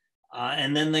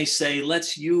 And then they say,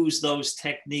 let's use those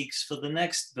techniques for the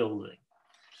next building.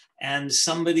 And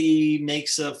somebody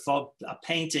makes a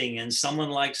painting and someone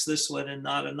likes this one and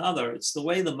not another. It's the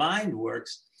way the mind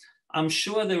works. I'm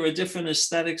sure there are different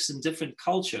aesthetics in different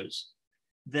cultures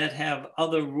that have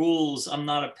other rules. I'm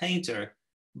not a painter,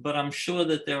 but I'm sure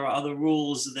that there are other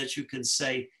rules that you can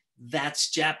say, that's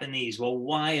Japanese. Well,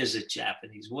 why is it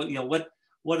Japanese? What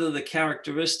are the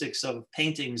characteristics of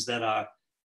paintings that are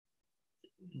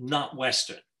not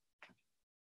Western?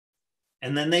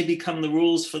 And then they become the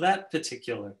rules for that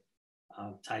particular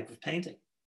type of painting.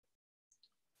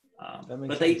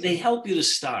 But they help you to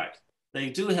start. They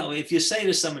do help. If you say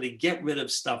to somebody, get rid of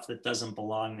stuff that doesn't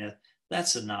belong there,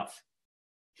 that's enough.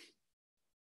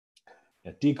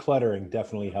 Yeah, decluttering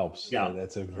definitely helps. Yeah,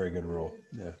 that's a very good rule.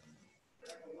 Yeah.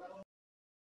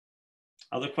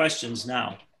 Other questions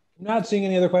now? I'm not seeing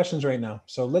any other questions right now.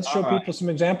 So let's show people some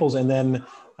examples, and then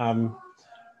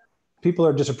people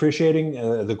are just appreciating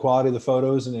the quality of the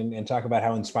photos and talk about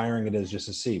how inspiring it is just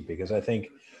to see, because I think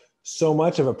so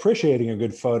much of appreciating a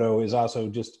good photo is also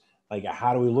just like,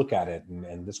 how do we look at it?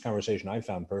 And this conversation I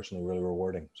found personally really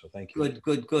rewarding. So thank you.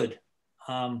 Good.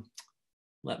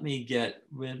 Let me get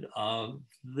rid of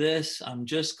this. I'm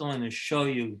just going to show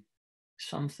you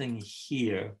something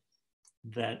here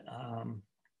that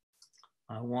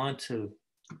I want to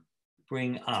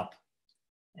bring up,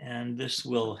 and this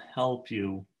will help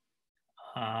you.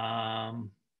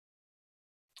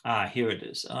 Here it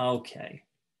is. Okay.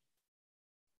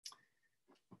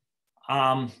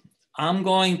 I'm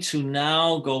going to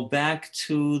now go back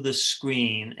to the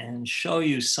screen and show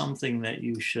you something that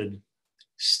you should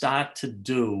start to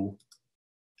do.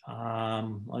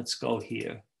 Let's go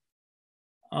here.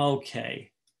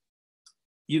 Okay.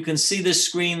 You can see the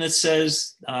screen that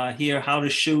says here, how to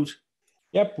shoot.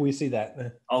 Yep, we see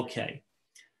that. Okay.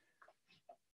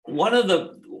 One of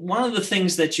the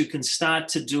things that you can start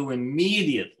to do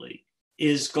immediately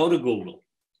is go to Google.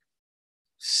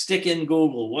 Stick in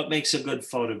Google, what makes a good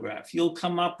photograph? You'll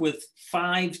come up with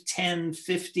 5, 10,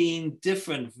 15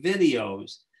 different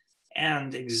videos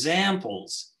and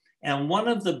examples. And one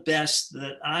of the best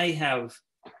that I have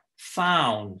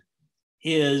found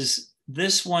is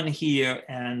this one here.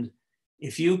 And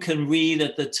if you can read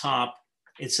at the top,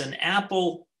 it's an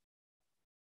Apple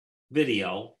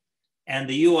video. And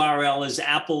the URL is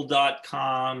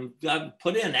apple.com.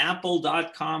 Put in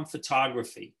apple.com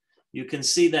photography. You can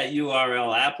see that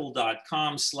URL,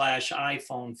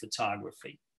 apple.com/iPhone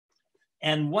photography.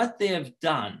 And what they've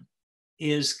done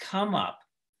is come up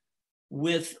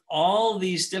with all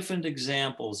these different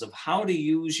examples of how to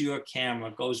use your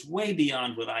camera. It goes way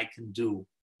beyond what I can do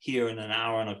here in an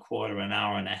hour and a quarter, an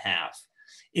hour and a half.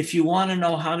 If you want to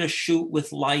know how to shoot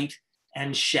with light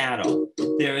and shadow,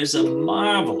 there is a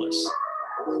marvelous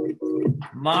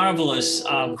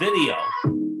video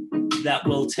that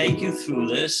will take you through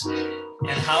this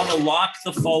and how to lock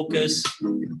the focus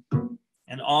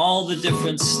and all the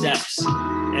different steps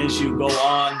as you go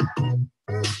on.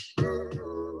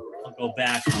 I'll go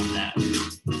back on that.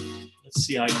 Let's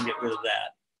see how I can get rid of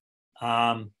that.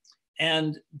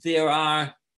 And there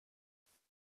are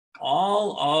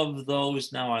all of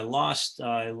those. Now I lost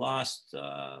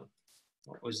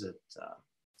what was it?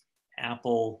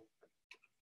 Apple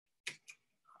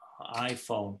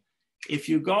iPhone. If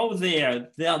you go there,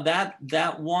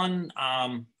 that one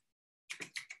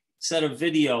set of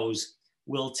videos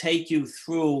will take you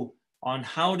through on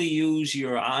how to use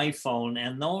your iPhone,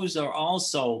 and those are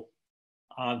also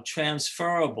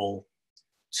transferable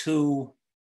to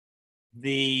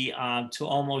the to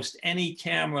almost any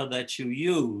camera that you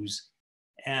use.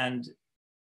 And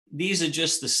these are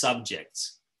just the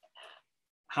subjects: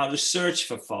 how to search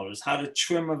for photos, how to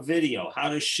trim a video, how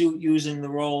to shoot using the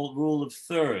rule of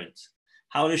thirds,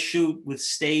 how to shoot with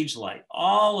stage light.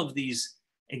 All of these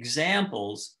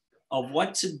examples of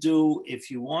what to do if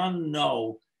you want to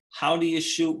know how do you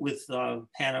shoot with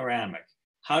panoramic,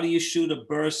 how do you shoot a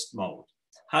burst mode,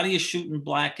 how do you shoot in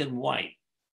black and white.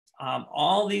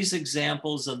 All these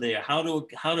examples are there. How to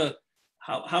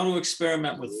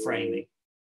experiment with framing,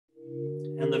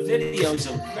 and the videos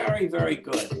are very, very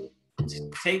good.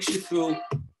 It takes you through,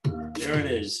 there it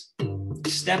is,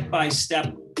 step by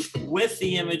step with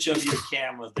the image of your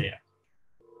camera there.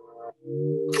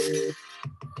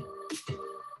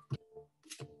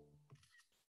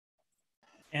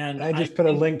 And I just put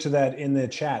a link to that in the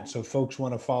chat, so folks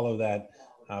want to follow that.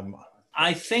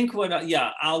 I think what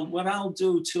I'll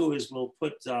do too is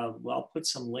I'll put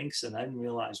some links in. I didn't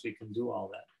realize we can do all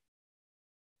that.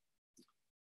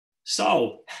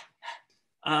 So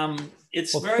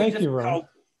it's very difficult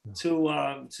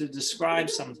to describe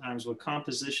sometimes what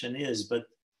composition is, but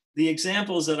the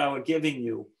examples that I was giving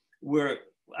you were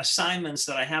assignments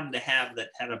that I happened to have that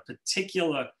had a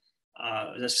particular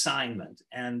assignment,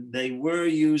 and they were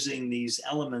using these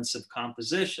elements of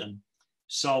composition,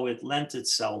 so it lent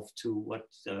itself to what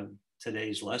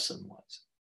today's lesson was.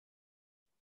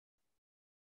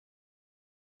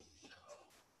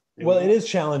 Well, it is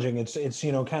challenging. It's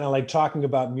kind of like talking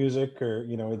about music, or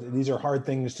these are hard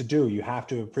things to do. You have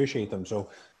to appreciate them. So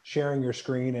sharing your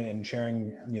screen and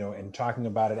sharing, and talking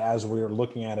about it as we're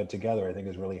looking at it together, I think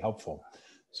is really helpful.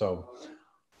 So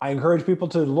I encourage people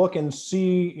to look and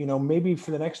see, maybe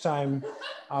for the next time,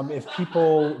 if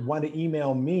people want to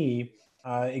email me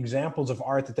examples of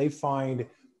art that they find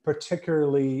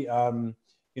particularly,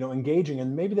 engaging,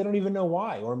 and maybe they don't even know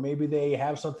why, or maybe they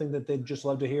have something that they'd just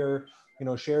love to hear,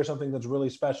 share something that's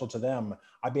really special to them.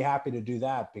 I'd be happy to do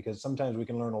that, because sometimes we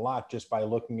can learn a lot just by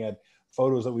looking at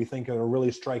photos that we think are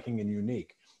really striking and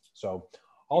unique. So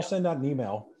I'll send out an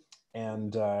email,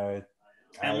 and what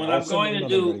I'm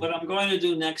going to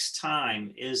do next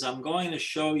time is I'm going to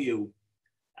show you,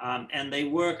 and they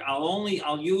work.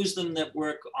 I'll use them that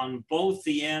work on both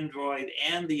the Android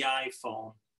and the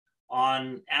iPhone,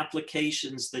 on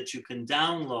applications that you can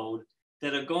download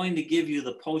that are going to give you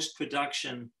the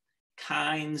post-production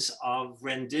kinds of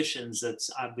renditions that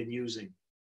I've been using.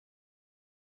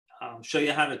 Show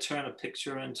you how to turn a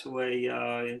picture into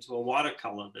a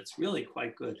watercolor. That's really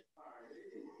quite good.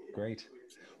 Great.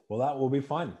 Well, that will be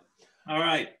fun. All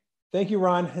right. Thank you,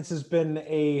 Ron. This has been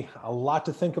a lot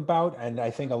to think about, and I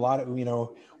think a lot of,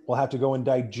 we'll have to go and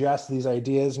digest these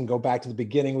ideas and go back to the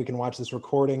beginning. We can watch this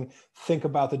recording, think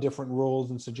about the different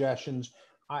rules and suggestions,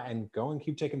 and go and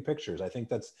keep taking pictures. I think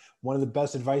that's one of the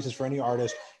best advices for any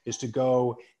artist, is to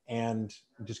go and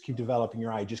just keep developing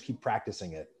your eye, just keep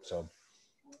practicing it. So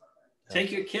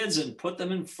take your kids and put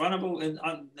them in front of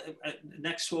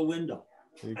next to a window.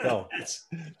 There you go.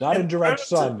 Not in direct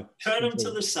sun. Turn them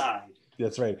to the side.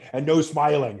 That's right. And no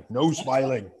smiling. No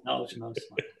smiling. No smiling.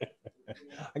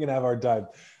 I'm gonna have a hard time.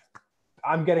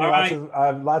 I'm getting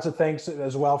lots of thanks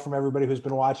as well from everybody who's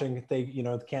been watching. They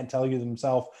can't tell you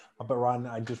themselves, but Ron,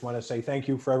 I just want to say thank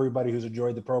you for everybody who's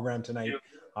enjoyed the program tonight.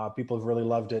 People have really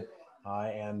loved it,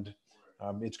 and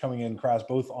it's coming in across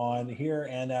both on here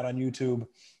and out on YouTube.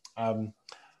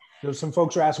 Some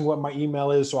folks are asking what my email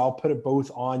is, so I'll put it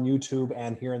both on YouTube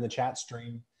and here in the chat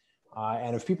stream.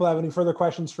 And if people have any further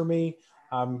questions for me,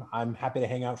 I'm happy to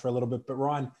hang out for a little bit. But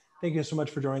Ron, thank you so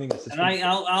much for joining us. And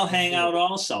I'll hang out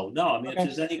also. No, I mean, okay.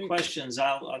 If there's any questions,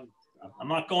 I'm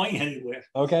not going anywhere.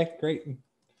 Okay, great.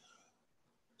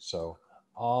 So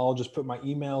I'll just put my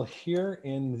email here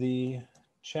in the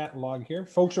chat log here.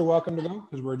 Folks are welcome to go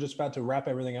because we're just about to wrap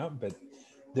everything up, but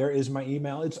there is my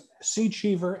email. It's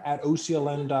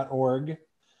ccheever@ocln.org.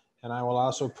 And I will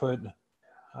also put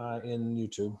in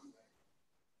YouTube.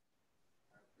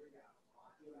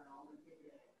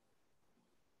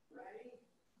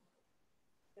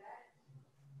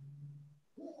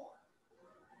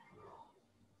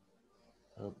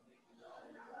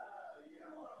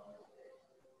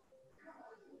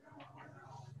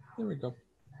 There we go.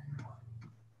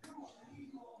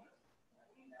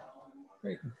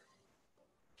 Great.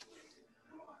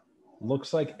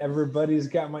 Looks like everybody's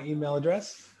got my email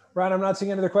address. Ron, I'm not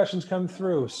seeing any other questions come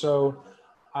through. So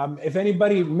if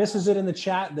anybody misses it in the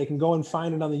chat, they can go and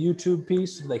find it on the YouTube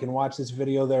piece. They can watch this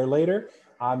video there later.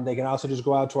 They can also just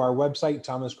go out to our website,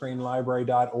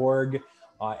 thomascranelibrary.org.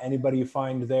 Anybody you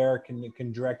find there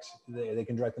can direct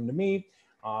them to me.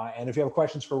 And if you have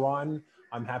questions for Ron,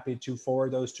 I'm happy to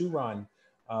forward those to Ron.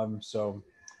 There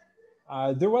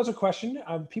was a question.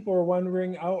 People were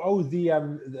wondering,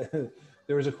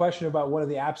 there was a question about one of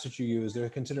the apps that you use. They're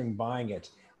considering buying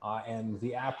it. And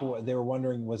the app, they were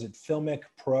wondering, was it Filmic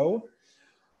Pro?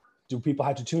 Do people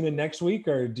have to tune in next week,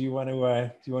 or do you want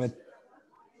to,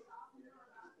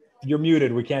 you're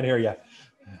muted, we can't hear you.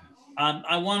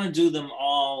 I want to do them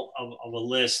all of a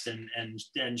list and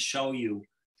show you.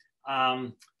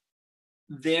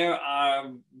 There are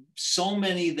so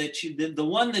many that the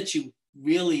one that you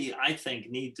really, I think,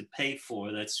 need to pay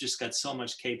for, that's just got so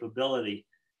much capability,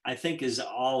 I think is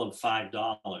all of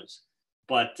 $5.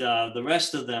 But the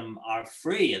rest of them are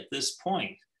free at this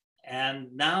point.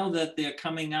 And now that they're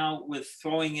coming out with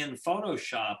throwing in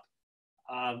Photoshop,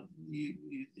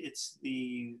 it's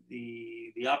the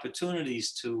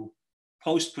opportunities to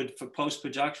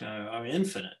post-production are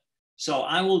infinite. So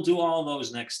I will do all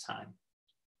those next time.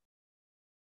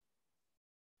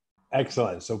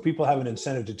 Excellent. So people have an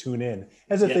incentive to tune in,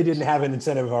 as if they didn't have an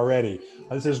incentive already.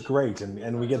 This is great.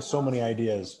 And we get so many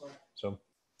ideas. So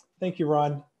thank you,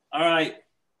 Ron. All right.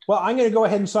 Well, I'm going to go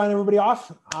ahead and sign everybody off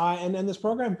and end this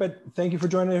program. But thank you for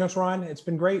joining us, Ron. It's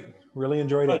been great. Really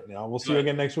enjoyed it. We'll see you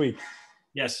again next week.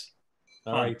 Yes.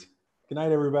 All right. Good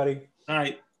night, everybody. All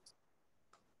right.